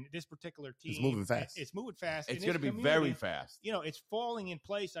 And this particular team, it's moving fast. It's moving fast. It's going to be very fast. You know, it's falling in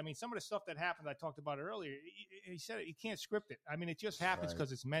place. I mean, some of the stuff that happened, I talked about it earlier. He said it. You can't script it. I mean, it just happens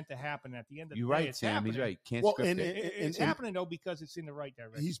because it's meant to happen. At the end of the day, right, Sam. Happening. He's right. Can't script it. It's happening though because it's in the right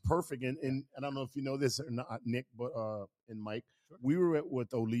direction. He's perfect. And I don't know if you know this or not, Nick, but and Mike, we were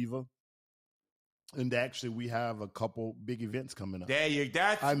with Oliva. And actually, we have a couple big events coming up. There you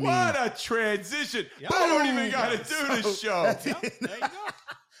go. What a transition. I don't even got to do this show. There you go.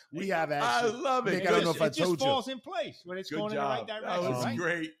 We have actually. I love it. Nick, I don't know if I told you. It just falls in place when it's going in the right direction. That was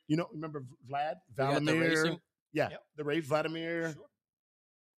great. You know, remember Vladimir? Yeah, the race, Vladimir. Sure.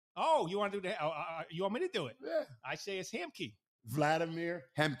 Oh, you want to do that? You want me to do it? Yeah. I say it's Hemke. Vladimir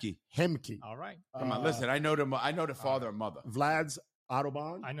Hemke. All right. Come on, listen. I know the father and mother. Vlad's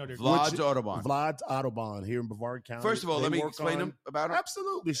Autobahn. I know Vlad's Autobahn. Vlad's Autobahn here in Brevard County. First of all, let me explain about him.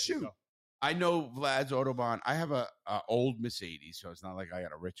 Absolutely, shoot. I know Vlad's Autobahn. I have a old Mercedes, so it's not like I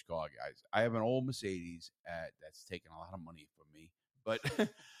got a rich car, guys. I have an old Mercedes that's taken a lot of money from me, but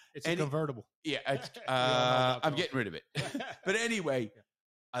it's a convertible. Yeah, I'm getting rid of it. But anyway,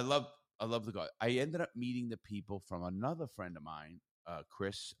 I love the car. I ended up meeting the people from another friend of mine,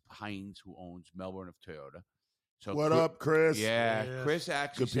 Chris Hines, who owns Melbourne of Toyota. So what up, Chris? Yeah, Chris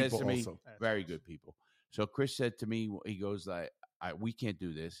actually says to me, also. Very good people. So Chris said to me, he goes like, we can't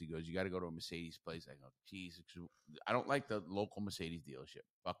do this. He goes, you got to go to a Mercedes place. I go, geez, I don't like the local Mercedes dealership.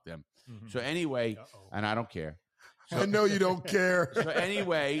 Fuck them. Mm-hmm. So anyway, and I don't care. So, I know you don't care. So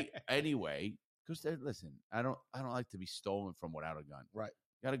anyway, because listen, I don't like to be stolen from without a gun. Right.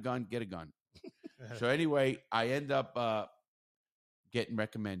 Got a gun, get a gun. So anyway, I end up getting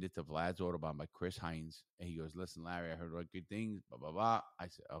recommended to Vlad's Autobahn by Chris Hines. And he goes, listen, Larry, I heard good things, blah, blah, blah. I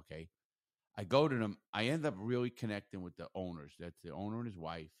said, okay. I go to them. I end up really connecting with the owners. That's the owner and his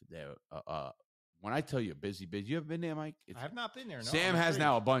wife. They're, when I tell you busy, you ever been there, Mike? I have not been there. No, Sam has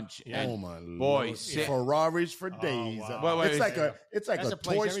now a bunch. Yeah. And oh my boy, Ferraris for days. Wow. Well, it's like a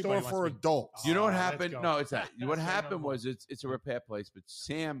toy store for adults. You know what happened? No, it's not. What happened was it's a repair place. But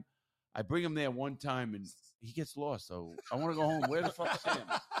Sam, I bring him there one time and he gets lost. So I want to go home. Where the fuck is Sam?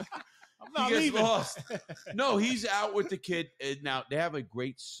 I'm not leaving. Gets lost. No, he's out with the kid. Now, they have a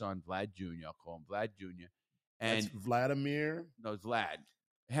great son, Vlad Jr. I'll call him Vlad Jr. And that's Vladimir? No, it's Vlad.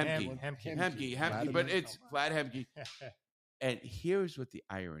 Hemke. But it's Vlad Hemke. And here's what the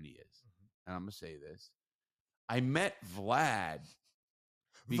irony is. And I'm going to say this. I met Vlad.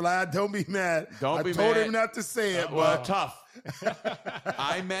 Vlad, don't be mad. I told him not to say it. Well, tough.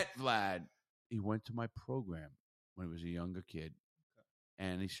 I met Vlad. He went to my program when he was a younger kid.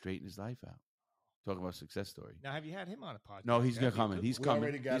 And he straightened his life out. Talk about a success story. Now, have you had him on a podcast? No, he's going to come in. He's coming.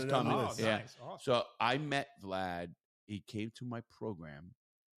 Already got he's it coming. On the yeah. Nice. Awesome. So I met Vlad. He came to my program.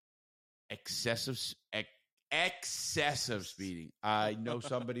 Excessive speeding. I know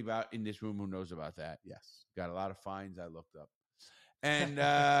somebody in this room who knows about that. Yes. Got a lot of fines I looked up. And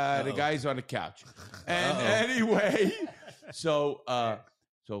the guy's on the couch. And anyway, so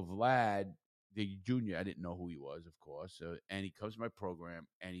Vlad, the junior, I didn't know who he was, of course. So, and he comes to my program,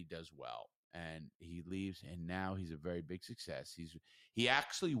 and he does well. And he leaves, and now he's a very big success. He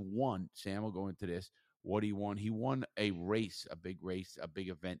actually won. Sam will go into this. What he won? He won a race, a big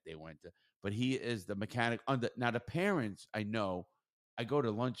event they went to. But he is the mechanic. Now, the parents, I know, I go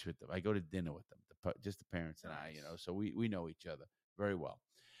to lunch with them. I go to dinner with them, just the parents and I, so we know each other very well.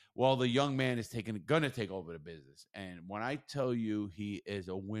 Well, the young man is going to take over the business. And when I tell you he is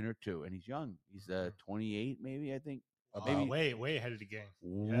a winner, too, and he's young. He's 28, maybe, I think. Maybe way ahead of the game.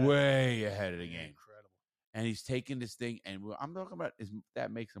 Way ahead of the game. Incredible. And he's taking this thing, and I'm talking about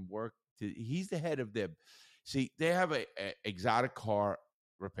that makes him work. He's the head of them. See, they have a exotic car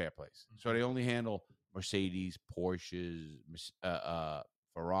repair place. So they only handle Mercedes, Porsches,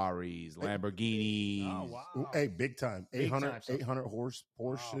 Ferraris, Lamborghinis. Oh, wow. Hey, big time. 800 horse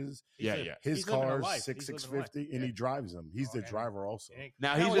Porsches. Wow. Yeah. His car's 650, and he drives them. He's the driver also.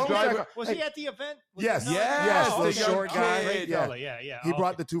 Now, he's the driver. Was he at the event? Yes. The short guy. Yeah. He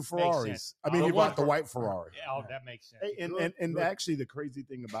brought the two Ferraris. I mean, he brought the white Ferrari. Oh, that makes sense. Hey, and actually, the crazy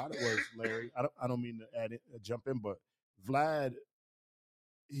thing about it was, Larry, I don't mean to jump in, but Vlad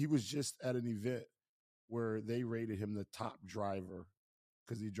he was just at an event where they rated him the top driver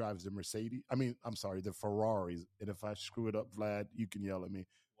because he drives the Mercedes. I'm sorry, the Ferraris. And if I screw it up, Vlad, you can yell at me.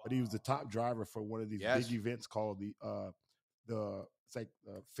 Wow. But he was the top driver for one of these big events called the it's like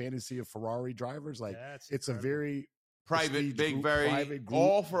Fantasy of Ferrari Drivers. Like it's a very private, big, group, very private group,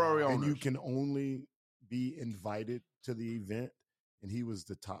 all Ferrari owners, and you can only be invited to the event. And he was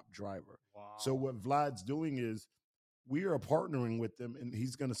the top driver. Wow. So what Vlad's doing is we are partnering with them, and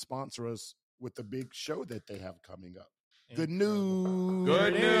he's going to sponsor us with the big show that they have coming up. Good news.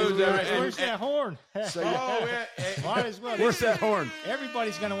 Good news. Where's that horn? So, might as well. Where's that horn?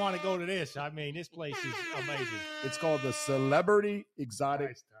 Everybody's going to want to go to this. I mean, this place is amazing. It's called the Celebrity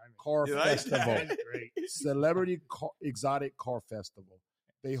Exotic Car Festival. Celebrity Exotic Car Festival.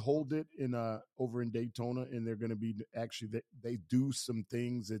 They hold it in over in Daytona, and they're going to be they do some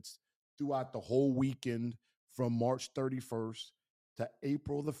things. It's throughout the whole weekend from March 31st to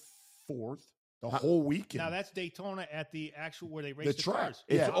April the 4th. The whole weekend. Now that's Daytona at the actual where they race the cars.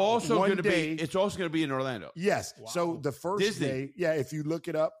 It's also going to be. It's also going to be in Orlando. Yes. Wow. So the first Disney. Day, if you look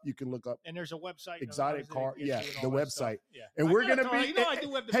it up, you can look up. And there's a website. Exotic car. The website. Yeah. And we're going to be. I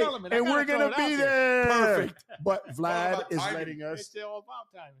do web development. And we're going to be there. Perfect. But Vlad is letting us. It's all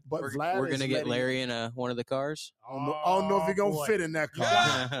about time. But we're going to get Larry in one of the cars. I don't know if you're going to fit in that car.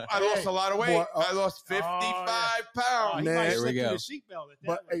 Yeah. I lost a lot of weight. I lost 55 pounds. There we go.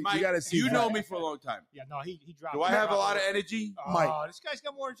 But you got to see. You know me for a long time. Yeah, no, he dropped. Do I have a lot of energy? Mike. This guy's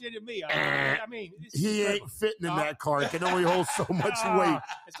got more energy than me. I mean, he ain't fitting in that car. It can only hold so much weight.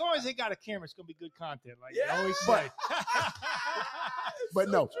 As long as they got a camera, it's gonna be good content. Like you always say. But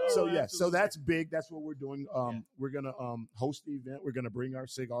no, so that's big. That's what we're doing. We're gonna host the event. We're gonna bring our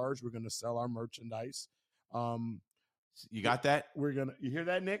cigars. We're gonna sell our merchandise. You got that? You hear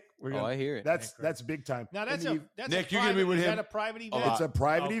that, Nick? I hear it. That's big time. Now that's Nick, you're gonna be with him. Is that a private event? It's a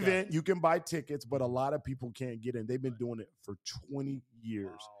private event. You can buy tickets, but a lot of people can't get in. They've been doing it for 20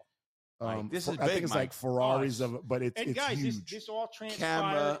 years. Wow. This is big, I think it's like Ferraris but it's guys, huge. This all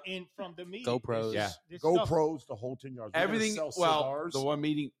transpired from the meeting. GoPros, GoPros, the whole 10 yards. Everything. Well, the one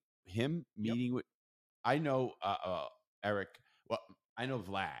meeting with. I know Eric. Well, I know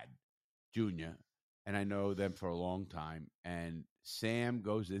Vlad Jr. And I know them for a long time. And Sam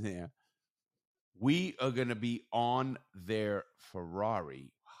goes in there. We are going to be on their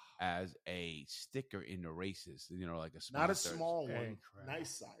Ferrari as a sticker in the races. Like a sponsor. Not a small one.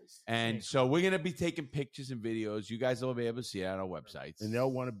 Nice size. And so we're going to be taking pictures and videos. You guys will be able to see it on our websites. And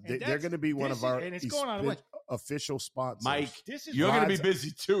they're going to be one of our official sponsors. Mike, you're going to be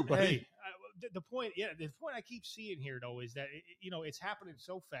busy too, buddy. Hey, the point I keep seeing here, though, is that, it's happening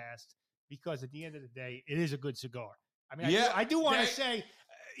so fast. Because at the end of the day, it is a good cigar. I mean, I do want to say,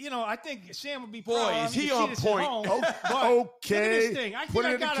 I think Sam would be proud. Is he on point? Okay. Look at this thing. I think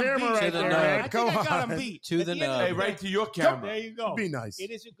I got him beat. Right there. I think I got him beat. To the nub. Hey, right to your camera. There you go. Be nice.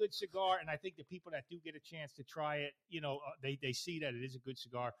 It is a good cigar, and I think the people that do get a chance to try it, they see that it is a good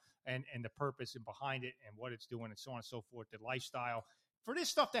cigar and the purpose and behind it and what it's doing and so on and so forth, the lifestyle. For this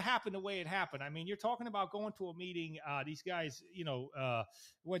stuff to happen the way it happened, I mean, you're talking about going to a meeting. These guys,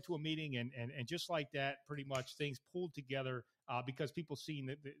 went to a meeting and just like that, pretty much things pulled together because people seen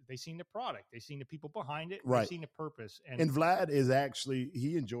the product, they seen the people behind it, right. They seen the purpose. And Vlad is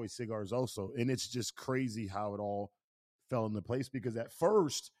he enjoys cigars also, and it's just crazy how it all fell into place because at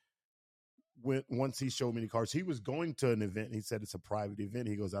first, once he showed me the cars, he was going to an event. And he said it's a private event.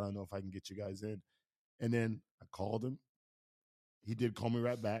 He goes, I don't know if I can get you guys in, and then I called him. He did call me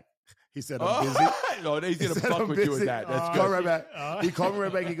right back. He said, I'm busy. No, he's going to fuck with you with that. That's good. Call right back. He called me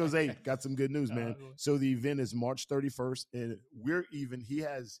right back. He goes, hey, got some good news, man. So the event is March 31st, and he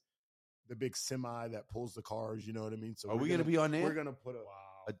has the big semi that pulls the cars, you know what I mean? So are we going to be on there? We're going to put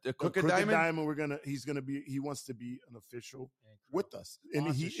a Crooked Diamond? He wants to be an official with us.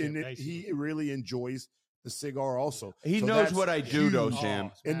 And he really enjoys the cigar also. He knows what I do, though,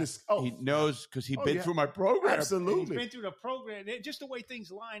 Sam. He knows because he's been through my program. Absolutely. He's been through the program. Just the way things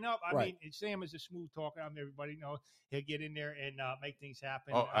line up. I mean, Sam is a smooth talker. Everybody knows he'll get in there and make things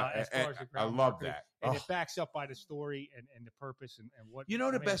happen. As far as the ground I love market. that. And it backs up by the story and the purpose and what.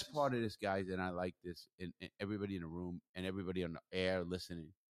 The best part of this, guys, and I like this, and everybody in the room and everybody on the air listening,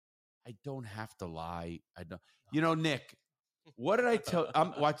 I don't have to lie. I don't. Nick, what did I tell?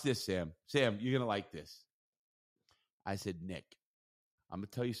 Watch this, Sam. Sam, you're going to like this. I said, Nick, I'm going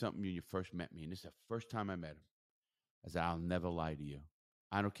to tell you something when you first met me, and this is the first time I met him. I said, I'll never lie to you.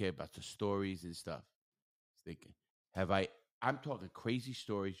 I don't care about the stories and stuff. Thinking, I'm talking crazy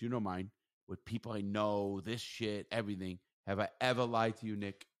stories, mine, with people I know, this shit, everything. Have I ever lied to you,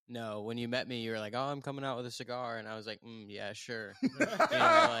 Nick? No, when you met me, you were like, "Oh, I'm coming out with a cigar," and I was like, "Yeah, sure."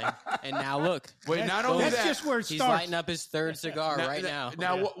 And now look. Wait, not only that's that, just where it he's starts. lighting up his third cigar right now.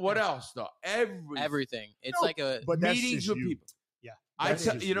 Now, what else though? Everything. It's like a but that's meetings just with you. people. Yeah,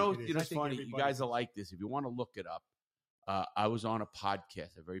 You know, it is. it's funny. You guys are like this. If you want to look it up, I was on a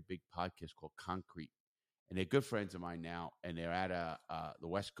podcast, a very big podcast called Concrete, and they're good friends of mine now, and they're at the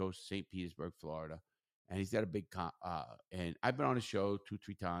West Coast, St. Petersburg, Florida, and he's got a big and I've been on his show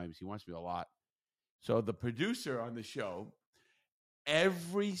 2-3 times. He wants me a lot. So the producer on the show, I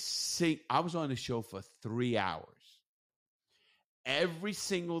was on the show for 3 hours. Every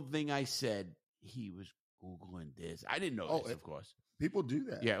single thing I said, he was Googling this. I didn't know this, of course. People do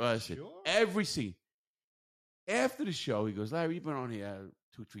that. Yeah, well, listen, every scene. After the show, he goes, "Larry, you've been on here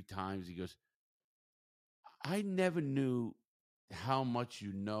 2-3 times." He goes, "I never knew how much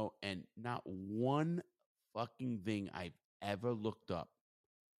you know, and not one fucking thing I've ever looked up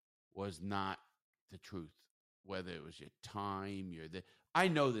was not the truth. Whether it was your time, I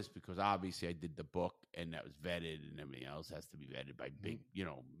know this because obviously I did the book and that was vetted, and everything else has to be vetted by big,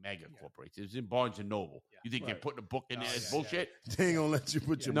 mega corporations. It's in Barnes and Noble. Yeah. You think they're putting a book in there? It's bullshit. They ain't gonna let you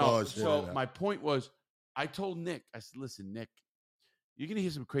put your No. bullshit. So my point was, I told Nick, I said, "Listen, Nick, you're gonna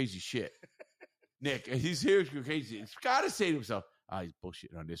hear some crazy shit." Nick, he's here crazy. He's got to say to himself, he's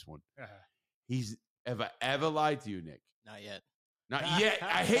bullshitting on this one. He's ever lied to you, Nick? not yet. Not yet.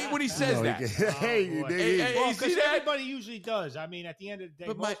 I hate when he says that. Hey, because everybody usually does. I mean, at the end of the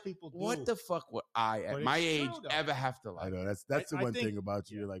day, most people do. What the fuck would I, at my age, ever have to lie? I know that's the one thing about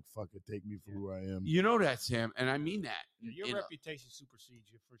you. You're like, fuck it, take me for who I am. You know that, Sam, and I mean that. Your reputation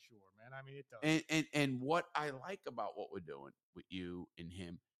supersedes you for sure, man. I mean, it does. And what I like about what we're doing with you and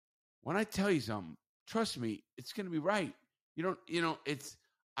him, when I tell you something, trust me, it's going to be right.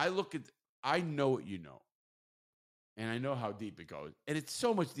 I know what you know. And I know how deep it goes. And it's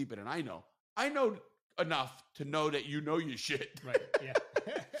so much deeper than I know. I know enough to know that you know your shit. Right, yeah.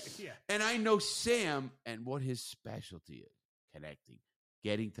 Yeah. And I know Sam and what his specialty is, connecting,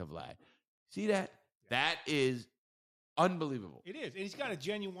 getting to Vlad. See that? Yeah. That is unbelievable. It is. And he's got a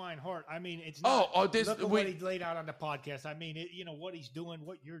genuine heart. I mean, it's not. Look at what he laid out on the podcast. I mean, what he's doing,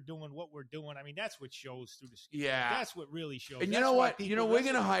 what you're doing, what we're doing. I mean, that's what shows through the skin. Yeah. That's what really shows. And you know what? We're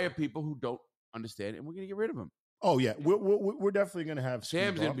going to hire people who don't understand, and we're going to get rid of them. Oh yeah, we're definitely gonna have.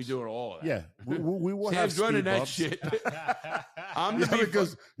 Sam's gonna be doing all that. Yeah, we will Sam's have. running that shit. I'm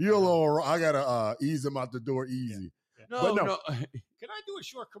because you're a little. I gotta ease him out the door easy. Yeah. No. Can I do a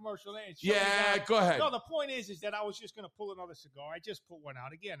short commercial there? Yeah, go ahead. No, the point is that I was just gonna pull another cigar. I just put one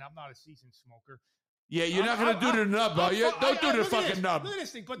out. Again, I'm not a seasoned smoker. Yeah, you're not gonna do the nub, are you? Don't do the fucking nub. Look at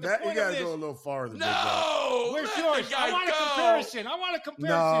this thing. But the point you gotta of this, go a little farther. No, where's yours? I want a comparison.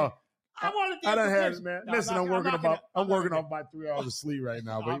 No. I don't have it, man. Listen, I'm working off my 3 hours of sleep right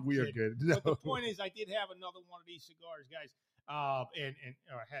now, but we are good. But the point is, I did have another one of these cigars, guys, and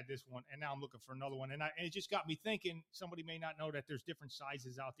I had this one, and now I'm looking for another one, and it just got me thinking. Somebody may not know that there's different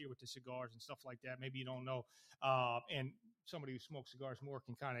sizes out there with the cigars and stuff like that. Maybe you don't know, and somebody who smokes cigars more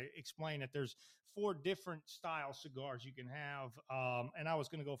can kind of explain that there's 4 different style cigars you can have. And I was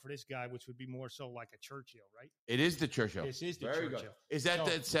going to go for this guy, which would be more so like a Churchill, right? It is the Churchill. This is the Very Churchill. Good. Is that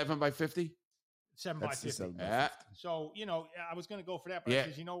the 7x50? 7x50. Yeah. So, I was going to go for that, but I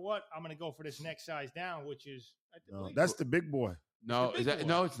said, you know what? I'm going to go for this next size down, which is... that's the big boy. No, is that boy.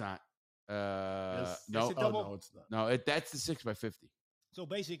 No, it's not. Yes. No, no, it's not. No, that's the 6x50. So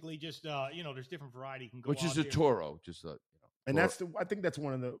basically, just there's different variety you can go. Which is a Toro, just and I think that's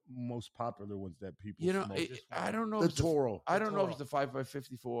one of the most popular ones that people. Smoke. I don't know the Toro. I don't know if it's the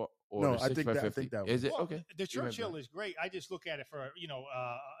 5x54 or no. The 6x50. I think that is it well, okay? The Churchill is great. I just look at it for I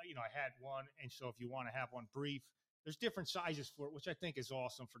had one, and so if you want to have one brief, there's different sizes for it, which I think is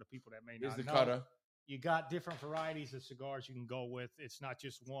awesome for the people that may not know. Cutter. You got different varieties of cigars you can go with. It's not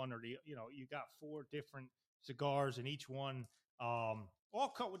just one or you got 4 different cigars, and each one. All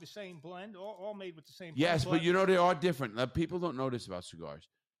cut with the same blend, all made with the same blend. Yes, but they are different. People don't know this about cigars.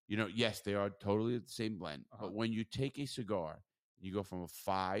 Yes, they are totally the same blend. Uh-huh. But when you take a cigar, you go from a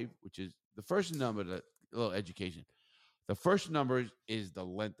 5, which is the first number, a little education. The first number is the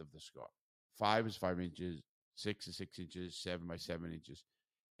length of the cigar. 5 is 5 inches, 6 is 6 inches, 7 by 7 inches.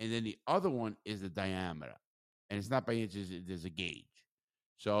 And then the other one is the diameter. And it's not by inches, there's a gauge.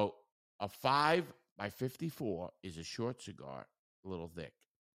 So a 5 by 54 is a short cigar, a little thick.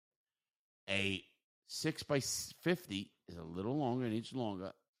 A 6 by 50 is a little longer, an inch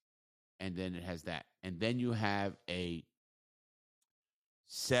longer, and then it has that. And then you have a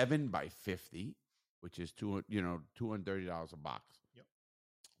 7 by 50, which is $230 a box. Yep.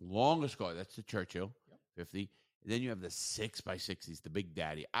 Longest cigar, that's the Churchill 50, Then you have the 6x60s, the Big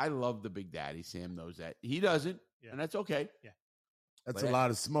Daddy. I love the Big Daddy. Sam knows that. He doesn't, and that's okay. Yeah. That's a lot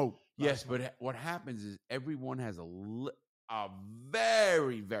of smoke. Yes, but what happens is everyone has a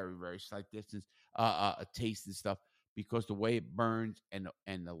very, very, very slight distance, a taste and stuff because the way it burns and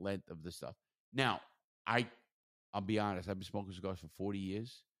the length of the stuff. Now, I'll be honest. I've been smoking cigars for 40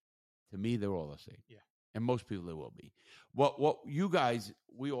 years. To me, they're all the same. Yeah. And most people, they will be. What you guys,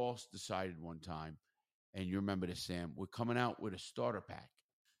 we all decided one time, and you remember this, Sam, we're coming out with a starter pack.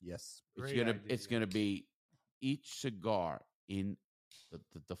 Yes. It's gonna be each cigar in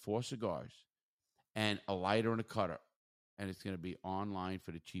the 4 cigars and a lighter and a cutter. And it's going to be online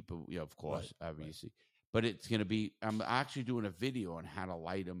for the cheaper, of course, obviously. But it's going to be, I'm actually doing a video on how to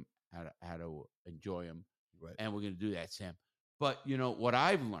light them, how to enjoy them. Right. And we're going to do that, Sam. But, what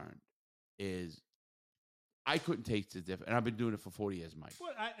I've learned is I couldn't taste it different. And I've been doing it for 40 years, Mike.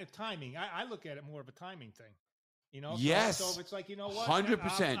 Well, timing. I look at it more of a timing thing. Yes. So if it's like,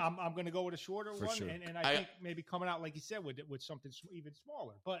 100%. I'm going to go with a shorter one. Sure. And I think maybe coming out, like you said, with something even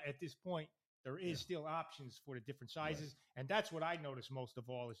smaller. But at this point, there is still options for the different sizes. Right. And that's what I notice most of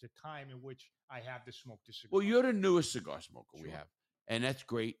all is the time in which I have to smoke the cigar. Well, you're the newest cigar smoker we have. And that's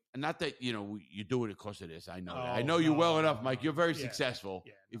great. And not that, you do it because of this. I know that. I know you well enough, Mike. You're very successful.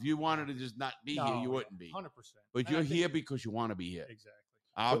 Yeah, if you wanted to just not be here, you wouldn't be. 100%. But you're here because you want to be here. Exactly.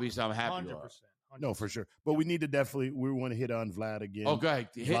 Obviously, I'm happy 100%. No, for sure. But we need to we want to hit on Vlad again. Oh, go ahead.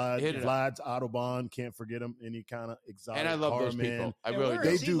 Hit it Vlad's Autobahn. Can't forget him. Any kind of exotic And I love those people. I really do.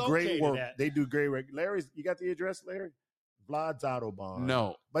 They do great work. They do great work. Larry, you got the address, Larry? Vlad's Autobahn.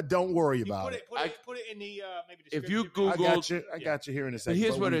 No. But don't worry about it. Put it in the maybe if you Google. I got you here in a second.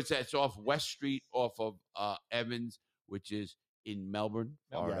 Here's what it's at. It's off West Street, off of Evans, which is in Melbourne.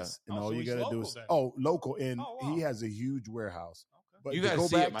 Yes. And all you got to do is local. And he has a huge warehouse. But you got to go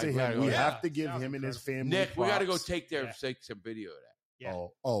back to him. We have to give him and his family. Nick, we got to go take there and take some video of that. Yeah.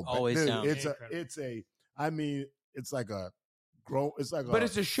 It's like a grow. It's like but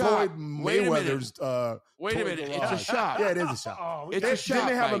it's a shop. Wait a minute. Wait a minute. It's a shop. Yeah, it is a shop. It's a shop. Didn't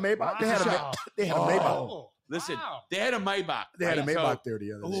they have a Maybach? They had a Maybach. Listen, they had a Maybach. They had a Maybach there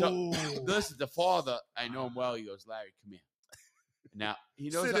the other day. So, listen, the father, I know him well. He goes, Larry, come here. Now he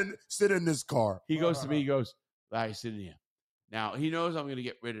knows. Sit in this car. He goes to me. He goes, Larry, sit in here. Now he knows I'm going to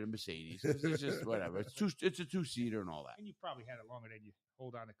get rid of the Mercedes. It's just whatever. It's a 2-seater and all that. And you probably had it longer than you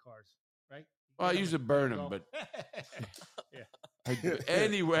hold on to cars, right? Well, I used to burn them, but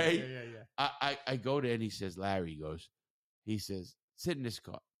anyway, I go to and he says, Larry he says, sit in this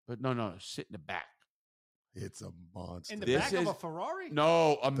car, but no, sit in the back. It's a monster. In the back of a Ferrari?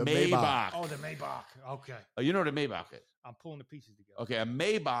 No, the Maybach. Oh, the Maybach. Okay. You know what a Maybach is? I'm pulling the pieces together. Okay, a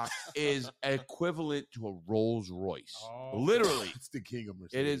Maybach is equivalent to a Rolls Royce. Oh, literally. It's the king of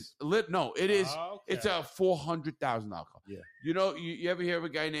Mercedes. It is. It is. Okay. It's a $400,000 car. Yeah. You ever hear of a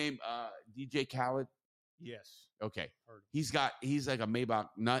guy named DJ Khaled? Yes. Okay. He's like a Maybach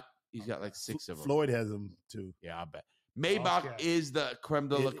nut. He's got like 6 of them. Floyd has them too. Yeah, I bet. Maybach is the creme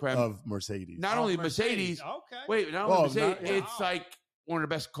de la creme of Mercedes. Not only Mercedes. Okay. Wait, not only Mercedes. It's like one of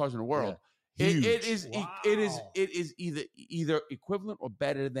the best cars in the world. Yeah. It is either equivalent or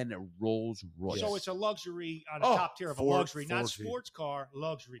better than a Rolls Royce. So it's a luxury on the top tier of a luxury, not sports car,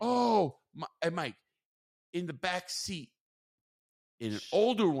 luxury car. Oh, and Mike, in the back seat, in an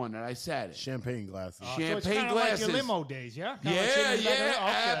older one that I sat in. Champagne glasses. Champagne so it's glasses. Like your limo days, yeah?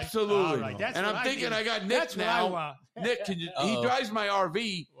 Absolutely. Right, and I'm thinking I got Nick now. Nick, he drives my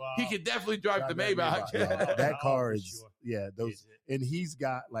RV. Wow. He can definitely drive the Maybach. Yeah, that car is, those. And he's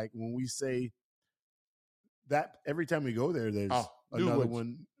got, like, when we say that, every time we go there, there's another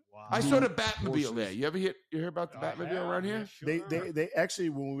one. Wow. I saw the Batmobile there. You hear about the Batmobile around here? Yeah, sure. They actually,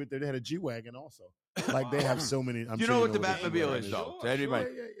 when we went there, they had a G-Wagon also. Like they have so many. You know what the Batmobile is, though? To anybody,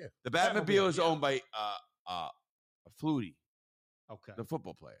 the Batmobile is owned by Flutie. Okay. The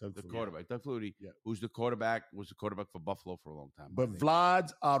football player, the quarterback, Doug Flutie, was the quarterback for Buffalo for a long time. But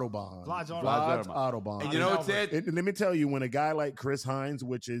Vlad's Autobahn. Vlad's Autobahn. And you know what's it? And let me tell you, when a guy like Chris Hines,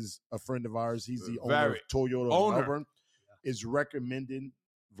 which is a friend of ours, he's the owner of Toyota of Melbourne, is recommending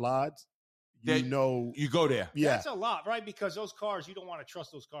Vlad's, you go there. Yeah. That's a lot, right? Because those cars, you don't want to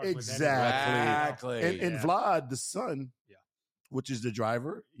trust those cars. Exactly. And Vlad, the son, which is the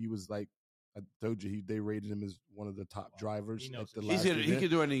driver, he was like, I told you, they rated him as one of the top drivers. At the last event. He can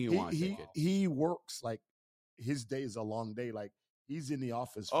do anything you want. He works, like, his day is a long day. Like, he's in the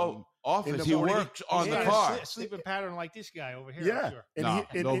office. He works on the car. Sleeping pattern like this guy over here. Yeah. Sure.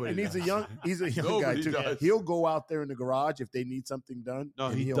 And he's a young guy, too. Does. He'll go out there in the garage if they need something done. No,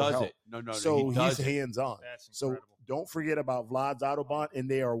 he does help. it. No. So he's hands-on. That's so don't forget about Vlad's Autobahn, and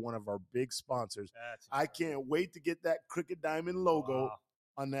they are one of our big sponsors. I can't wait to get that Crooked Diamond logo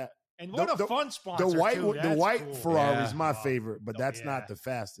on that. And what a fun sponsor! The white cool. Ferrari is my favorite, but that's not the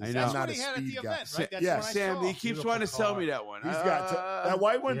fastest. I know. That's not what a he had at speed the guy. event, right? That's yeah, what I Sam, saw. he keeps wanting to sell me that one. He's got that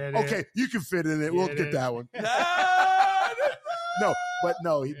white one. Okay, you can fit in it. We'll get that one.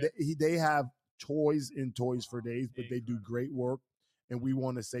 No, they have toys in Toys for Days, but they do great work, and we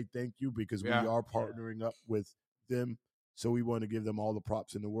want to say thank you because we are partnering up with them. So we want to give them all the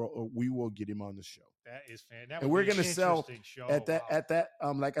props in the world. We will get him on the show. That is fantastic. And we're going to sell at that.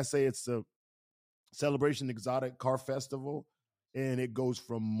 Like I say, it's the Celebration Exotic Car Festival, and it goes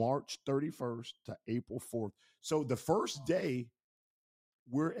from March 31st to April 4th. So the first day,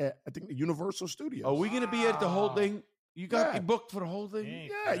 we're at, I think, Universal Studios. Are we going to be at the whole thing? You got me booked for the whole thing?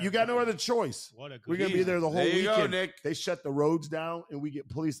 Yeah, you got no other choice. What a good We're going to be there the whole weekend. Go, Nick. They shut the roads down, and we get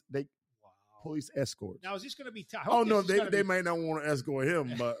police escorts. Now, is this going to be? They might not want to escort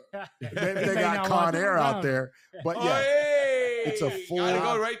him, but they got Con Air out there. But it's a full. Gotta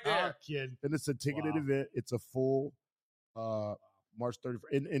go right there. And it's a ticketed event. It's a full March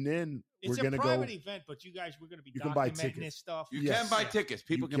 31st, and then we're going to go. It's a private event, but you guys, we're going to be documenting this stuff. You can buy tickets.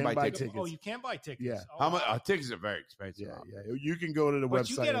 People can buy tickets. Oh, you can buy tickets. Yeah. How much? Tickets are very expensive. Yeah. You can go to the website. But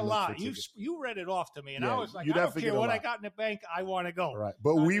you get a lot. You read it off to me, and I was like, I don't care what I got in the bank. I want to go. Right.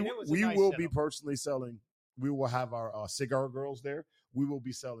 But we will be personally selling. We will have our cigar girls there. We will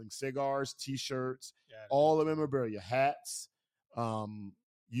be selling cigars, T-shirts, all the memorabilia, hats,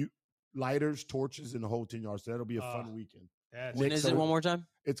 lighters, torches, and the whole 10 yards. So that'll be a fun weekend. When is it one more time?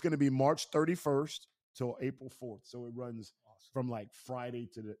 It's going to be March 31st till April 4th. So it runs from like Friday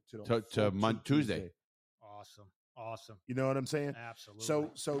to Tuesday. Awesome. You know what I'm saying? Absolutely.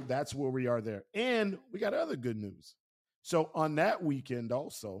 So that's where we are there. And we got other good news. So on that weekend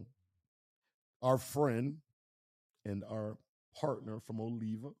also, our friend and our partner from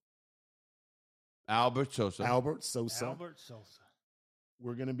Oliva, Albert Sosa.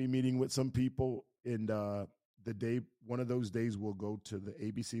 We're going to be meeting with some people in one of those days we'll go to the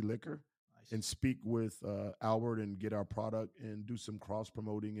ABC Liquor and speak with Albert and get our product and do some cross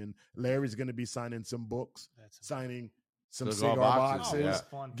promoting. And Larry's going to be signing some books, signing some cigar boxes,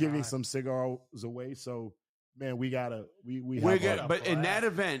 giving some cigars away. So, man, we gotta But in that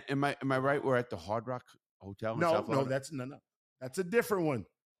event, am I right? We're at the Hard Rock Hotel. No, that's a different one.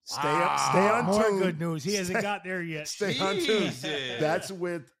 Stay on more tune. Good news. He hasn't got there yet. Stay on tune. That's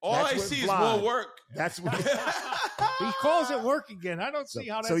with I see Vlad. Is more work. That's what he calls it work again. I don't see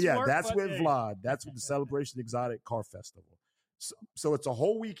how that's work. That's with Vlad. That's with the Celebration Exotic Car Festival. So it's a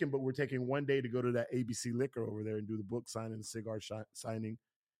whole weekend, but we're taking one day to go to that ABC Liquor over there and do the book signing and cigar signing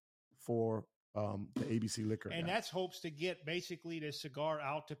for the ABC Liquor. And that's hopes to get basically the cigar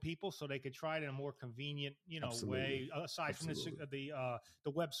out to people so they could try it in a more convenient, way, aside from the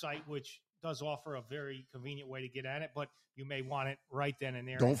website, which does offer a very convenient way to get at it, but you may want it right then and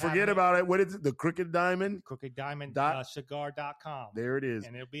there. Don't forget about it. What is it? The Crooked Diamond? cigar.com. There it is.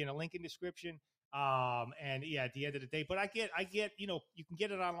 And it'll be in a link in description. At the end of the day, but I get, you can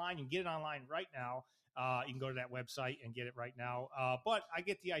get it online. You can get it online right now. You can go to that website and get it right now. But I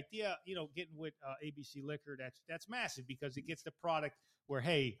get the idea, getting with ABC Liquor, that's massive because it gets the product where,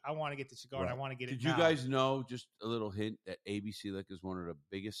 hey, I want to get the cigar and I want to get it now. Did you guys know, just a little hint, that ABC Liquor is one of the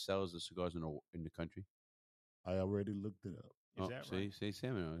biggest sellers of cigars in the country? I already looked it up. Is that right? See,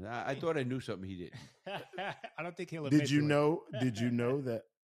 Sam, I thought I knew something he didn't. I don't think he'll admit Did you know that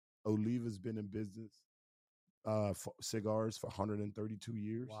Oliva's been in business for cigars for 132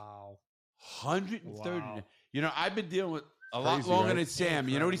 years? Wow. 130. Wow. I've been dealing with a lot longer than Sam.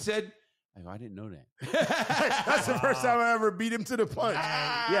 You know what he said? I didn't know that. That's the first time I ever beat him to the punch.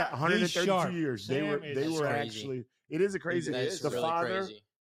 132 years. They were crazy. Actually. It is a crazy. It's the really father. Crazy.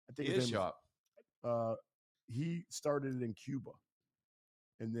 I think he is sharp. He started it in Cuba,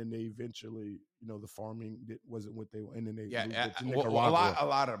 and then they eventually, the farming wasn't what they wanted, and then they moved it to Nicaragua. A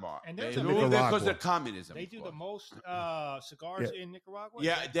lot of them are. And they moved there because of communism. They do the most cigars in Nicaragua.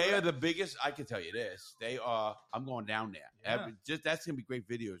 Yeah, they are the biggest. I can tell you this. They are. I'm going down there. Yeah. That's gonna be great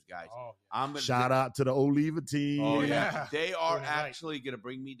videos, guys. Oh, Shout out to the Oliva team. Oh yeah, they are actually gonna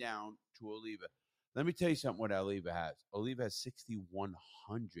bring me down to Oliva. Let me tell you something. What Oliva has. Oliva has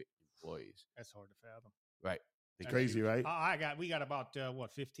 6,100 employees. That's hard to fathom. Right. It's crazy, right? We got about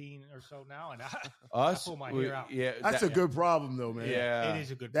 15 or so now, and I pull my hair out. Yeah, that's a good problem, though, man. Yeah, it is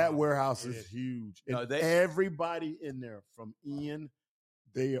a good. That problem. warehouse is huge. And everybody in there, from Ian,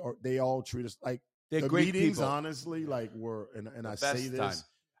 they all treat us like they're the great meetings. people. Honestly, like and I say this,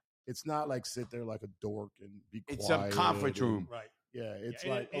 it's not like sit there like a dork and be quiet. It's a conference room. Right. Yeah, it's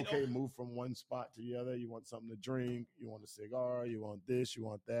it move from one spot to the other. You want something to drink. You want a cigar. You want this. You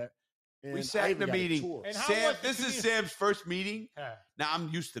want that. And we sat in the meeting. Sam, this is Sam's first meeting. Now, I'm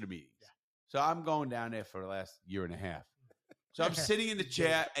used to the meetings. Yeah. So I'm going down there for the last year and a half. So I'm sitting in the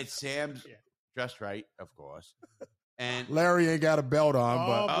chair, and Sam's dressed right, of course. And Larry ain't got a belt on,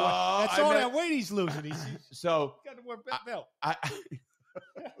 but that's all that weight he's losing. He's got to wear belt.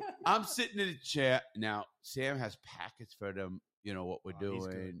 I'm sitting in the chair. Now, Sam has packets for them, you know, what we're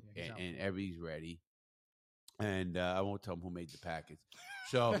doing, and everybody's ready. And I won't tell them who made the packets.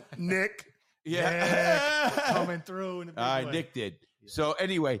 So Nick. Coming through in a big way. Nick did. Yeah. So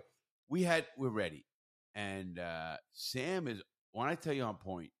anyway, we're ready. And Sam is, when I tell you on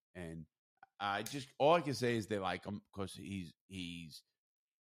point, and all I can say is they like him because he's,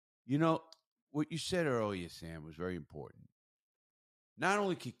 you know, what you said earlier, Sam, was very important. Not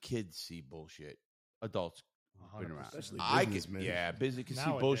only can kids see bullshit, adults been around. Especially business, business can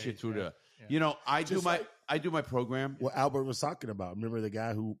see bullshit through the. You know, I do my program. What Albert was talking about. Remember the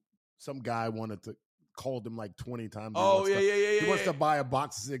guy some guy wanted to called him like 20 times. He wants to buy a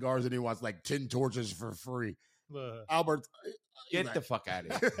box of cigars and he wants like 10 torches for free. Albert, get the fuck out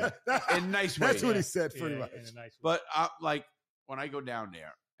of here. In a nice way. That's what he said, pretty much. In a nice way. But like when I go down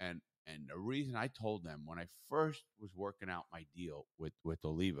there, and the reason I told them when I first was working out my deal with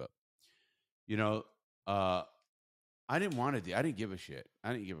Oliva, you know, I didn't want to. I didn't give a shit.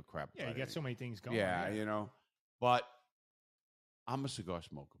 I didn't give a crap. Yeah, you got so many things going. Yeah, you know, but I'm a cigar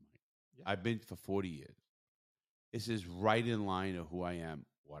smoker, Mike. Yeah. I've been for 40 years. This is right in line of who I am,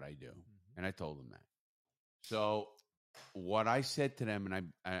 what I do, and I told them that. So, what I said to them,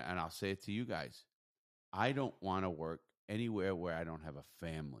 and I'll say it to you guys, I don't want to work anywhere where I don't have a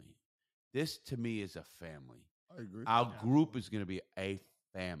family. This to me is a family. I agree. Our group is going to be a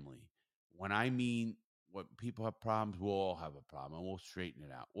family. When I mean when people have problems, we'll all have a problem, and we'll straighten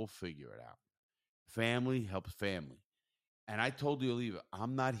it out. We'll figure it out. Family helps family. And I told the Oliva,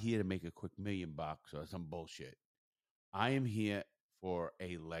 I'm not here to make a quick $1 million or some bullshit. I am here for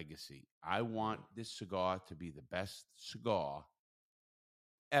a legacy. I want this cigar to be the best cigar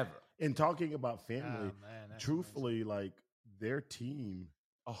ever. And talking about family, truthfully, like their team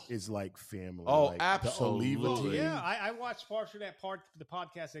is like family. Oh, like absolutely. The Oliva team. Yeah, I watched parts of that the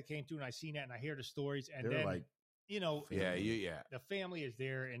podcast that came through, and I seen that, and I hear the stories, and they're then like, you know, the family is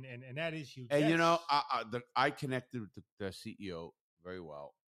there, and that is huge. And you know, I connected with the CEO very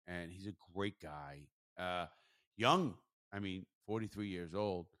well, and he's a great guy. Young, I mean, 43 years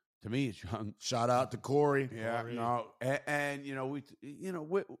old. To me, it's young. Shout out to Corey. Yeah, Corey. no, and you know,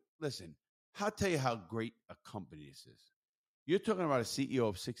 listen. I'll tell you how great a company this is. You're talking about a CEO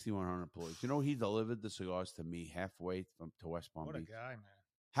of 6,100 employees. You know, he delivered the cigars to me halfway to West Palm Beach. What a guy, man.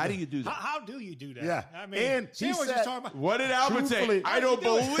 How do you do that? How do you do that? Yeah. I mean, and he was just talking about. What did Albert say? I don't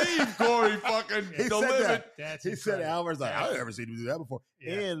believe Corey fucking delivered. He said Albert's like, I've never seen him do that before.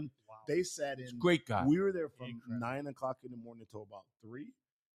 Yeah. And they sat in. Great guy. We were there from 9 o'clock in the morning until about 3.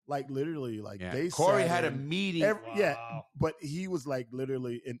 Like literally, like they Corey sat had in a meeting. Yeah, but he was like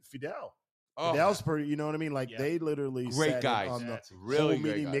literally in Fidel. Fidel's pretty, you know what I mean? Like they literally great sat guys on the really whole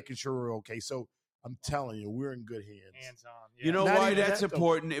meeting, making sure we're okay. So I'm telling you, we're in good hands. Hands on. Yeah. You know why that's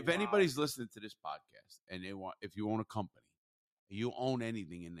important? If anybody's listening to this podcast and if you own a company, you own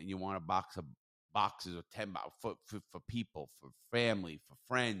anything, and you want a box of boxes or 10 for people, for family, for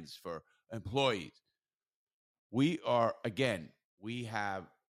friends, for employees, we have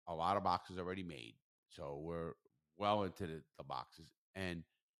a lot of boxes already made, so we're well into the boxes. And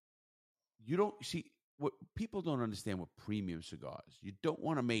you don't see what people don't understand with premium cigars. You don't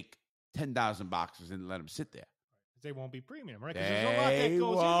want to make 10,000 boxes and let them sit there. They won't be premium, right? Because there's a lot that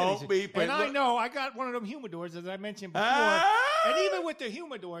goes into these. And I know I got one of them humidors, as I mentioned before. And even with the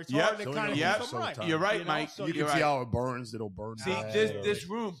humidor, it's hard to kind of keep them right. You're right, Mike. So you can see how it burns. It'll burn. See, this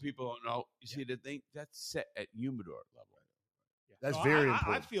room, people don't know. You see the thing that's set at humidor level. That's very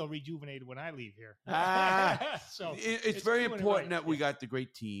important. I feel rejuvenated when I leave here. So it's very important that we got the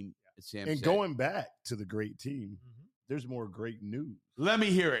great team. Sam and going back to the great team, there's more great news. Let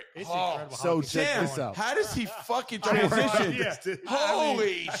me hear it. So check this out. How does he fucking transition?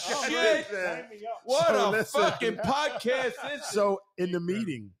 Holy shit! What a fucking podcast this is. So in the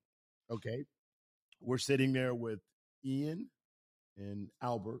meeting, okay, we're sitting there with Ian and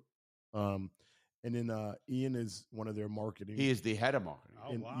Albert. And then Ian is one of their marketing. He is the head of marketing.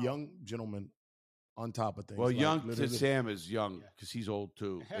 And young gentleman on top of things. Well, young to Sam is young because he's old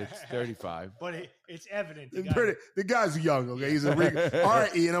too. It's 35. But it's evident. The guy's young, okay? He's a Rico. All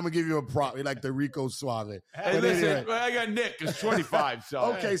right, Ian, I'm going to give you a prop. He like the Rico Suave. Hey, listen, I got Nick. He's 25. So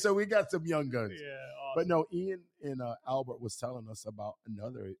okay, so we got some young guns. Yeah, But no, Ian and Albert was telling us about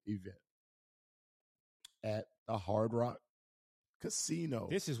another event at the Hard Rock Casino.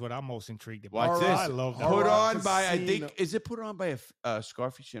 This is what I'm most intrigued about. Watch this. I love that. Put on Casino. by, I think, is it put on by a cigar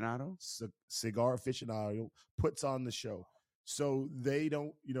aficionado? Cigar aficionado puts on the show. So they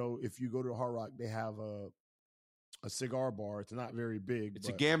don't, if you go to Hard Rock, they have a cigar bar. It's not very big. It's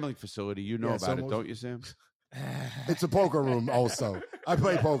a gambling facility. You know about it, don't you, Sam? It's a poker room also. I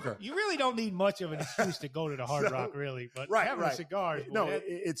play poker. You really don't need much of an excuse to go to the Hard Rock, really. But having a cigar,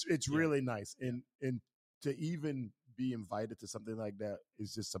 it's really nice. And to even be invited to something like that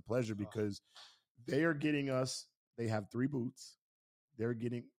is just a pleasure because they are getting us. They have 3 booths. They're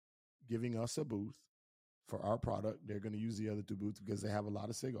giving us a booth for our product. They're going to use the other 2 booths because they have a lot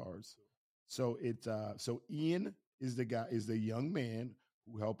of cigars. So so Ian is the young man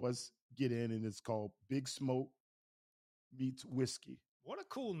who helped us get in, and it's called Big Smoke Meets Whiskey. What a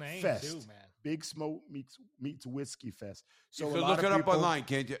cool name, Fest. too, man. Big Smoke meets Whiskey Fest. So you can look it up online,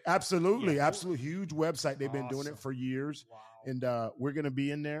 can't you? Absolutely. Huge website. They've been doing it for years. Wow. And we're going to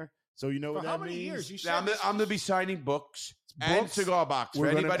be in there. So you know for what how that many means? years? You I'm going to be signing books and cigar box for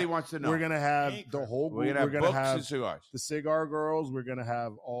anybody wants to know. We're going to have the whole group. We're going to have books and cigars. The cigar girls. We're going to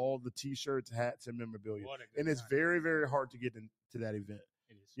have all the T-shirts, hats, and memorabilia. And it's very, very hard to get into that event.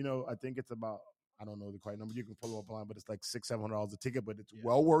 It is. I think it's about, I don't know the quite number. You can pull it up online, but it's like $600-$700 a ticket. But it's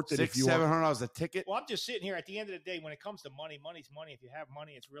well worth it. $600-$700 a ticket. Well, I'm just sitting here. At the end of the day, when it comes to money, money's money. If you have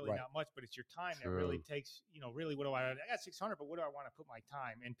money, it's really not much, but it's your time that really takes. Really, what do I got $600, but what do I want to put my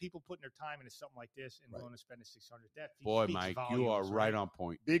time? And people putting their time into something like this and willing to spend the $600. That boy, Mike, you are right on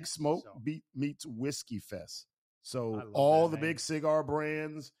point. Big Smoke meets Whiskey Fest. So all the big cigar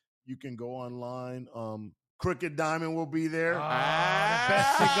brands, you can go online. Crooked Diamond will be there. The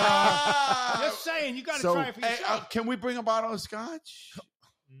best cigar. Just saying, you got to try it for yourself. Can we bring a bottle of scotch?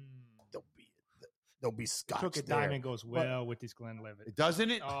 There'll be scotch. Crooked Diamond goes well with this Glenlivet. Doesn't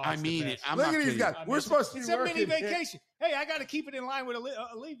it? I mean it. Look at these guys. We're supposed to be It's a mini vacation. Hey, I got to keep it in line with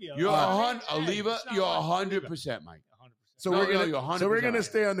Olivia. You're 100%, Mike. 100%. So we're gonna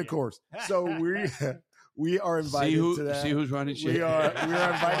stay on the course. So we are invited to that. See who's running shit. We are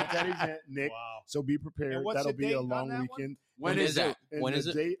invited to that event, Nick. Wow. So be prepared. That'll be a long weekend. When is that? When is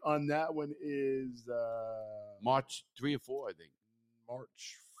it? The date on that one is March 3 or 4, I think.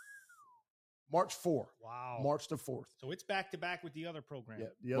 March 4. Wow. March the 4th. So it's back to back with the other program.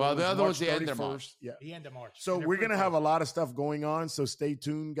 Yeah. The other one's the end of March. Yeah. The end of March. So we're going to have a lot of stuff going on. So stay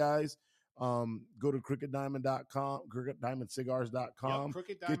tuned, guys. Go to crookeddiamond.com, crookeddiamondcigars.com.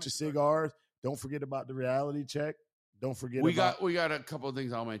 Get your cigars. Don't forget about the reality check. Don't forget we got a couple of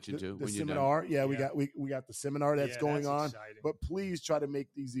things I'll mention too. The seminar. Yeah, we got the seminar that's going on. Exciting. But please try to make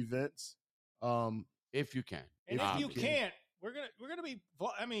these events if you can. And if you can't, we're gonna be.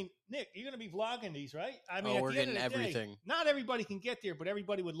 I mean, Nick, you're gonna be vlogging these, right? I mean, we're getting everything. Day, not everybody can get there, but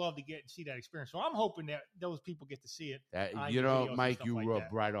everybody would love to get and see that experience. So I'm hoping that those people get to see it. Mike, you were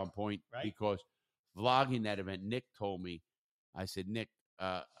right on point, right? Because vlogging that event, Nick told me. I said, Nick,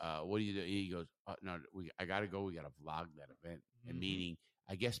 what do you do? He goes, no, I got to go. We got to vlog that event. And meaning,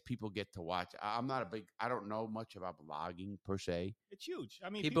 I guess people get to watch. I don't know much about vlogging per se. It's huge. I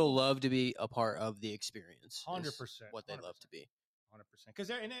mean, people love to be a part of the experience. 100%. What they love to be. 100%. Because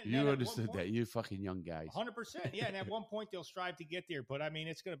you understood that. You fucking young guys. 100%. Yeah. And at one point, they'll strive to get there. But I mean,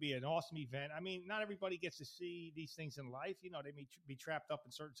 it's going to be an awesome event. I mean, not everybody gets to see these things in life. They may be trapped up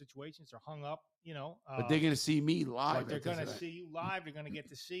in certain situations or hung up, but they're going to see me live. They're going to see you live. They're going to get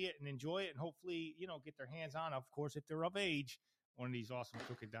to see it and enjoy it. And hopefully, get their hands on, of course, if they're of age, one of these awesome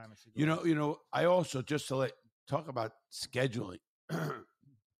Crooked Diamond cigars. I also, just to talk about scheduling. Because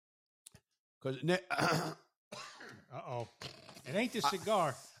uh-oh. It ain't the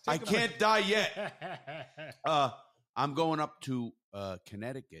cigar. I can't die yet. I'm going up to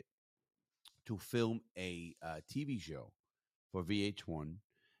Connecticut to film a TV show for VH1,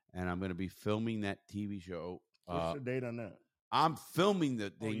 and I'm going to be filming that TV show. What's the date on that? I'm filming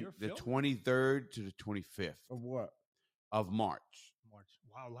the thing the 23rd to the 25th. Of what? Of March. Wow,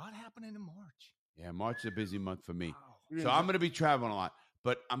 a lot happening in March. Yeah, March is a busy month for me. Wow. So I'm going to be traveling a lot.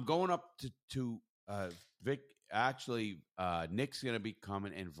 But I'm going up to Vic. Actually, Nick's going to be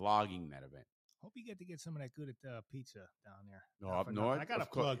coming and vlogging that event. Hope you get to get some of that good pizza down there. No, up north? I got to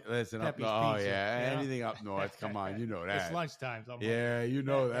plug. Listen, up north. Oh, yeah. Anything up north. Come on. You know that. It's lunchtime. Yeah, you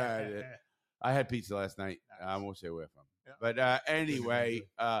know that. I had pizza last night. Nice. I won't say where from. Yeah. But anyway,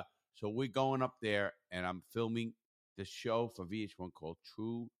 so we're going up there, and I'm filming the show for VH1 called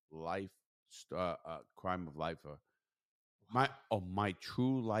True Life Crime of Life. My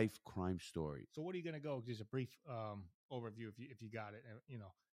true life crime story. So what are you going to go? Just a brief overview if you got it.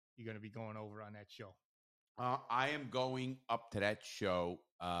 you're going to be going over on that show? I am going up to that show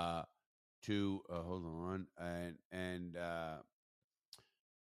to hold on, and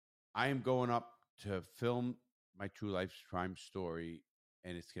I am going up to film my true life crime story,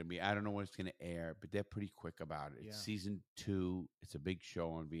 and it's going to be, I don't know when it's going to air, but they're pretty quick about it. It's season 2. It's a big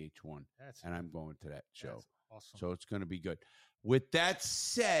show on VH1, and I'm going to that show. That's awesome. So it's going to be good. With that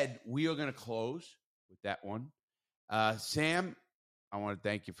said, we are going to close with that one. Sam, I want to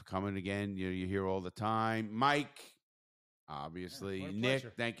thank you for coming again. You're here all the time. Mike, obviously.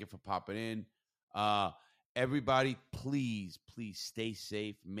 Nick, thank you for popping in. Everybody, please stay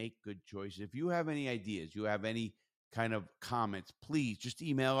safe. Make good choices. If you have any ideas, you have any kind of comments, please just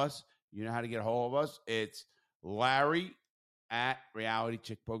email us. You know how to get a hold of us. It's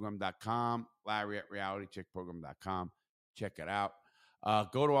Larry@realitychickprogram.com. Larry@realitychickprogram.com. Check it out.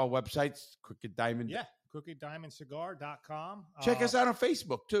 Go to our websites, Crooked Diamond. Yeah, crookeddiamondcigar.com. Check us out on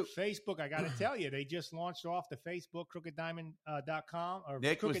Facebook, too. Facebook, I got to tell you, they just launched off the Facebook, crookeddiamond.com, or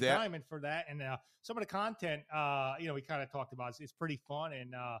Nick Crooked was there. Diamond for that. And some of the content, we kind of talked about, it's pretty fun.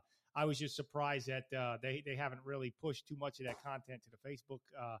 And I was just surprised that they haven't really pushed too much of that content to the Facebook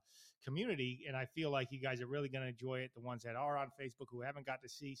community. And I feel like you guys are really going to enjoy it, the ones that are on Facebook who haven't got to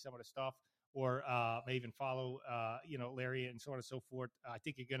see some of the stuff, or may even follow, Larry and so on and so forth. I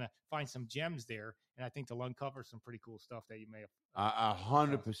think you're going to find some gems there, and I think they'll uncover some pretty cool stuff that you may have.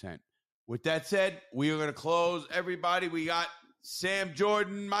 100%. With that said, we are going to close. Everybody, we got Sam,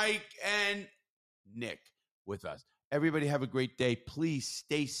 Jordan, Mike, and Nick with us. Everybody have a great day. Please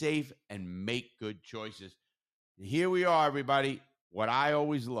stay safe and make good choices. Here we are, everybody. What I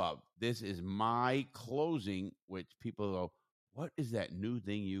always love. This is my closing, which people go, what is that new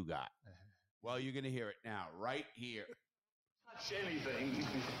thing you got? Well, you're going to hear it now, right here. Touch anything.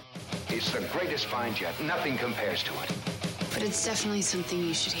 It's the greatest find yet. Nothing compares to it. But it's definitely something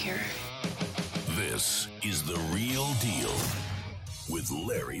you should hear. This is The Real Deal with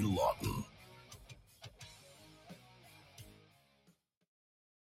Larry Lawton.